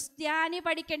ഒരു ക്രിസ്ത്യാനി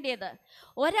പഠിക്കേണ്ടത്.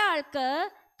 ഒരാൾക്ക്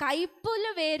കയ്പിൽ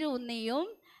വേരൂന്നിയും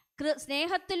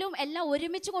സ്നേഹത്തിലും എല്ലാം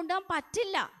ഒരുമിച്ച് കൊണ്ടുപോകാൻ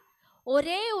പറ്റില്ല.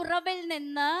 ഒരേ ഉറവിൽ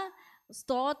നിന്ന്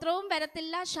സ്തോത്രവും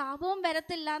വരത്തില്ല, ശാപവും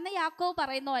വരത്തില്ല എന്ന് യാക്കോബ്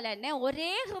പറയുന്ന പോലെ തന്നെ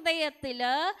ഒരേ ഹൃദയത്തിൽ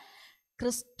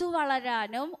ക്രിസ്തു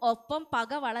വളരാനും ഒപ്പം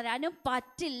പക വളരാനും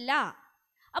പറ്റില്ല.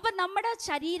 അപ്പം നമ്മുടെ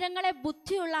ശരീരങ്ങളെ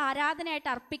ബുദ്ധിയുള്ള ആരാധനയായിട്ട്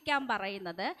അർപ്പിക്കാൻ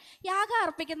പറയുന്നത്, യാഗം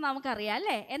അർപ്പിക്കുന്നത് നമുക്കറിയാം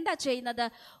അല്ലേ? എന്താ ചെയ്യുന്നത്?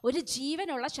 ഒരു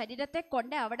ജീവനുള്ള ശരീരത്തെ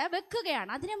കൊണ്ട് അവിടെ വെക്കുകയാണ്,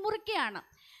 അതിനെ മുറിക്കുകയാണ്.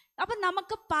 അപ്പം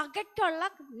നമുക്ക് പകയ്ക്കുള്ള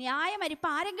ന്യായം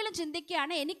ഇപ്പം ആരെങ്കിലും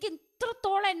ചിന്തിക്കുകയാണ്, എനിക്ക്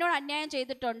ഇത്രത്തോളം എന്നോട് അന്യായം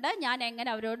ചെയ്തിട്ടുണ്ട്, ഞാൻ എങ്ങനെ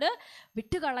അവരോട്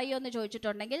വിട്ടുകളയുമെന്ന്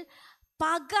ചോദിച്ചിട്ടുണ്ടെങ്കിൽ,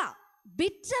 പക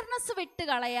ബിറ്റർനെസ് വിട്ട്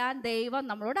കളയാൻ ദൈവം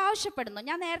നമ്മളോട് ആവശ്യപ്പെടുന്നു.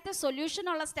 ഞാൻ നേരത്തെ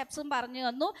സൊല്യൂഷനുള്ള സ്റ്റെപ്സും പറഞ്ഞു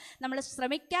തന്നു. നമ്മൾ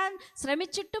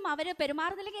ശ്രമിച്ചിട്ടും അവർ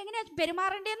പെരുമാറുന്നില്ലെങ്കിൽ എങ്ങനെയാണ്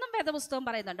പെരുമാറേണ്ടതെന്നും വേദപുസ്തകം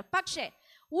പറയുന്നുണ്ട്. പക്ഷേ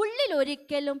ഉള്ളിൽ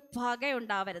ഒരിക്കലും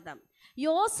പകയുണ്ടാവരുത്.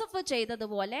 യോസഫ്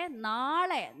ചെയ്തതുപോലെ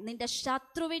നാളെ നിന്റെ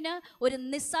ശത്രുവിന് ഒരു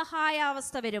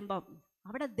നിസ്സഹായാവസ്ഥ വരുമ്പം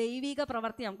അവിടെ ദൈവിക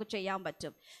പ്രവൃത്തി നമുക്ക് ചെയ്യാൻ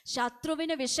പറ്റും.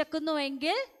 ശത്രുവിന്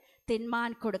വിശക്കുന്നുവെങ്കിൽ തിന്മാൻ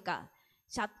കൊടുക്കുക.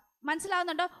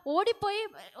 മനസ്സിലാവുന്നുണ്ടോ? ഓടിപ്പോയി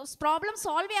പ്രോബ്ലം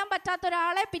സോൾവ് ചെയ്യാൻ പറ്റാത്ത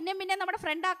ഒരാളെ പിന്നെ നമ്മുടെ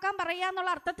ഫ്രണ്ട് ആക്കാൻ പറയുക എന്നുള്ള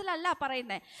അർത്ഥത്തിലല്ല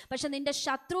പറയുന്നത്. പക്ഷെ നിന്റെ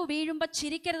ശത്രു വീഴുമ്പോൾ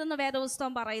ചിരിക്കരുതെന്ന്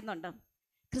വേദപുസ്തകം പറയുന്നുണ്ട്.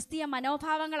 ക്രിസ്തീയ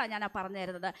മനോഭാവങ്ങളാണ് ഞാൻ പറഞ്ഞു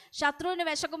തരുന്നത്. ശത്രുവിന്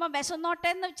വിശക്കുമ്പോൾ വിശന്നോട്ടെ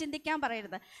എന്ന് ചിന്തിക്കാൻ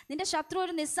പറയരുത്. നിന്റെ ശത്രു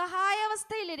ഒരു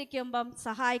നിസ്സഹായാവസ്ഥയിലിരിക്കുമ്പം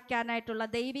സഹായിക്കാനായിട്ടുള്ള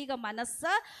ദൈവിക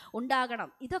മനസ്സ് ഉണ്ടാകണം.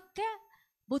 ഇതൊക്കെ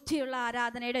ബുദ്ധിയുള്ള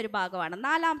ആരാധനയുടെ ഒരു ഭാഗമാണ്.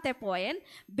 4ാമത്തെ point,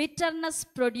 bitterness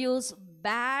produce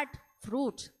bad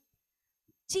fruit.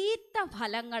 ചീത്ത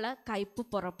ഫലങ്ങൾ കയ്പ്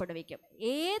പുറപ്പെടുവിക്കും.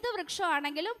 ഏത്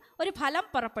വൃക്ഷമാണെങ്കിലും ഒരു ഫലം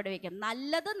പുറപ്പെടുവിക്കും.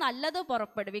 നല്ലത്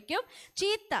പുറപ്പെടുവിക്കും,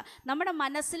 ചീത്ത നമ്മുടെ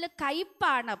മനസ്സിൽ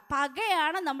കയ്പാണ്,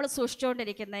 പകയാണ് നമ്മൾ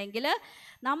സൂക്ഷിച്ചുകൊണ്ടിരിക്കുന്നതെങ്കിൽ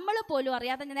നമ്മൾ പോലും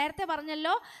അറിയാതെ, ഞാൻ നേരത്തെ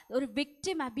പറഞ്ഞല്ലോ, ഒരു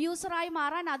വിക്ടിം അബ്യൂസറായി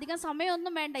മാറാൻ അധികം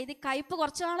സമയമൊന്നും വേണ്ട. ഇത് കയ്പ്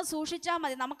കുറച്ച് നാൾ സൂക്ഷിച്ചാൽ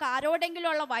മതി. നമുക്ക് ആരോടെങ്കിലും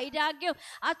ഉള്ള വൈരാഗ്യവും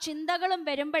ആ ചിന്തകളും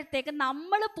വരുമ്പോഴത്തേക്ക്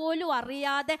നമ്മൾ പോലും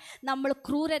അറിയാതെ നമ്മൾ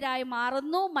ക്രൂരരായി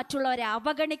മാറുന്നു, മറ്റുള്ളവരെ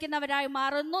അവഗണിക്കുന്നവരായി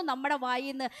മാറുന്നു. നമ്മുടെ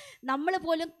വായിൽ നമ്മൾ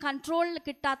പോലും കൺട്രോളിൽ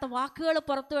കിട്ടാത്ത വാക്കുകൾ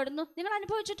പുറത്തു വിടുന്നു. നിങ്ങൾ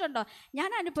അനുഭവിച്ചിട്ടുണ്ടോ? ഞാൻ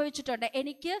അനുഭവിച്ചിട്ടുണ്ട്.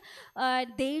 എനിക്ക്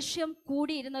ദേഷ്യം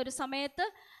കൂടിയിരുന്ന ഒരു സമയത്ത്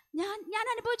ഞാൻ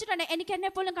അനുഭവിച്ചിട്ടുണ്ട്. എനിക്ക് എന്നെ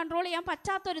പോലും കൺട്രോൾ ചെയ്യാൻ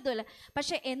പറ്റാത്തൊരിതുമില്ല.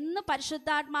 പക്ഷെ എന്ന്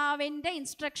പരിശുദ്ധാത്മാവിൻ്റെ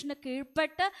ഇൻസ്ട്രക്ഷന്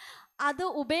കീഴ്പ്പെട്ട് അത്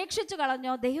ഉപേക്ഷിച്ച്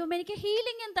കളഞ്ഞോ, ദൈവം എനിക്ക്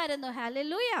ഹീലിംഗും തരുന്നു.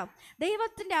 ഹല്ലേലൂയ.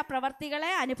 ദൈവത്തിൻ്റെ ആ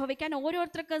പ്രവർത്തികളെ അനുഭവിക്കാൻ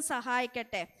ഓരോരുത്തർക്കും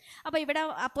സഹായിക്കട്ടെ. അപ്പോൾ ഇവിടെ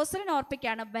അപ്പോസ്തലൻ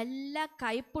ഓർപ്പിക്കുകയാണ്, വല്ല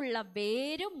കയ്പുള്ള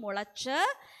വേരും മുളച്ച്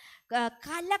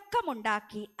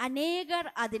കലക്കമുണ്ടാക്കി അനേകർ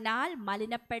അതിനാൽ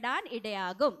മലിനപ്പെടാൻ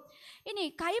ഇടയാകും. ഇനി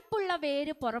കയ്പുള്ള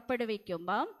വേര്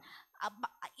പുറപ്പെടുവിക്കുമ്പം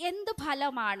എന്ത്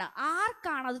ഫലമാണ്,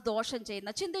 ആർക്കാണ് അത് ദോഷം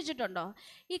ചെയ്യുന്നത്? ചിന്തിച്ചിട്ടുണ്ടോ?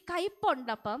 ഈ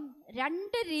കയ്പുണ്ടപ്പം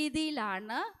 2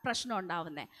 രീതിയിലാണ് പ്രശ്നം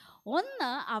ഉണ്ടാവുന്നത്.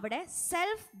 ഒന്ന്, അവിടെ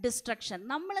സെൽഫ് ഡിസ്ട്രക്ഷൻ,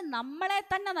 നമ്മളെ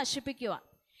തന്നെ നശിപ്പിക്കുക.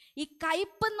 ഈ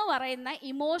കയ്പ് എന്ന് പറയുന്ന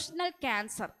ഇമോഷണൽ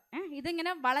ക്യാൻസർ,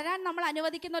 ഇതിങ്ങനെ വളരാൻ നമ്മൾ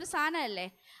അനുവദിക്കുന്ന ഒരു സാധനമല്ലേ.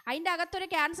 അതിൻ്റെ അകത്തൊരു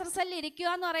ക്യാൻസർ സെല്ല് ഇരിക്കുക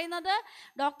എന്ന് പറയുന്നത്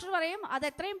ഡോക്ടർ പറയും അത്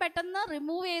എത്രയും പെട്ടെന്ന്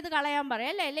റിമൂവ് ചെയ്ത് കളയാൻ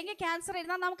പറയും അല്ലേ. അല്ലെങ്കിൽ ക്യാൻസർ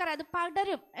ഇരുന്നാൽ നമുക്കറിയാം അത്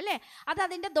പടരും അല്ലേ, അത്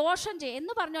അതിൻ്റെ ദോഷം ചെയ്യും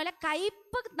എന്ന് പറഞ്ഞ പോലെ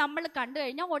കയ്പ് നമ്മൾ കണ്ടു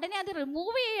കഴിഞ്ഞാൽ ഉടനെ അത്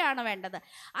റിമൂവ് ചെയ്യുകയാണ് വേണ്ടത്.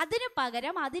 അതിന്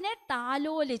പകരം അതിനെ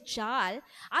താലോലിച്ചാൽ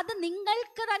അത്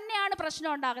നിങ്ങൾക്ക് തന്നെയാണ്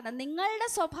പ്രശ്നം ഉണ്ടാകുന്നത്, നിങ്ങളുടെ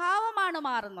സ്വഭാവമാണ്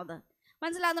മാറുന്നത്.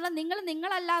 മനസ്സിലാകുന്നുണ്ടോ?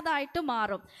 നിങ്ങളല്ലാതായിട്ട്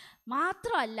മാറും.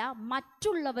 മാത്രമല്ല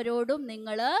മറ്റുള്ളവരോടും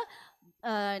നിങ്ങൾ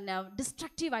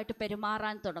ഡിസ്ട്രക്റ്റീവായിട്ട്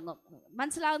പെരുമാറാൻ തുടങ്ങും.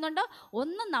 മനസ്സിലാകുന്നുണ്ടോ?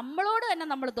 ഒന്ന്, നമ്മളോട് തന്നെ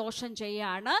നമ്മൾ ദോഷം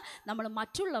ചെയ്യുകയാണ്, നമ്മൾ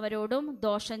മറ്റുള്ളവരോടും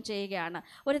ദോഷം ചെയ്യുകയാണ്.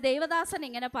 ഒരു ദേവദാസൻ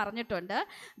ഇങ്ങനെ പറഞ്ഞിട്ടുണ്ട്,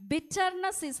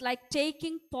 bitterness is like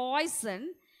taking poison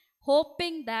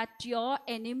hoping that your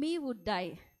enemy would dye.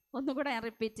 ഒന്നുകൂടെ ഞാൻ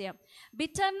റിപ്പീറ്റ് ചെയ്യാം.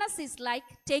 Bitterness is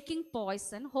like taking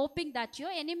poison hoping that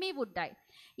your enemy would dye.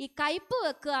 ഈ കയ്പ്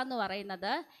വെക്കുക എന്ന്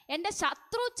പറയുന്നത് എൻ്റെ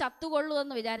ശത്രു ചത്തുകൊള്ളൂ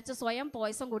എന്ന് വിചാരിച്ച് സ്വയം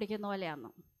പോയ്സൺ കുടിക്കുന്ന പോലെയാണ്.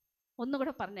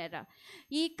 ഒന്നുകൂടെ പറഞ്ഞുതരാം.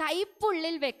 ഈ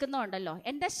കയ്പുള്ളിൽ വെക്കുന്നുണ്ടല്ലോ,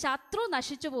 എൻ്റെ ശത്രു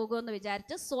നശിച്ചു പോകുമെന്ന്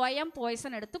വിചാരിച്ച് സ്വയം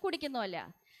പോയ്സൺ എടുത്ത് കുടിക്കുന്ന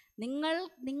പോലെയാണ്.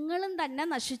 നിങ്ങളും തന്നെ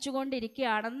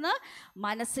നശിച്ചുകൊണ്ടിരിക്കുകയാണെന്ന്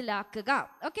മനസ്സിലാക്കുക.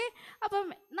 ഓക്കെ, അപ്പം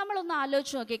നമ്മളൊന്ന്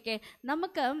ആലോചിച്ച് നോക്കിക്കേ,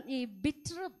 നമുക്ക് ഈ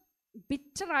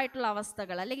ബിറ്ററായിട്ടുള്ള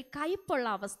അവസ്ഥകൾ അല്ലെങ്കിൽ കയ്പുള്ള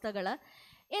അവസ്ഥകൾ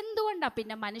എന്തുകൊണ്ടാണ്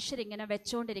പിന്നെ മനുഷ്യരിങ്ങനെ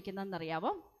വെച്ചുകൊണ്ടിരിക്കുന്നതെന്നറിയാമോ?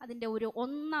 അതിൻ്റെ ഒരു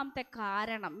ഒന്നാമത്തെ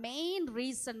കാരണം, മെയിൻ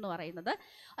റീസൺ എന്ന് പറയുന്നത്,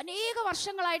 അനേക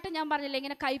വർഷങ്ങളായിട്ട് ഞാൻ പറഞ്ഞില്ലേ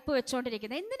ഇങ്ങനെ കയ്പ്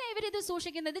വെച്ചുകൊണ്ടിരിക്കുന്നത്. എന്തിനാണ് ഇവരിത്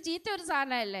സൂക്ഷിക്കുന്നത്? ഇത് ചീത്ത ഒരു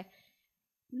സാധനമല്ലേ.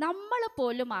 നമ്മൾ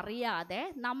പോലും അറിയാതെ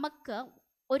നമുക്ക്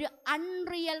ഒരു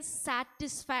അൺറിയൽ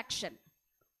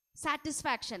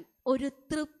സാറ്റിസ്ഫാക്ഷൻ, ഒരു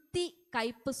തൃപ്തി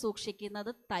കയ്പ്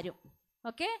സൂക്ഷിക്കുന്നത് തരും.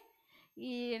 ഓക്കെ,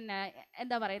 ഈ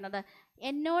എന്താ പറയുന്നത്,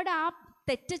 എന്നോട് ആ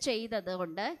തെറ്റ് ചെയ്തത്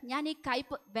കൊണ്ട് ഞാൻ ഈ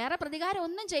കയ്പ്, വേറെ പ്രതികാരം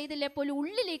ഒന്നും ചെയ്തില്ലേ പോലും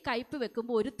ഉള്ളിൽ ഈ കയ്പ്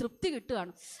വെക്കുമ്പോൾ ഒരു തൃപ്തി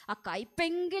കിട്ടുകയാണ്. ആ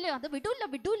കയ്പെങ്കിലും അത്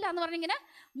വിടൂല്ല എന്ന് പറഞ്ഞിങ്ങനെ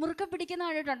മുറുക്കെ പിടിക്കുന്ന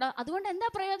കണ്ടിട്ടുണ്ടോ? അതുകൊണ്ട് എന്താ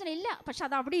പ്രയോജനം? ഇല്ല. പക്ഷെ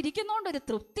അത് അവിടെ ഇരിക്കുന്നതുകൊണ്ടൊരു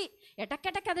തൃപ്തി,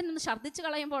 ഇടയ്ക്കിടയ്ക്ക് അതിനൊന്ന് ഛർദ്ദിച്ച്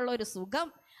കളയുമ്പോൾ ഉള്ള ഒരു സുഖം,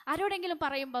 ആരോടെങ്കിലും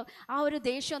പറയുമ്പോൾ ആ ഒരു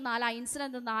ദേഷ്യം ആ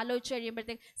ഇൻസിഡൻ്റ് ഒന്ന് ആലോചിച്ച്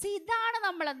കഴിയുമ്പോഴത്തേക്ക് ഇതാണ്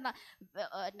നമ്മളെന്ന്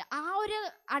ആ ഒരു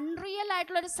അൺറിയൽ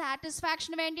ആയിട്ടുള്ളൊരു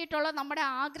സാറ്റിസ്ഫാക്ഷന് വേണ്ടിയിട്ടുള്ള നമ്മുടെ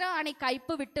ആഗ്രഹമാണ് ഈ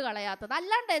കയ്പ് വിട്ട് കളയാത്തത്.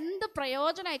 അല്ലാണ്ട് എന്ത്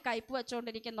പ്രയോജനമായി കയ്പ്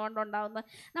വെച്ചുകൊണ്ടിരിക്കുന്നതുകൊണ്ടുണ്ടാവുന്നത്?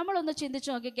 നമ്മളൊന്ന് ചിന്തിച്ച്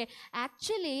നോക്കിക്കേ.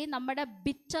 ആക്ച്വലി നമ്മുടെ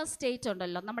ബിറ്റർ സ്റ്റേറ്റ്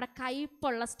ഉണ്ടല്ലോ, നമ്മുടെ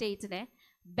കയ്പുള്ള സ്റ്റേറ്റിനെ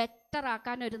ബെറ്റർ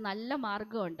ആക്കാൻ ഒരു നല്ല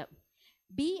മാർഗമുണ്ട്.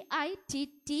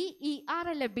 BITTER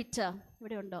അല്ലേ ബിറ്റർ?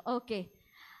 ഇവിടെ ഉണ്ടോ? ഓക്കെ,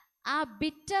 ആ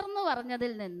ബിറ്റർ എന്ന്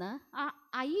പറഞ്ഞതിൽ നിന്ന് ആ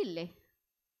ഐ ഇല്ലേ,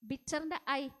 ബിറ്ററിൻ്റെ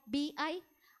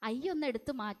ഐ ഒന്ന്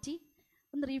എടുത്ത് മാറ്റി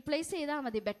ഒന്ന് റീപ്ലേസ് ചെയ്താൽ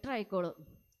മതി, ബെറ്റർ ആയിക്കോളും.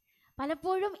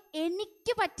 പലപ്പോഴും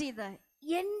എനിക്ക് പറ്റിയത്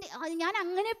ഞാൻ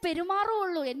അങ്ങനെ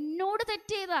പെരുമാറുള്ളൂ, എന്നോട്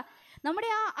തെറ്റ് ചെയ്താ നമ്മുടെ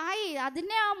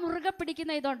അതിനെ മുറുകെ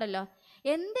പിടിക്കുന്ന ഇതുണ്ടല്ലോ.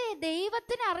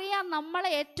 ദൈവത്തിന് അറിയാം നമ്മളെ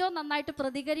ഏറ്റവും നന്നായിട്ട്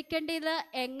പ്രതികരിക്കേണ്ടത്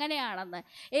എങ്ങനെയാണെന്ന്.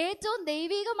 ഏറ്റവും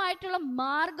ദൈവികമായിട്ടുള്ള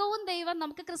മാർഗവും ദൈവം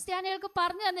നമുക്ക് ക്രിസ്ത്യാനികൾക്ക്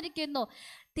പറഞ്ഞു തന്നിരിക്കുന്നു.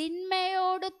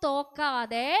 തിന്മയോട്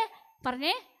തോക്കാതെ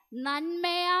പറഞ്ഞേ,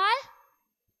 നന്മയാൽ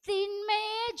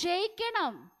തിന്മയെ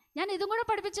ജയിക്കണം. ഞാൻ ഇതും കൂടെ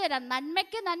പഠിപ്പിച്ചു തരാം.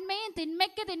 നന്മയ്ക്ക് നന്മയും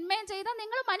തിന്മയ്ക്ക് തിന്മയും ചെയ്താൽ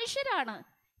നിങ്ങൾ മനുഷ്യരാണ്.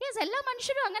 എല്ലാ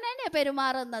മനുഷ്യരും അങ്ങനെ തന്നെയാണ്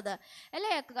പെരുമാറുന്നത്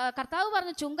അല്ലേ. കർത്താവ്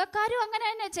പറഞ്ഞു ചുങ്കക്കാരും അങ്ങനെ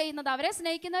തന്നെയാണ് ചെയ്യുന്നത്. അവരെ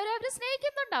സ്നേഹിക്കുന്നവരെ അവർ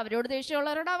സ്നേഹിക്കുന്നുണ്ട്, അവരോട്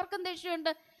ദേഷ്യമുള്ളവരോട് അവർക്കും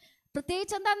ദേഷ്യമുണ്ട്.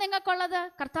 പ്രത്യേകിച്ച് എന്താ നിങ്ങൾക്കുള്ളത്?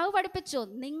 കർത്താവ് പഠിപ്പിച്ചു,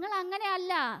 നിങ്ങൾ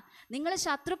അങ്ങനെയല്ല, നിങ്ങൾ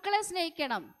ശത്രുക്കളെ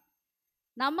സ്നേഹിക്കണം.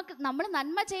 നമ്മൾ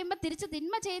നന്മ ചെയ്യുമ്പോൾ തിരിച്ച്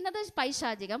തിന്മ ചെയ്യുന്നത്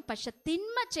പൈശാചികം. പക്ഷെ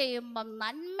തിന്മ ചെയ്യുമ്പം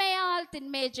നന്മയാൽ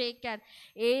തിന്മയെ ജയിക്കാൻ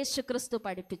യേശു ക്രിസ്തു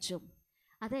പഠിപ്പിച്ചു.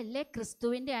 അതല്ലേ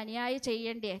ക്രിസ്തുവിൻ്റെ അനുയായി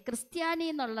ചെയ്യേണ്ടേ? ക്രിസ്ത്യാനി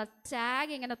എന്നുള്ള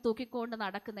ടാഗ് ഇങ്ങനെ തൂക്കിക്കൊണ്ട്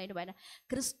നടക്കുന്നതിന് പകരം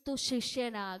ക്രിസ്തു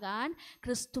ശിഷ്യനാകാൻ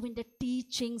ക്രിസ്തുവിൻ്റെ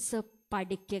ടീച്ചിങ്സ്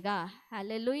പഠിക്കുക.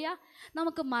 ഹല്ലേലൂയ.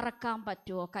 നമുക്ക് മറക്കാൻ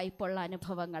പറ്റുമോ കയ്പുള്ള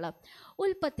അനുഭവങ്ങൾ?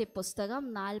 ഉൽപ്പത്തി പുസ്തകം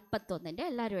 41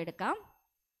 എല്ലാവരും എടുക്കാം.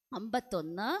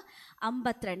 51,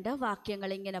 52 വാക്യങ്ങൾ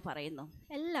ഇങ്ങനെ പറയുന്നു.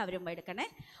 എല്ലാവരും എടുക്കണേ.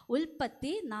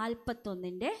 ഉൽപ്പത്തി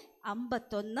 41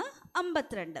 51,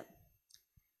 52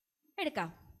 എടുക്കാം.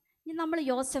 നമ്മൾ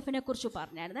യോസെഫിനെ കുറിച്ച്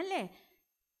പറഞ്ഞായിരുന്നു അല്ലേ.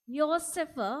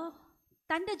 യോസെഫ്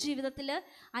തൻ്റെ ജീവിതത്തിൽ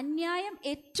അന്യായം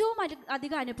ഏറ്റവും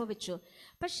അധികം അനുഭവിച്ചു.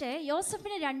 പക്ഷേ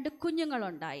യോസഫിന് 2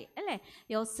 കുഞ്ഞുങ്ങളുണ്ടായി അല്ലേ?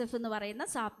 യോസഫ് എന്ന് പറയുന്ന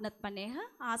സാപ്നത്ത് പനേഹ്,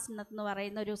 ആസ്നത്ത് എന്ന്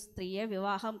പറയുന്ന ഒരു സ്ത്രീയെ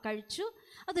വിവാഹം കഴിച്ചു.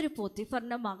 അതൊരു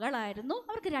പോത്തിഫറിൻ്റെ മകളായിരുന്നു.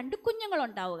 അവർക്ക് 2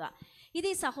 കുഞ്ഞുങ്ങളുണ്ടാവുക. ഇത്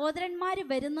ഈ സഹോദരന്മാർ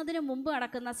വരുന്നതിന് മുമ്പ്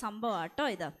നടക്കുന്ന സംഭവം കേട്ടോ.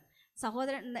 ഇത്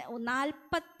സഹോദരൻ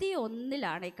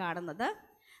 41 ഈ കാണുന്നത്.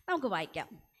 നമുക്ക് വായിക്കാം.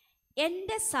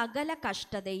 എൻ്റെ സകല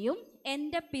കഷ്ടതയും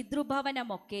എൻ്റെ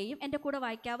പിതൃഭവനമൊക്കെയും, എൻ്റെ കൂടെ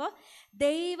വായിക്കാവോ?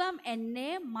 ദൈവം എന്നെ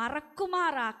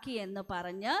മറക്കുമാറാക്കി എന്ന്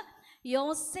പറഞ്ഞ്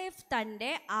യോസേഫ്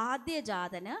തൻ്റെ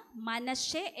ആദ്യജാതന്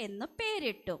മനശ്ശെ എന്ന്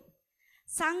പേരിട്ടു.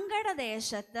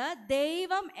 സങ്കടദേശത്ത്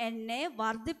ദൈവം എന്നെ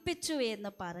വർദ്ധിപ്പിച്ചു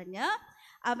എന്ന് പറഞ്ഞ്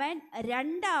അവൻ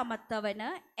 2ാമത്തവന്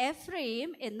എഫ്രയീം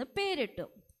എന്ന് പേരിട്ടു.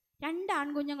 2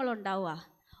 ആൺകുഞ്ഞുങ്ങളുണ്ടാവുക.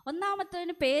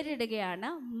 1ാമത്തവന് പേരിടുകയാണ്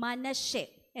മനശ്ശെ.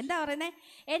 എന്താ പറയുന്നത്?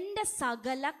 എൻ്റെ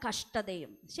സകല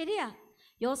കഷ്ടതയും. ശരിയാ?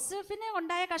 യോസഫിന്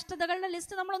ഉണ്ടായ കഷ്ടതകളുടെ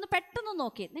ലിസ്റ്റ് നമ്മളൊന്ന് പെട്ടെന്ന്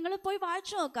നോക്കി, നിങ്ങൾ പോയി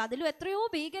വായിച്ചു നോക്കുക. അതിലും എത്രയോ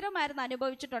ഭീകരമായിരുന്നു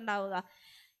അനുഭവിച്ചിട്ടുണ്ടാവുക.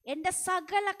 എൻ്റെ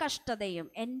സകല കഷ്ടതയും,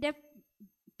 എൻ്റെ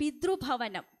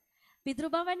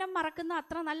പിതൃഭവനം മറക്കുന്ന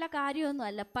അത്ര നല്ല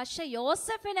കാര്യമൊന്നുമല്ല. പക്ഷെ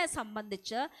യോസഫിനെ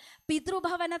സംബന്ധിച്ച്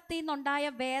പിതൃഭവനത്തിൽ നിന്നുണ്ടായ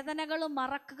വേദനകൾ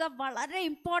മറക്കുക വളരെ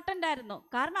ഇമ്പോർട്ടൻ്റ് ആയിരുന്നു.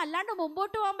 കാരണം അല്ലാണ്ട്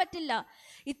മുമ്പോട്ട് പോകാൻ പറ്റില്ല.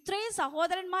 ഇത്രയും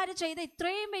സഹോദരന്മാർ ചെയ്ത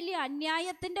ഇത്രയും വലിയ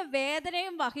അന്യായത്തിൻ്റെ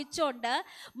വേദനയും വഹിച്ചുകൊണ്ട്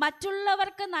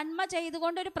മറ്റുള്ളവർക്ക് നന്മ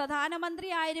ചെയ്തുകൊണ്ട് ഒരു പ്രധാനമന്ത്രി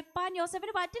ആയിരിക്കാൻ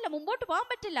യോസഫിന് പറ്റില്ല, മുമ്പോട്ട് പോകാൻ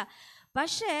പറ്റില്ല.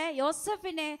 പക്ഷേ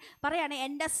യോസഫിനെ പറയാണ്,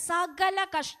 എൻ്റെ സകല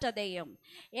കഷ്ടതയും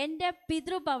എൻ്റെ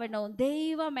പിതൃഭവനവും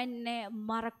ദൈവം എന്നെ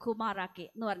മറക്കുമാറാക്കി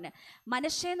എന്ന് പറഞ്ഞ്.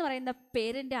 മനശ്ശെ എന്ന് പറയുന്ന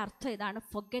പേരിൻ്റെ അർത്ഥം ഇതാണ്,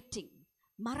 ഫൊഗറ്റിംഗ്,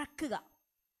 മറക്കുക.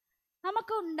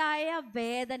 നമുക്കുണ്ടായ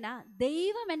വേദന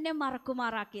ദൈവം എന്നെ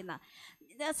മറക്കുമാറാക്കിയെന്ന.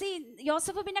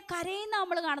 യോസഫ് പിന്നെ കരയുന്ന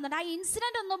നമ്മൾ കാണുന്നുണ്ട്. ആ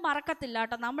ഇൻസിഡൻ്റ് ഒന്നും മറക്കത്തില്ല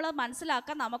കേട്ടോ. നമ്മൾ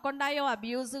മനസ്സിലാക്കാൻ നമുക്കുണ്ടായോ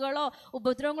അബ്യൂസുകളോ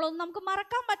ഉപദ്രവങ്ങളോ ഒന്നും നമുക്ക്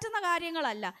മറക്കാൻ പറ്റുന്ന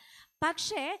കാര്യങ്ങളല്ല.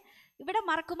 പക്ഷേ ഇവിടെ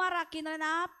മറക്കുമാറാക്കി എന്ന് പറയുന്ന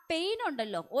ആ പെയിൻ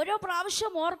ഉണ്ടല്ലോ, ഓരോ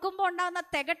പ്രാവശ്യം ഓർക്കുമ്പോൾ ഉണ്ടാകുന്ന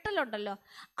തികട്ടലുണ്ടല്ലോ,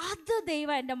 അത്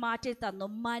ദൈവം എൻ്റെ മാറ്റി തന്നു.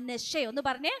 മനശ്ശെ ഒന്ന്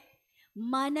പറഞ്ഞേ,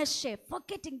 മനശ്ശെ,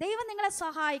 ഫൊഗറ്റിംഗ്. ദൈവം നിങ്ങളെ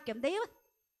സഹായിക്കും, ദൈവം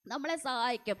നമ്മളെ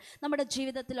സഹായിക്കും. നമ്മുടെ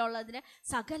ജീവിതത്തിലുള്ളതിന്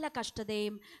സകല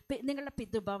കഷ്ടതയും നിങ്ങളുടെ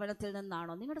പിതൃഭവനത്തിൽ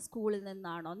നിന്നാണോ, നിങ്ങളുടെ സ്കൂളിൽ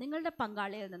നിന്നാണോ, നിങ്ങളുടെ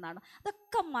പങ്കാളിയിൽ നിന്നാണോ,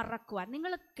 അതൊക്കെ മറക്കുവാൻ.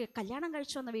 നിങ്ങൾ കല്യാണം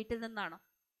കഴിച്ചു വന്ന വീട്ടിൽ നിന്നാണോ,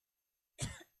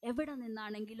 എവിടെ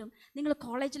നിന്നാണെങ്കിലും, നിങ്ങൾ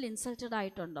കോളേജിൽ ഇൻസൾട്ടഡ്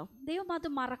ആയിട്ടുണ്ടോ, ദൈവം അത്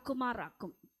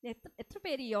മറക്കുമാറാക്കും. എത്ര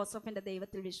പേര് യോസഫിൻ്റെ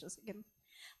ദൈവത്തിൽ വിശ്വസിക്കുന്നു?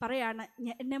 പറയാണ്,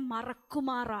 എന്നെ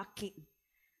മറക്കുമാറാക്കി.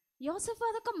 യോസഫ്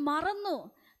അതൊക്കെ മറന്നു.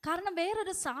 കാരണം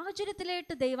വേറൊരു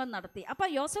സാഹചര്യത്തിലേക്ക് ദൈവം നടത്തി. അപ്പോൾ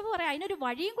യോസഫ് പറയാം, അതിനൊരു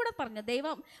വഴിയും കൂടെ പറഞ്ഞു.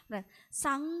 ദൈവം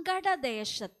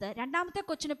സങ്കടദേശത്ത്, 2ാമത്തെ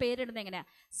കൊച്ചിന് പേരിടുന്നത് എങ്ങനെയാ?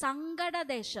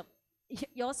 സങ്കടദേശം.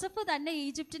 യോസഫ് തന്നെ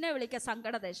ഈജിപ്തിനെ വിളിക്കുക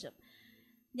സങ്കടദേശം.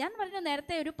 ഞാൻ പറഞ്ഞു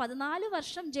നേരത്തെ, ഒരു 14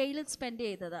 വർഷം ജയിലിൽ സ്പെൻഡ്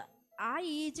ചെയ്തത്. ആ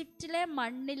ഈജിപ്തിലെ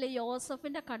മണ്ണിൽ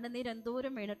യോസഫിൻ്റെ കണ്ണുനീര്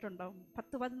എന്തോരം വീണിട്ടുണ്ടാവും.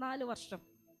 10-14 വർഷം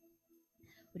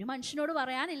ഒരു മനുഷ്യനോട്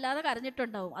പറയാനില്ലാതെ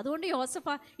കരഞ്ഞിട്ടുണ്ടാവും. അതുകൊണ്ട്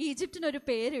യോസഫ് ഈജിപ്തിനൊരു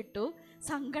പേരിട്ടു,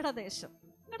 സങ്കടദേശം.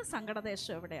 നിങ്ങളുടെ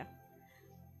സങ്കടദേശം എവിടെയാ?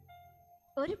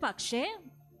 ഒരു പക്ഷേ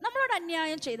നമ്മളോട്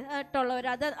അന്യായം ചെയ്തിട്ടുള്ളവർ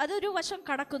അതൊരു വശം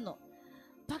കടക്കുന്നു.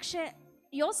 പക്ഷേ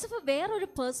യോസഫ് വേറൊരു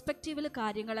പേഴ്സ്പെക്റ്റീവിൽ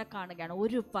കാര്യങ്ങളെ കാണുകയാണ്.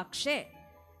 ഒരു പക്ഷേ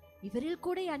ഇവരിൽ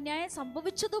കൂടെ ഈ അന്യായം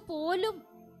സംഭവിച്ചതുപോലും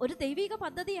ഒരു ദൈവിക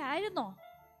പദ്ധതി ആയിരുന്നോ?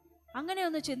 അങ്ങനെ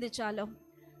ഒന്ന് ചിന്തിച്ചാലോ?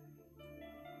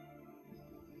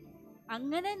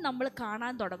 അങ്ങനെ നമ്മൾ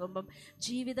കാണാൻ തുടങ്ങുമ്പം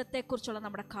ജീവിതത്തെക്കുറിച്ചുള്ള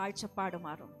നമ്മുടെ കാഴ്ചപ്പാട്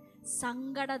മാറും.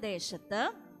 സങ്കടദേശത്ത്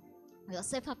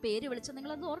യോസേഫ് ആ പേര് വിളിച്ച്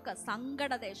നിങ്ങളൊന്ന് ഓർക്കുക.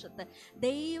 സങ്കടദേശത്ത്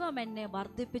ദൈവം എന്നെ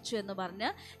വർദ്ധിപ്പിച്ചു എന്ന് പറഞ്ഞ്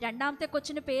 2ാമത്തെ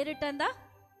കൊച്ചിന് പേരിട്ട് എന്താ?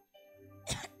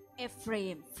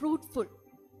 എഫ്രൈം, ഫ്രൂട്ട്ഫുൾ.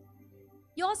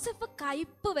 യോസഫ്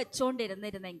കയ്പ്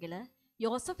വെച്ചോണ്ടിരുന്നിരുന്നെങ്കിൽ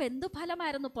യോസഫ് എന്തു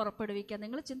ഫലമായിരുന്നു പുറപ്പെടുവിക്കുക?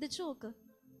 നിങ്ങൾ ചിന്തിച്ചു നോക്ക്.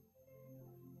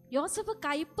 യോസഫ്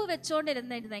കയ്പ്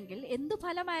വെച്ചോണ്ടിരുന്നിരുന്നെങ്കിൽ എന്തു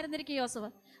ഫലമായിരുന്നിരിക്കും യോസഫ്?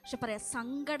 പക്ഷെ പറയാം,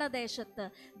 സങ്കടദേശത്ത്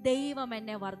ദൈവം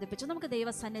എന്നെ വർദ്ധിപ്പിച്ചു. നമുക്ക്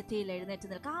ദൈവസന്നിധിയിൽ എഴുന്നേറ്റ്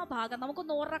നിൽക്കാം. ആ ഭാഗം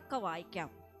നമുക്കൊന്ന് ഉറക്കെ വായിക്കാം.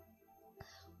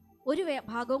 ഒരു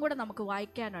ഭാഗവും കൂടെ നമുക്ക്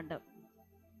വായിക്കാനുണ്ട്.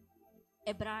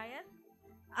 എബ്രായർ,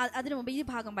 അതിനു മുമ്പ് ഈ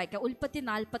ഭാഗം വായിക്കാം. ഉൽപ്പത്തി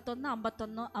 41,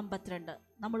 51, 52.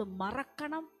 നമ്മൾ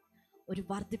മറക്കണം, ഒരു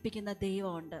വർദ്ധിപ്പിക്കുന്ന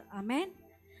ദൈവമുണ്ട്. ആമേൻ.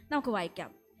 നമുക്ക് വായിക്കാം.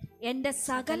 എൻ്റെ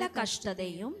സകല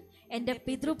കഷ്ടതയും എൻ്റെ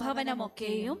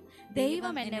പിതൃഭവനമൊക്കെയും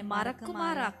ദൈവം എന്നെ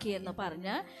മറക്കുമാറാക്കി എന്ന്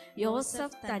പറഞ്ഞ്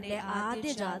യോസഫ് തൻ്റെ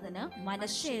ആദ്യജാതന്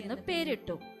മനശ്ശെ എന്ന്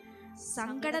പേരിട്ടു.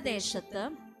 സങ്കടദേശത്ത്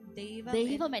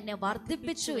ദൈവം എന്നെ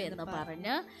വർദ്ധിപ്പിച്ചു എന്ന്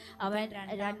പറഞ്ഞ് അവൻ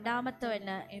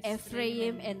 2ാമത്തവന്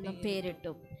എഫ്രൈം എന്ന്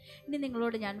പേരിട്ടു. ഇനി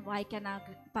നിങ്ങളോട് ഞാൻ വായിക്കാൻ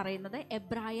പറയുന്നത്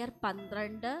എബ്രായർ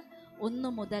 12,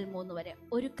 1 മുതൽ 3 വരെ.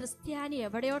 ഒരു ക്രിസ്ത്യാനി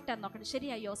എവിടെയോട്ടാന്ന് നോക്കണം.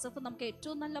 ശരിയാ, യോസഫ് നമുക്ക്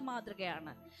ഏറ്റവും നല്ല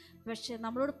മാതൃകയാണ്. പക്ഷെ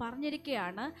നമ്മളോട്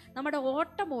പറഞ്ഞിരിക്കുകയാണ്, നമ്മുടെ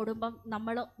ഓട്ടം ഓടുമ്പം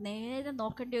നമ്മൾ നേരെ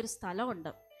നോക്കേണ്ട ഒരു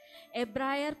സ്ഥലമുണ്ട്.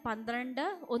 എബ്രായർ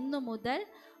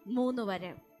 12:1-3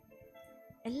 വരെ.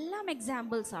 എല്ലാം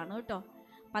എക്സാമ്പിൾസ് ആണ് കേട്ടോ.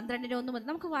 12:1 മുതൽ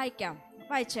നമുക്ക് വായിക്കാം.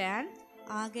 വായിച്ചാൽ,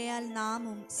 ആകയാൽ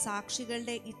നാമും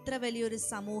സാക്ഷികളുടെ ഇത്ര വലിയൊരു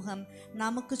സമൂഹം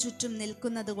നമുക്ക് ചുറ്റും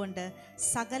നിൽക്കുന്നതുകൊണ്ട്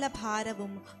സകല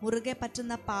ഭാരവും മുറുകെ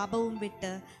പറ്റുന്ന പാപവും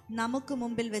വിട്ട് നമുക്ക്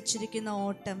മുമ്പിൽ വെച്ചിരിക്കുന്ന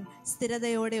ഓട്ടം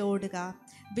സ്ഥിരതയോടെ ഓടുക.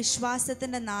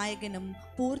 വിശ്വാസത്തിൻ്റെ നായകനും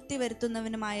പൂർത്തി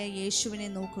വരുത്തുന്നവനുമായ യേശുവിനെ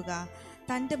നോക്കുക.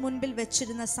 തൻ്റെ മുൻപിൽ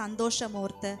വെച്ചിരുന്ന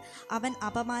സന്തോഷമോർത്ത് അവൻ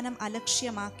അപമാനം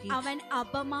അലക്ഷ്യമാക്കി.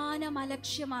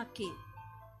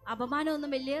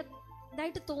 അപമാനമൊന്നും വലിയ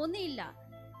ഇതായിട്ട് തോന്നിയില്ല.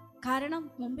 കാരണം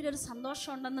മുമ്പിലൊരു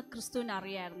സന്തോഷം ഉണ്ടെന്ന് ക്രിസ്തുവിന്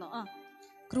അറിയായിരുന്നു.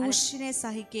 ക്രൂശിനെ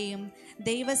സഹിക്കുകയും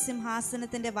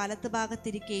ദൈവസിംഹാസനത്തിൻ്റെ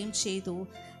വലത്തുഭാഗത്തിരിക്കുകയും ചെയ്തു.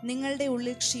 നിങ്ങളുടെ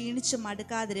ഉള്ളിൽ ക്ഷീണിച്ചു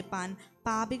മടുക്കാതിരിപ്പാൻ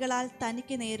പാപികളാൽ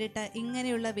തനിക്ക് നേരിട്ട്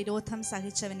ഇങ്ങനെയുള്ള വിരോധം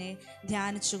സഹിച്ചവനെ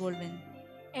ധ്യാനിച്ചുകൊള്ളുവിൻ.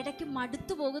 ഇടയ്ക്ക്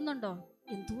മടുത്തു പോകുന്നുണ്ടോ?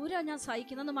 എന്തോരം ഞാൻ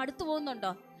സഹിക്കുന്നത് മടുത്തു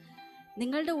പോകുന്നുണ്ടോ?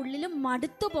 നിങ്ങളുടെ ഉള്ളിലും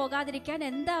മടുത്തു പോകാതിരിക്കാൻ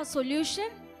എന്താ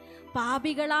സൊല്യൂഷൻ?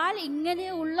 പാപികളാൽ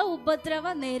ഇങ്ങനെയുള്ള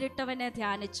ഉപദ്രവം നേരിട്ടവനെ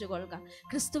ധ്യാനിച്ചു കൊള്ളുക.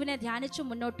 ക്രിസ്തുവിനെ ധ്യാനിച്ചു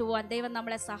മുന്നോട്ട് പോകാൻ ദൈവം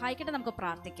നമ്മളെ സഹായിക്കട്ടെ. നമുക്ക്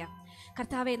പ്രാർത്ഥിക്കാം.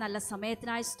 കർത്താവേ, നല്ല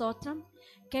സമയത്തിനായി സ്തോത്രം.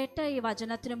 കേട്ട ഈ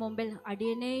വചനത്തിനു മുമ്പിൽ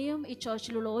അടിയനെയും ഈ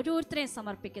ചോർച്ചിലുള്ള ഓരോരുത്തരെയും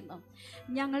സമർപ്പിക്കുന്നു.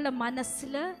 ഞങ്ങളുടെ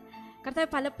മനസ്സിൽ കർത്താവേ,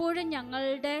 പലപ്പോഴും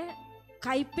ഞങ്ങളുടെ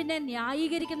കയ്പിനെ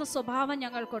ന്യായീകരിക്കുന്ന സ്വഭാവം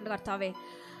ഞങ്ങൾക്കുണ്ട്. കർത്താവേ,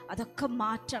 അതൊക്കെ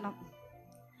മാറ്റണം.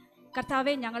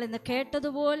 കർത്താവെ, ഞങ്ങൾ ഇന്ന്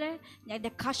കേട്ടതുപോലെ എൻ്റെ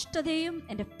കഷ്ടതയും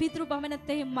എൻ്റെ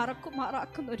പിതൃഭവനത്തെയും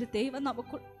മറക്കുമാറാക്കുന്ന ഒരു ദൈവം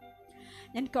നമുക്കുണ്ട്.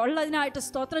 ഞങ്ങൾക്കുള്ളതിനായിട്ട്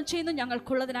സ്തോത്രം ചെയ്യുന്നു.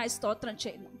 ഞങ്ങൾക്കുള്ളതിനായി സ്തോത്രം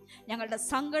ചെയ്യുന്നു. ഞങ്ങളുടെ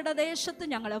സങ്കടദേശത്ത്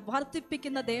ഞങ്ങളെ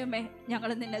വർദ്ധിപ്പിക്കുന്ന ദൈവമേ, ഞങ്ങൾ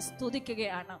നിന്നെ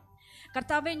സ്തുതിക്കുകയാണ്.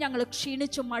 കർത്താവെ, ഞങ്ങൾ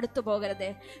ക്ഷീണിച്ചു മടുത്തു പോകരുതേ.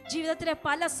 ജീവിതത്തിലെ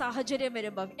പല സാഹചര്യം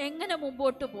വരുമ്പം എങ്ങനെ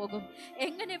മുമ്പോട്ട് പോകും,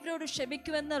 എങ്ങനെ ഇവരോട്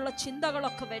ക്ഷമിക്കുമെന്നുള്ള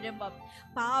ചിന്തകളൊക്കെ വരുമ്പം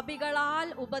പാപികളാൽ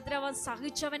ഉപദ്രവം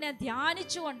സഹിച്ചവനെ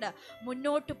ധ്യാനിച്ചുകൊണ്ട്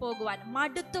മുന്നോട്ട് പോകുവാൻ,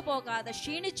 മടുത്തു പോകാതെ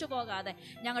ക്ഷീണിച്ചു പോകാതെ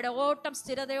ഞങ്ങളുടെ ഓട്ടം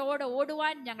സ്ഥിരതയോടെ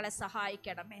ഓടുവാൻ ഞങ്ങളെ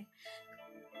സഹായിക്കണമേ.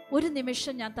 ഒരു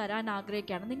നിമിഷം ഞാൻ തരാൻ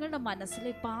ആഗ്രഹിക്കുകയാണ്. നിങ്ങളുടെ മനസ്സിൽ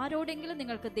ഇപ്പോൾ ആരോടെങ്കിലും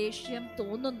നിങ്ങൾക്ക് ദേഷ്യം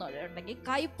തോന്നുന്നുണ്ടെങ്കിൽ,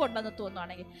 കയ്പുണ്ടെന്ന്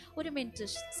തോന്നുകയാണെങ്കിൽ, ഒരു മിനിറ്റ്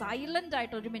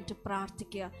സൈലൻ്റായിട്ട് ഒരു മിനിറ്റ്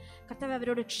പ്രാർത്ഥിക്കുക. കർത്താവേ,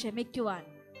 അവരോട് ക്ഷമിക്കുവാൻ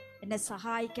എന്നെ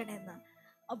സഹായിക്കണമെന്ന്,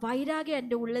 വൈരാഗ്യം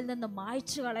എൻ്റെ ഉള്ളിൽ നിന്ന്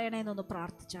മായ്ച്ചു കളയണമെന്നൊന്ന്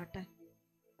പ്രാർത്ഥിച്ചാട്ടെ.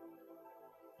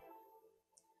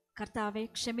 കർത്താവെ,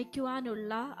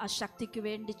 ക്ഷമിക്കുവാനുള്ള ആ ശക്തിക്ക്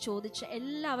വേണ്ടി ചോദിച്ച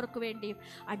എല്ലാവർക്കും വേണ്ടിയും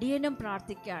അടിയനും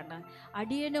പ്രാർത്ഥിക്കുകയാണ്.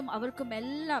 അടിയനും അവർക്കും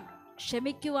എല്ലാം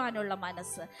ക്ഷമിക്കുവാനുള്ള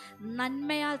മനസ്സ്,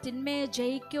 നന്മയാൽ തിന്മയെ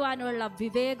ജയിക്കുവാനുള്ള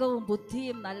വിവേകവും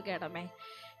ബുദ്ധിയും നൽകണമേ.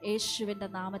 യേശുവിൻ്റെ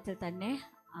നാമത്തിൽ തന്നെ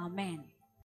ആമേൻ.